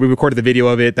 we recorded the video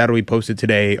of it. That'll be posted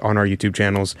today on our YouTube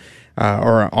channels.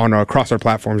 Or on across our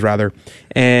platforms rather,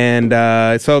 and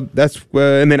so that's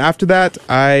and then after that,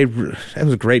 it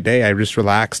was a great day. I just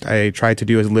relaxed. I tried to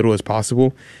do as little as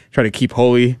possible. Try to keep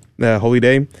holy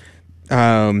day. Did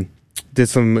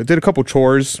a couple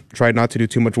chores. Tried not to do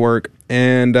too much work,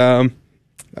 and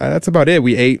that's about it.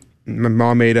 We ate. My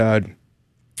mom made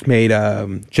made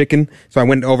chicken. So I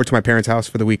went over to my parents' house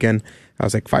for the weekend. I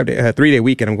was like 3-day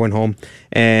weekend. I'm going home,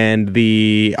 and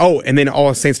then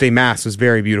All Saints Day Mass was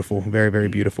very beautiful, very, very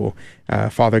beautiful.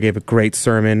 Father gave a great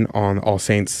sermon on All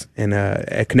Saints and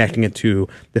connecting it to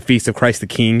the Feast of Christ the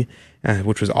King,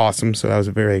 which was awesome. So that was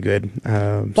very good.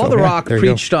 Father Rock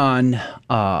preached on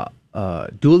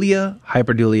dulia,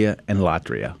 hyperdulia, and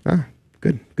latria.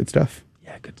 Good stuff.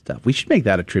 Yeah, good stuff. We should make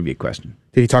that a trivia question.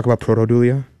 Did he talk about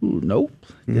proto-dulia? Nope.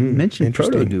 Didn't mention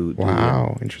proto-dulia.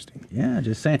 Wow, interesting. Yeah,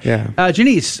 just saying. Yeah.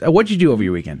 Janice, what did you do over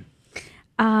your weekend?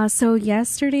 So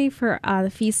yesterday for the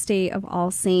feast day of All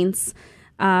Saints,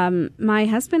 my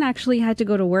husband actually had to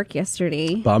go to work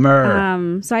yesterday.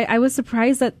 Bummer. So I was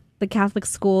surprised that the Catholic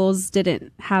schools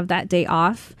didn't have that day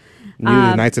off.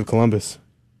 The Knights of Columbus.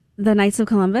 The Knights of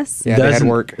Columbus? Yeah, they had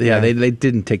work. Yeah, they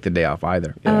didn't take the day off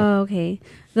either. Oh, okay.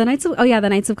 The Knights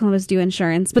of Columbus do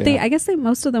insurance, but I guess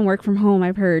most of them work from home,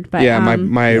 I've heard. But yeah,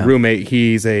 my roommate,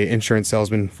 he's a insurance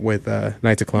salesman with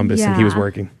Knights of Columbus, and he was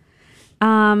working.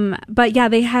 But yeah,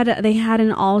 they had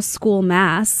an all school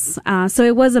mass, so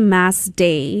it was a mass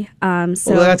day.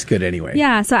 So that's good anyway.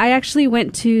 Yeah, so I actually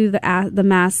went to the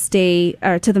mass day,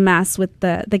 or to the mass with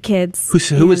the kids.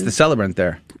 Who was the celebrant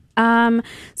there? So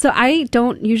I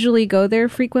don't usually go there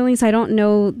frequently, so I don't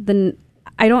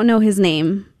know his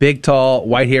name. Big, tall,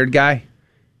 white-haired guy?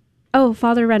 Oh,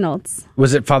 Father Reynolds.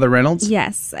 Was it Father Reynolds?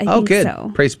 Yes, I think good.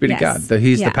 so. Praise be to God.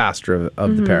 He's the pastor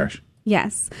of the parish.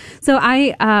 Yes. So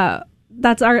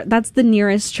that's the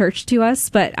nearest church to us,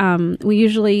 but we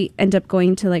usually end up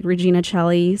going to like Regina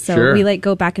Coeli. So we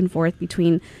go back and forth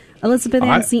between Elizabeth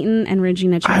Ann Seton and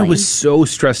Regina Coeli. I was so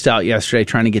stressed out yesterday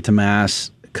trying to get to Mass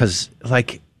because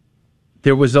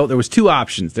there was two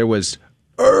options. There was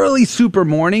early super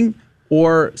morning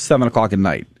or 7 o'clock at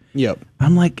night. Yep.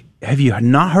 I'm like, have you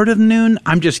not heard of noon?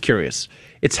 I'm just curious.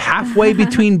 It's halfway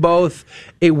between both.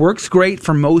 It works great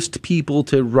for most people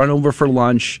to run over for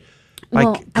lunch.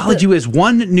 College U is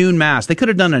one noon mass. They could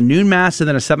have done a noon mass and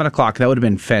then a 7 o'clock. That would have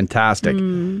been fantastic.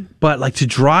 But to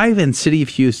drive in City of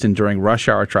Houston during rush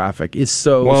hour traffic is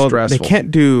so stressful. They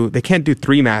can't do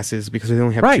 3 masses because they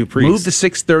only have 2 priests. Move the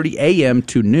 6:30 a.m.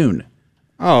 to noon.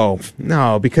 Oh,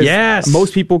 no, because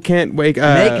most people can't make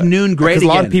noon great again.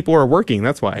 A lot of people are working,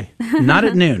 that's why. Not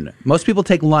at noon. Most people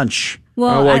take lunch.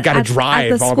 Well, you got to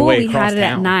drive all the way across town. We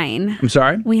had it at 9. I'm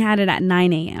sorry? We had it at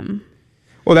 9 a.m.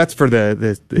 Well, that's for the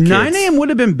kids. 9 a.m. would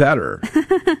have been better.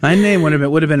 9 a.m. would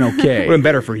have been okay. Would have been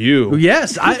better for you.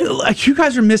 Yes. You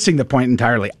guys are missing the point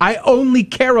entirely. I only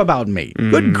care about me.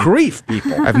 Good grief,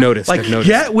 people. I've noticed.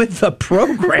 Get with the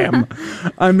program.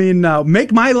 I mean,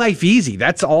 make my life easy.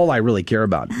 That's all I really care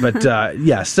about. But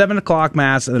 7 o'clock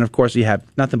Mass. And then, of course, you have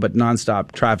nothing but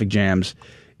nonstop traffic jams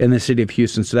in the city of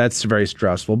Houston. So that's very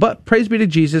stressful. But praise be to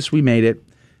Jesus, we made it.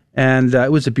 And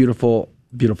it was a beautiful,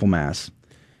 beautiful Mass.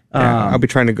 I'll be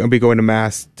going to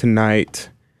Mass tonight.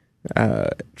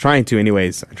 Trying to,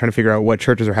 anyways. I'm trying to figure out what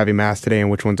churches are having Mass today and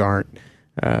which ones aren't.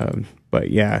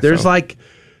 But yeah, there's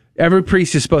every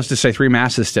priest is supposed to say 3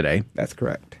 masses today. That's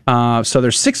correct. So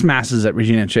there's 6 masses at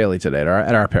Regina Coeli today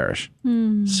at our parish.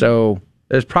 So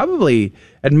there's probably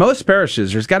at most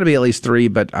parishes there's got to be at least 3,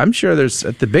 but I'm sure there's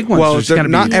at the big ones. Well, there's got to be.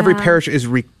 Not every parish is.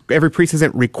 Every priest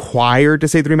isn't required to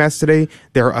say 3 masses today.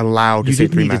 They're allowed to say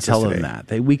 3 masses today. You didn't need to tell them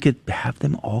that. We could have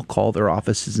them all call their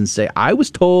offices and say, I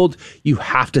was told you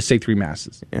have to say 3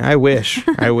 masses. Yeah, I wish.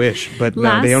 But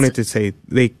no, they only have to say,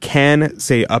 they can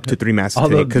say up to 3 masses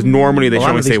today, because normally they should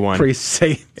only say 1. Priests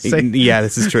say yeah,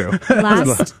 this is true.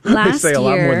 Last they say a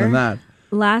lot more than that.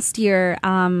 Last year,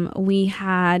 we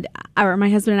had, my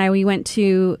husband and I, we went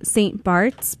to St.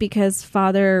 Bart's because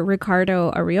Father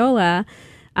Ricardo Areola,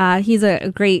 he's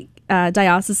a great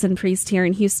diocesan priest here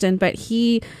in Houston, but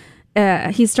he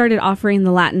started offering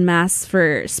the Latin Mass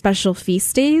for special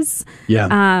feast days. Yeah.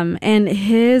 And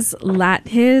his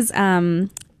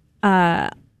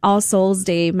All Souls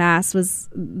Day Mass was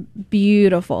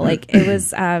beautiful. It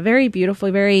was very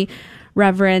beautiful, very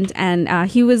reverent, and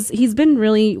he's been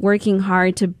really working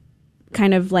hard to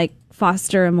kind of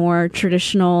foster a more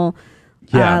traditional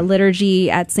liturgy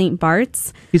at St.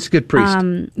 Bart's. He's a good priest.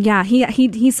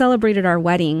 He celebrated our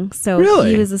wedding, so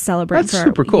really? He was a celebrant. That's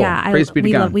super cool. Yeah, Praise be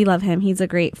to God. We love him. He's a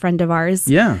great friend of ours.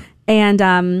 Yeah,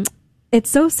 and it's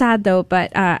so sad though,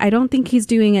 but I don't think he's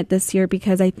doing it this year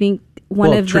because I think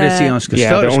Tradiciones Custodes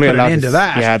they're only allowed into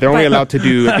that. Yeah, they're only allowed to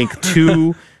do I think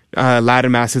 2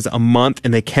 Latin masses a month,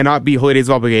 and they cannot be holy days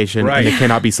of obligation, and they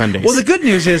cannot be Sundays. Well, the good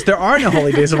news is there are no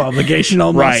holy days of obligation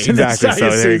almost. Right, exactly. So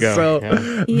there you go.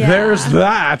 So there's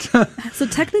that. So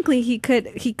technically, he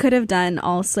could have done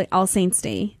All Saints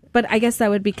Day, but I guess that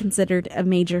would be considered a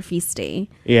major feast day.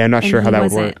 Yeah, I'm not sure how that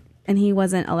would work. and he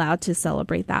wasn't allowed to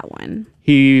celebrate that one.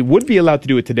 He would be allowed to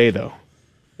do it today, though,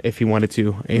 if he wanted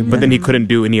to. But then he couldn't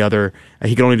do any other.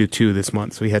 He could only do 2 this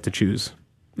month, so he had to choose.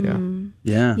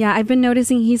 Yeah. Yeah, I've been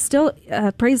noticing he's still,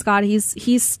 praise God,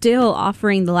 he's still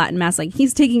offering the Latin Mass. Like,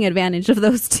 he's taking advantage of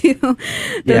those two.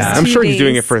 I'm sure he's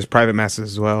doing it for his private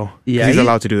masses as well. Yeah, he's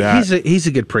allowed to do that. He's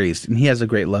a good priest, and he has a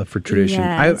great love for tradition.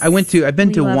 Yes. I've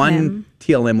been to one him.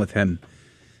 TLM with him.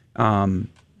 And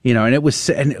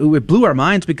it blew our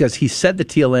minds because he said the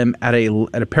TLM at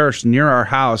a parish near our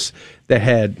house that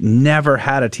had never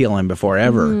had a TLM before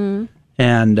ever. Mm-hmm.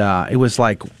 And it was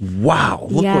like, wow,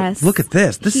 look at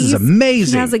this. This is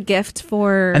amazing. He has a gift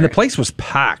for... And the place was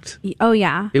packed. Oh,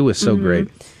 yeah. It was so great.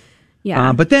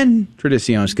 Yeah. But then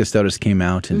Tradiciones Custodes came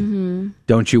out, and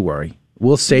don't you worry.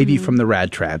 We'll save you from the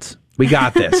rad trads. We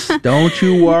got this. Don't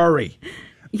you worry.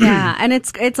 Yeah, and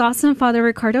it's awesome. Father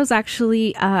Ricardo's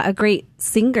actually a great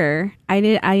singer.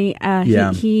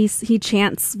 He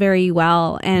chants very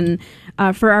well, and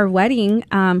for our wedding,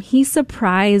 he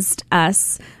surprised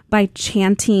us by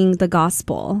chanting the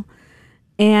gospel,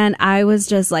 and I was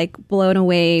just like blown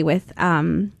away with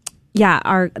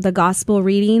the gospel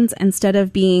readings. Instead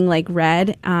of being like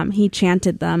read, he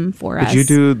chanted them for us. Did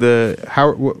you do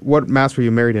what mass were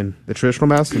you married in? The traditional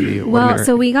mass? Or the ordinary?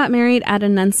 So we got married at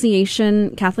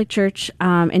Annunciation Catholic Church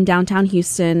in downtown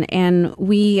Houston, and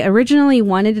we originally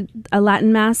wanted a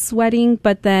Latin Mass wedding,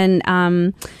 but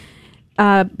then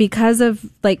because of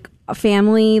like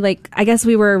family, like I guess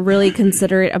we were really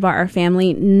considerate about our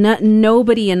family.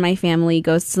 Nobody in my family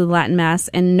goes to the Latin Mass,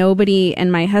 and nobody in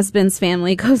my husband's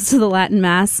family goes to the Latin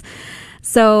Mass.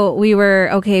 So we were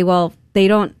okay. Well, they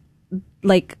don't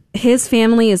like, his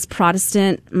family is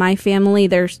Protestant. My family,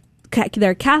 they're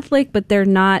Catholic, but they're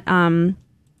not.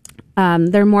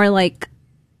 They're more like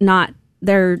not.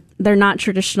 They're not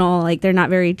traditional. Like, they're not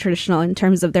very traditional in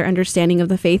terms of their understanding of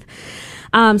the faith.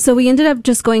 So we ended up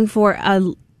just going for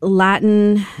a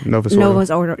Latin Novus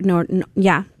Ordo.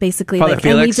 Yeah, basically. Father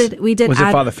Felix? And we did was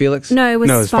it Father Felix? No, it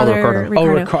was Father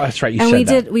Ricardo. Oh, that's right. You said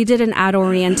that. We did an Ad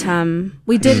Orientem.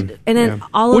 We did, and then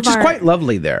which is quite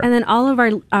lovely there. And then all of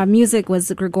our music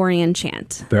was Gregorian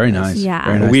chant. Very nice. Yeah.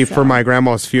 Very nice. For my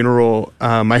grandma's funeral,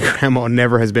 my grandma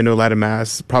never has been to a Latin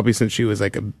Mass, probably since she was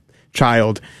like a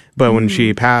child. But when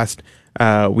she passed,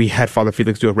 we had Father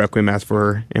Felix do a Requiem Mass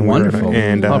for her. And wonderful.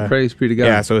 And all praise be to God.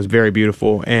 Yeah, so it was very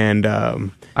beautiful. And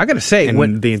I got to say,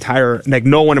 the entire, like,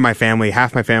 no one in my family,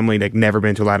 half my family, like, never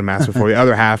been to a Latin Mass before. The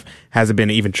other half hasn't been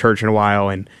to even church in a while.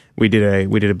 And we did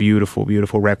a beautiful,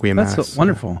 beautiful Requiem Mass. That's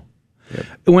wonderful. Yep.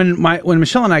 When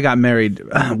Michelle and I got married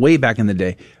way back in the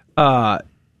day,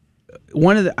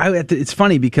 it's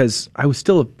funny because I was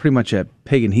still pretty much a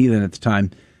pagan heathen at the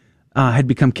time. Had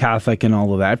become Catholic and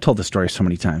all of that. I've told the story so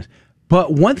many times.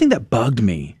 But one thing that bugged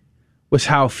me was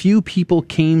how few people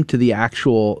came to the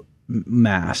actual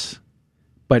Mass.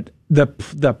 But the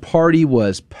party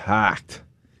was packed.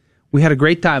 We had a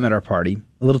great time at our party.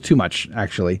 A little too much,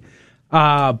 actually.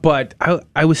 But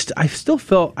I still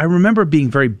felt, I remember being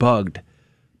very bugged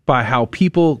by how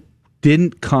people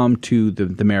didn't come to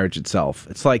the marriage itself.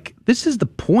 It's like, this is the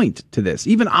point to this.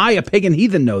 Even I, a pagan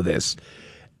heathen, know this.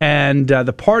 And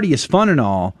the party is fun and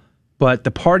all, but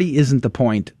the party isn't the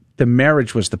point. The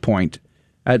marriage was the point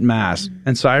at Mass.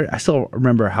 And so I still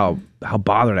remember how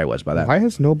bothered I was by that. Why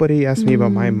has nobody asked me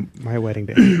about my wedding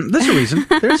day? There's a reason.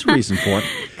 There's a reason for it.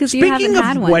 Because you haven't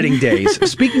had one.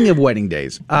 Speaking of wedding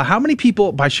days, how many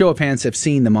people, by show of hands, have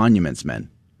seen The Monuments Men?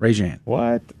 Raise your hand.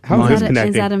 What? How is this connected?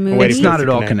 Is that a movie? It's not at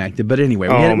all connected, but anyway,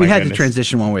 we had to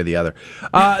transition one way or the other.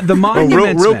 The Oh,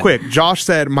 Monuments real Men. quick, Josh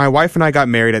said, my wife and I got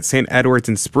married at St. Edward's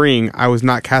in spring. I was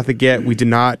not Catholic yet. We did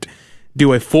not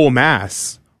do a full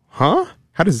Mass. Huh?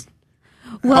 How does...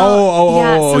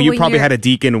 Well, so you probably had a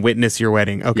deacon witness your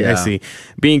wedding. Okay, Yeah. I see.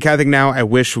 Being Catholic now, I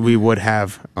wish we would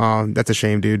have. That's a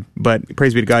shame, dude. But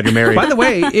praise be to God, you're married. By the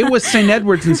way, it was St.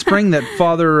 Edward's in spring that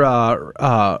Father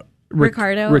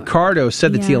Ricardo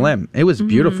said the TLM. It was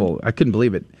beautiful. I couldn't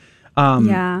believe it.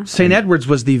 St. Edward's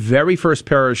was the very first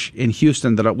parish in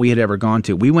Houston that we had ever gone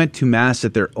to. We went to Mass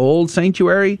at their old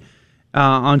sanctuary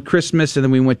on Christmas, and then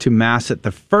we went to Mass at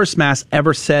the first Mass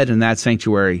ever said in that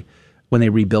sanctuary when they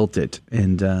rebuilt it.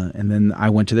 And then I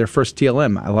went to their first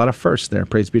TLM. A lot of firsts there.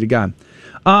 Praise be to God.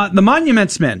 The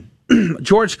Monuments Men.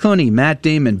 George Clooney, Matt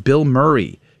Damon, Bill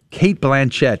Murray, Kate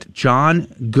Blanchett, John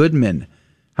Goodman.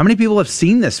 How many people have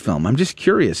seen this film? I'm just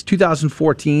curious.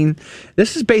 2014.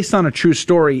 This is based on a true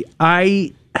story.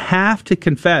 I have to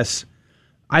confess,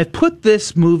 I put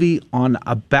this movie on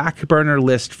a back burner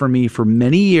list for me for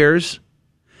many years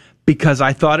because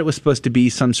I thought it was supposed to be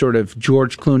some sort of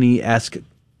George Clooney-esque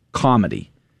comedy.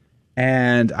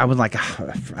 And I was like,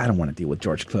 I don't want to deal with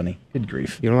George Clooney. Good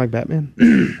grief. You don't like Batman?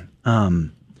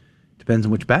 Depends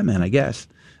on which Batman, I guess.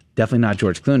 Definitely not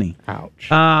George Clooney. Ouch.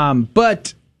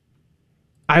 But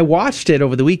I watched it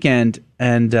over the weekend,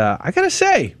 and I got to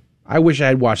say, I wish I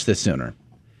had watched this sooner.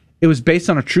 It was based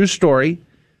on a true story.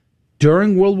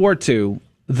 During World War II,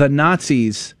 the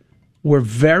Nazis were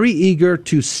very eager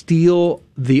to steal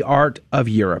the art of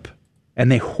Europe,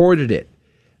 and they hoarded it.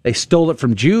 They stole it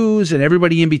from Jews and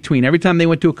everybody in between. Every time they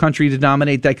went to a country to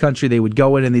dominate that country, they would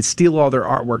go in and they'd steal all their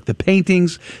artwork, the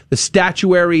paintings, the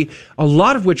statuary, a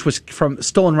lot of which was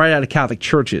stolen right out of Catholic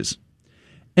churches.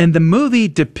 And the movie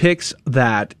depicts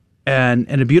that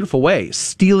in a beautiful way,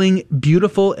 stealing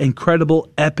beautiful,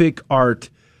 incredible, epic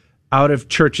art out of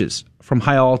churches from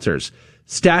high altars,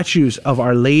 statues of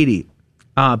Our Lady.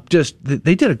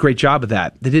 They did a great job of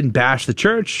that. They didn't bash the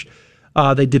church.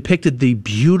 They depicted the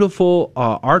beautiful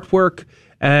artwork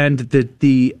and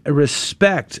the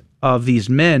respect of these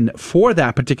men for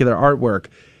that particular artwork.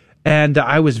 And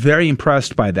I was very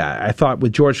impressed by that. I thought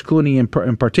with George Clooney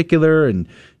in particular and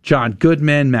John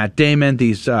Goodman, Matt Damon,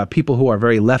 these people who are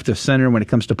very left of center when it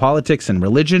comes to politics and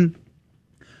religion,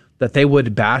 that they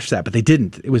would bash that, but they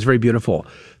didn't. It was very beautiful.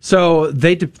 So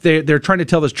they're trying to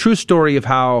tell this true story of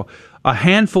how a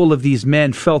handful of these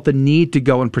men felt the need to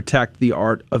go and protect the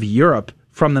art of Europe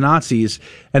from the Nazis,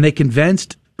 and they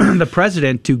convinced the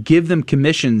president to give them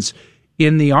commissions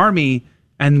in the army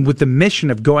and with the mission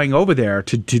of going over there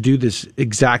to do this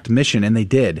exact mission, and they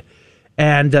did.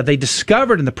 And they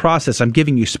discovered in the process, I'm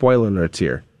giving you spoiler alerts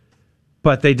here,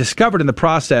 but they discovered in the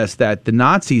process that the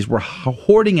Nazis were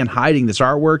hoarding and hiding this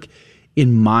artwork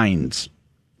in mines.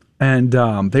 And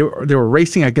they were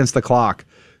racing against the clock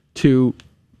to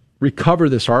recover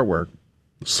this artwork,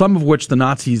 some of which the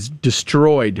Nazis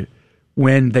destroyed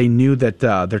when they knew that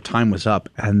their time was up,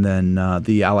 and then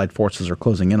the Allied forces are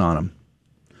closing in on them.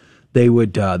 They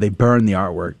burn the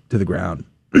artwork to the ground.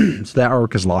 So that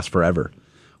artwork is lost forever,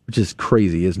 which is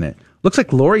crazy, isn't it? Looks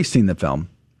like Lori's seen the film.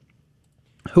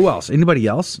 Who else? Anybody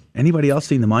else? Anybody else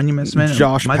seen The Monuments Men?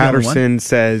 Josh Patterson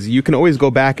says, you can always go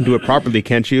back and do it properly,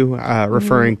 can't you?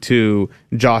 Referring to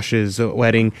Josh's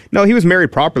wedding. No, he was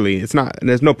married properly.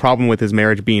 There's no problem with his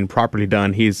marriage being properly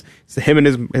done. Him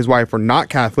and his wife were not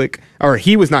Catholic, or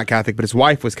he was not Catholic, but his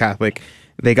wife was Catholic.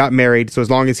 They got married, so as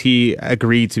long as he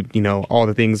agreed to, all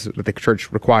the things that the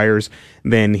church requires,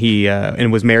 then he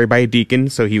and was married by a deacon,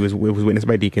 so he was witnessed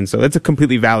by a deacon. So it's a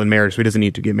completely valid marriage, so he doesn't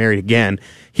need to get married again.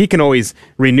 He can always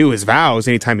renew his vows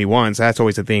anytime he wants. That's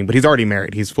always a thing. But he's already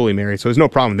married. He's fully married, so there's no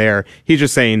problem there. He's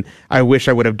just saying, I wish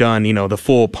I would have done, the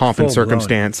full pomp and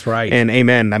circumstance. Right. And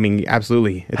amen. I mean,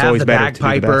 absolutely. It's always better to do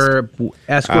the bagpiper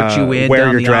escort you in wear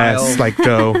down your the dress aisle. like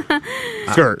Joe.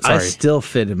 Skirt, sorry. I still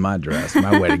fit in my dress,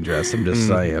 my wedding dress. I'm just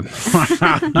saying.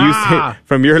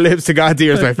 From your lips to God's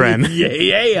ears, my friend.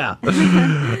 Yeah.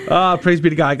 Praise be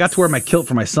to God. I got to wear my kilt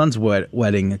for my son's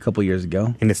wedding a couple years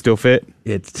ago. And it still fit?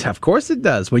 Of course it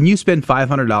does. When you spend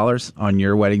 $500 on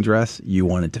your wedding dress, you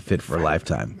want it to fit for a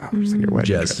lifetime.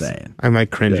 Just saying. I'm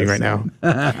like cringing right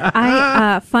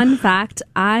now. Fun fact,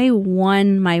 I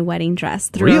won my wedding dress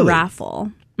through a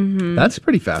raffle. Mm-hmm. That's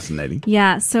pretty fascinating.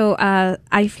 Yeah, so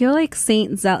I feel like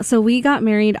Saint Zell. So we got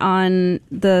married on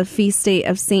the feast day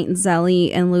of Saint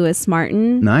Zélie and Louis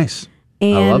Martin. Nice.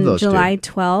 And I love those July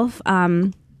 12th.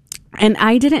 And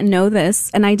I didn't know this,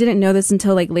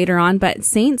 until like later on. But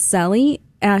Saint Zélie,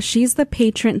 she's the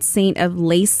patron saint of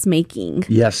lace making.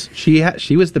 Yes, she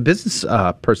was the business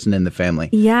person in the family.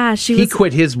 Yeah, he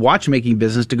quit his watchmaking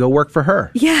business to go work for her.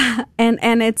 Yeah,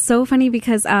 and it's so funny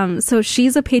because so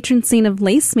she's a patron saint of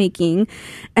lace making,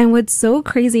 and what's so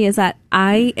crazy is that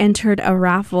I entered a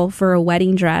raffle for a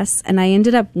wedding dress and I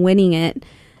ended up winning it.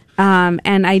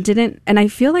 And I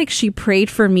feel like she prayed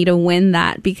for me to win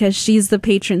that because she's the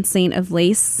patron saint of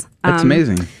lace. That's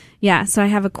amazing. Yeah, so I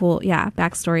have a cool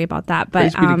backstory about that.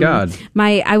 But praise be to God.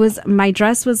 My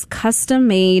dress was custom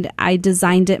made. I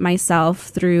designed it myself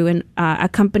through a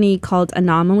company called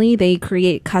Anomaly. They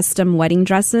create custom wedding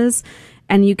dresses,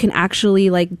 and you can actually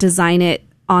like design it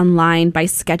online by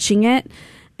sketching it.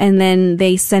 And then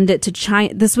they send it to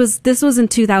China. This was in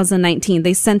 2019.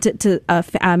 They sent it to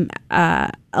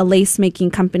a lace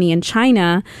making company in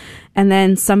China, and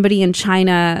then somebody in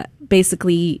China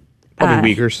basically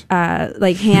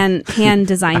like hand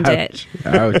designed it.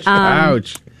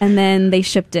 Ouch. And then they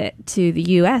shipped it to the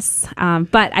U.S.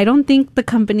 But I don't think the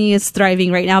company is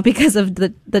thriving right now because of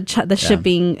the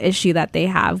shipping issue that they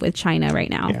have with China right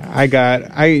now.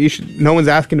 Yeah, no one's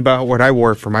asking about what I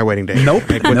wore for my wedding day. Nope.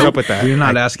 Like, what's up with that? We're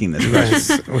not asking this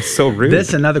question. It was so rude.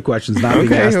 This and other questions not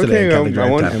being asked today.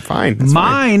 I'm fine. That's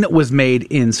Mine was made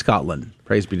in Scotland.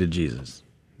 Praise be to Jesus.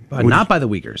 Not by the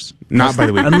Uyghurs. Not by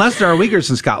the Uyghurs. Unless there are Uyghurs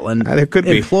in Scotland. There could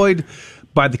be. Employed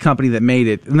by the company that made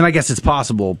it. And then I guess it's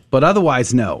possible. But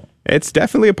otherwise, no. It's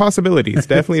definitely a possibility. It's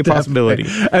definitely a possibility.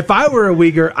 If I were a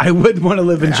Uyghur, I would want to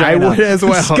live in China. I would as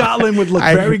well. Scotland would look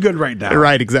very good right now.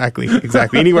 Right, exactly.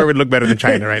 Anywhere would look better than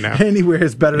China right now. Anywhere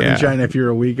is better than China if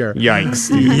you're a Uyghur. Yikes.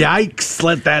 Yikes.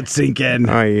 Let that sink in.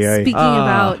 Speaking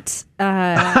about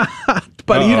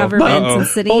governments and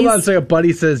cities. Hold on a second.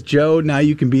 Buddy says, Joe, now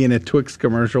you can be in a Twix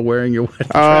commercial wearing your wedding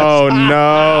dress. Oh,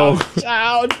 no.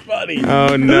 Ouch, buddy.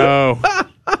 Oh, no.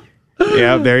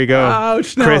 Yeah, there you go.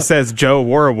 Ouch, no. Chris says Joe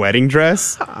wore a wedding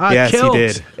dress. Yes, kilt. he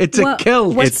did. It's a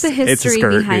kilt. What's the history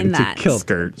behind that? It's a kilt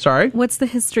skirt. Sorry? What's the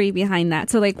history behind that?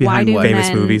 So, like, Behind why do what? men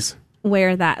Famous movies.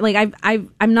 wear that? Like,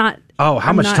 I'm not. Oh,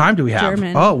 how I'm much not time do we have?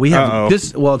 German. Oh, we have Uh-oh.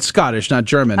 this. Well, it's Scottish, not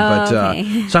German. But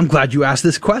okay. so I'm glad you asked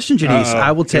this question, Janice. Uh-oh.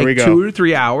 I will Here we take go. 2 to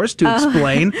 3 hours to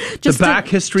explain the back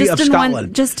history of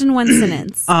Scotland. Just in one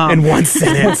sentence. In one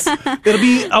sentence. It'll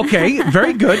be okay.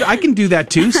 Very good. I can do that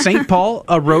too. St. Paul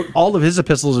wrote all of his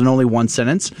epistles in only one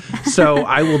sentence, so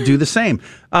I will do the same.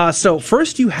 So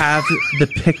first, you have the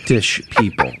Pictish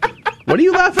people. What are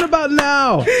you laughing about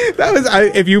now? That was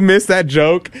if you missed that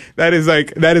joke, that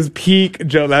is peak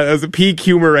joke. That was peak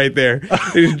humor right there.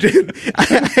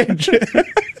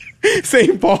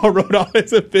 St. Paul wrote all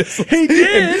his epistles. He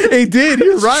did. He did.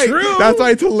 You're right. True. That's why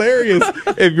it's hilarious.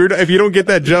 If you don't get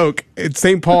that joke, it's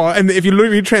St. Paul. And if you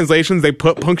read translations, they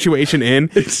put punctuation in.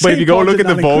 But if you go Paul look did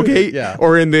at the not include Vulgate it, yeah.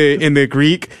 or in the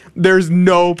Greek, there's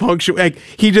no punctuation. Like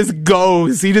he just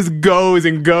goes and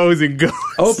goes and goes.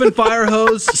 Open fire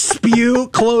hose, spew,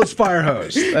 close fire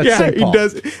hose. That's Yeah, St. he Paul.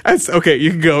 does. That's okay.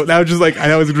 You can go. That was just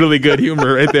that was really good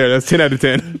humor right there. That's 10 out of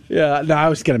 10. Yeah, no, I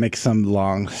was going to make some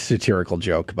long satirical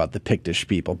joke about the Pictish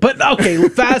people. But okay,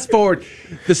 fast forward.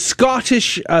 The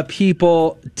Scottish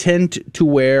people tend to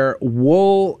wear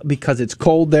wool because it's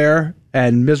cold there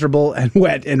and miserable and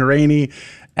wet and rainy.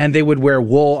 And they would wear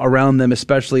wool around them,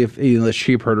 especially if the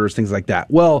sheep herders, things like that.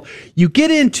 Well, you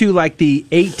get into like the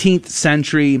 18th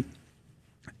century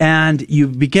and you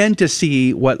begin to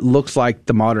see what looks like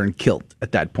the modern kilt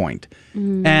at that point.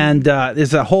 And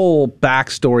there's a whole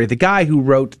backstory. The guy who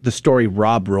wrote the story,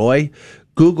 Rob Roy,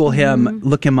 Google him,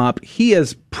 look him up. He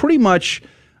is pretty much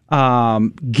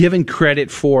given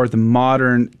credit for the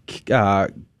modern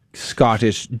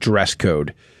Scottish dress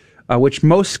code, which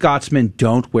most Scotsmen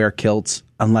don't wear kilts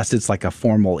unless it's like a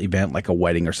formal event, like a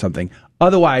wedding or something.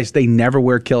 Otherwise, they never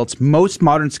wear kilts. Most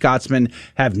modern Scotsmen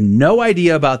have no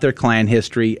idea about their clan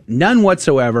history, none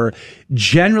whatsoever.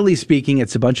 Generally speaking,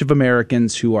 it's a bunch of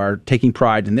Americans who are taking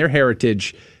pride in their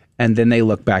heritage, and then they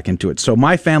look back into it. So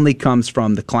my family comes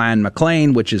from the Clan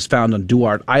MacLean, which is found on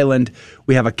Duart Island.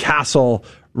 We have a castle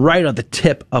right on the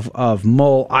tip of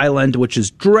Mull Island, which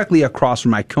is directly across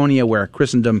from Iconia, where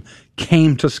Christendom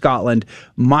came to Scotland.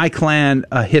 My clan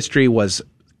history was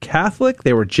Catholic.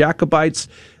 They were Jacobites.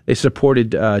 They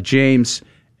supported James,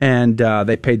 and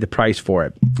they paid the price for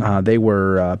it. They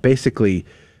were basically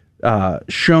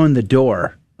shown the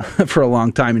door for a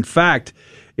long time. In fact,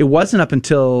 it wasn't up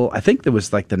until, I think it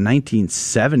was like the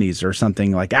 1970s or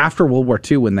something, like after World War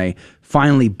II, when they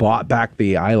finally bought back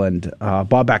the island,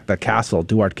 bought back the castle,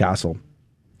 Duart Castle.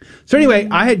 So anyway,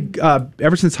 I had,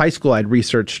 ever since high school, I'd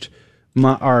researched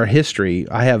our history.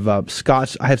 I have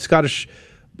Scottish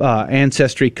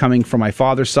ancestry coming from my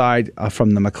father's side,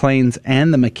 from the MacLeans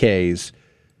and the Mackays.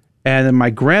 And then my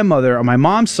grandmother, on my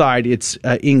mom's side, it's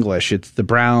English. It's the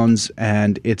Browns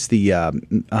and it's the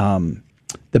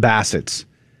Bassets.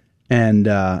 And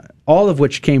all of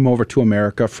which came over to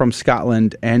America from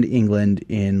Scotland and England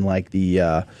in like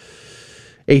the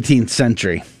 18th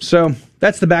century. So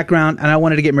that's the background. And I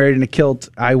wanted to get married in a kilt.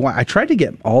 I tried to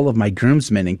get all of my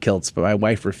groomsmen in kilts, but my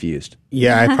wife refused.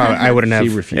 Yeah, I wouldn't have. She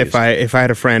refused. If I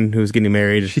had a friend who was getting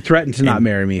married. She threatened to not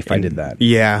marry me if I did that.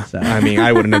 Yeah, So. I mean,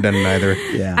 I wouldn't have done it either.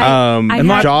 Yeah. And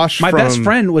Josh, my from, best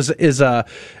friend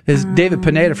is David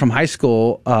Pineda from high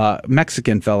school,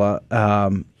 Mexican fella.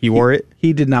 He wore it.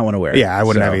 He did not want to wear it. Yeah, I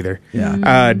wouldn't have either.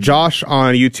 Yeah. Josh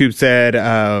on YouTube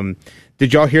said,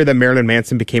 did y'all hear that Marilyn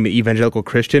Manson became an evangelical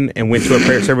Christian and went to a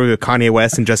prayer service with Kanye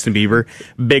West and Justin Bieber?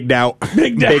 Big doubt.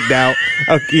 Big doubt.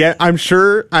 Yeah, I'm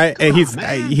sure.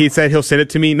 He said he'll send it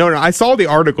to me. No, I saw the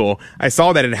article. I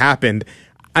saw that it happened.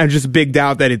 I'm just big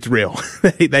doubt that it's real.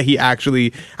 That he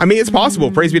actually, I mean, it's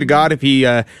possible. Praise be to God if he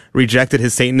rejected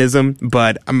his Satanism,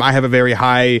 but I have a very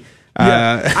high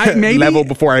level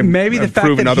before I maybe the fact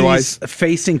proven that otherwise. he's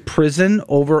facing prison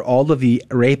over all of the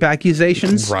rape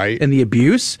accusations and the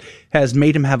abuse has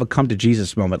made him have a come to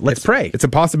Jesus moment. Let's pray. It's a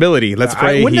possibility. Let's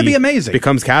pray. Wouldn't it be amazing?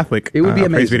 Becomes Catholic. It would be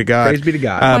amazing. Praise be to God. Praise be to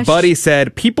God. Buddy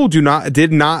said, people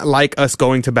did not like us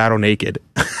going to battle naked.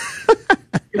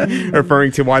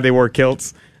 Referring to why they wore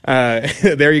kilts.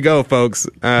 There you go, folks.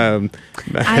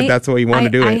 That's the way you want to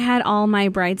do it. I had all my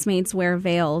bridesmaids wear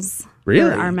veils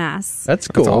for our mass. That's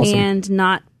cool. That's awesome. And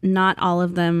not all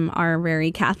of them are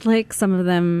very Catholic. Some of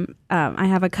them, I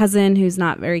have a cousin who's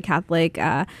not very Catholic.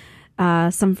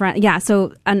 Some friends,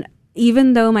 So, and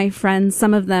even though my friends,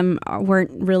 some of them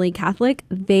weren't really Catholic,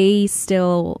 they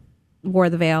still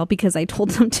wore the veil because I told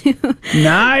them to.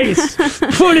 Nice.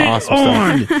 Put it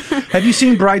on. Have you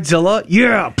seen Bridezilla?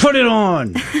 Yeah, put it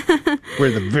on.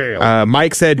 Wear the veil.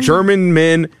 Mike said, German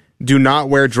men do not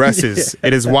wear dresses.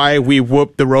 It is why we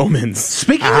whoop the Romans.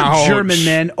 Speaking of German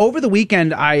men, over the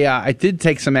weekend, I did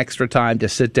take some extra time to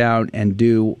sit down and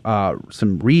do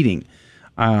some reading.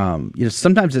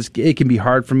 Sometimes it can be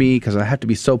hard for me because I have to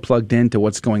be so plugged into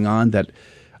what's going on that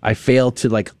I fail to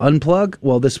unplug.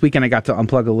 Well, this weekend I got to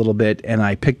unplug a little bit, and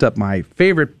I picked up my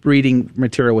favorite reading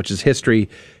material, which is history.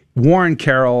 Warren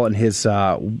Carroll and his,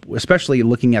 especially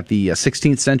looking at the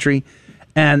 16th century,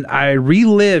 and I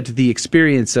relived the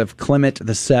experience of Clement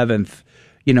VII,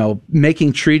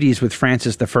 making treaties with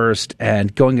Francis I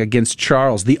and going against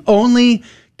Charles, the only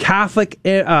Catholic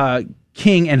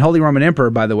king and Holy Roman Emperor,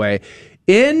 by the way,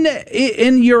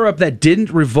 in Europe that didn't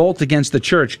revolt against the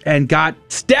church and got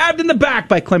stabbed in the back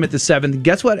by Clement VII.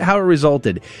 Guess how it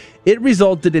resulted? It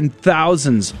resulted in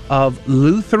thousands of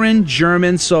Lutheran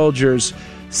German soldiers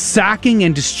sacking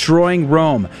and destroying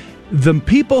Rome. The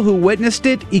people who witnessed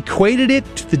it equated it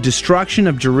to the destruction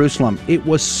of Jerusalem. It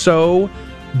was so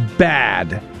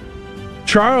bad.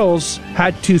 Charles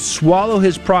had to swallow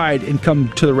his pride and come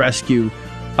to the rescue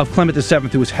of Clement VII,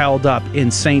 who was held up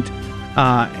in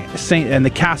and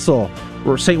the castle,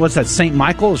 or St.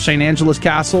 Michael or St. Angela's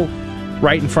Castle,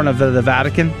 right in front of the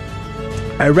Vatican.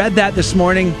 I read that this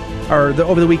morning,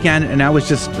 over the weekend, and I was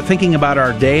just thinking about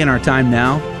our day and our time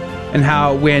now, and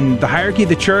how when the hierarchy of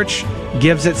the church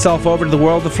gives itself over to the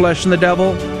world, the flesh, and the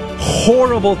devil,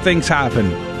 horrible things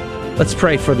happen. Let's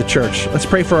pray for the church. Let's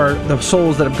pray for the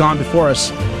souls that have gone before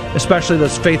us, especially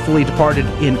those faithfully departed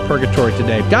in purgatory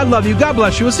today. God love you. God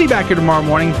bless you. We'll see you back here tomorrow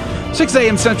morning, 6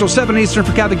 a.m. Central, 7 Eastern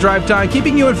for Catholic Drive Time,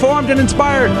 keeping you informed and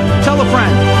inspired. Tell a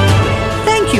friend.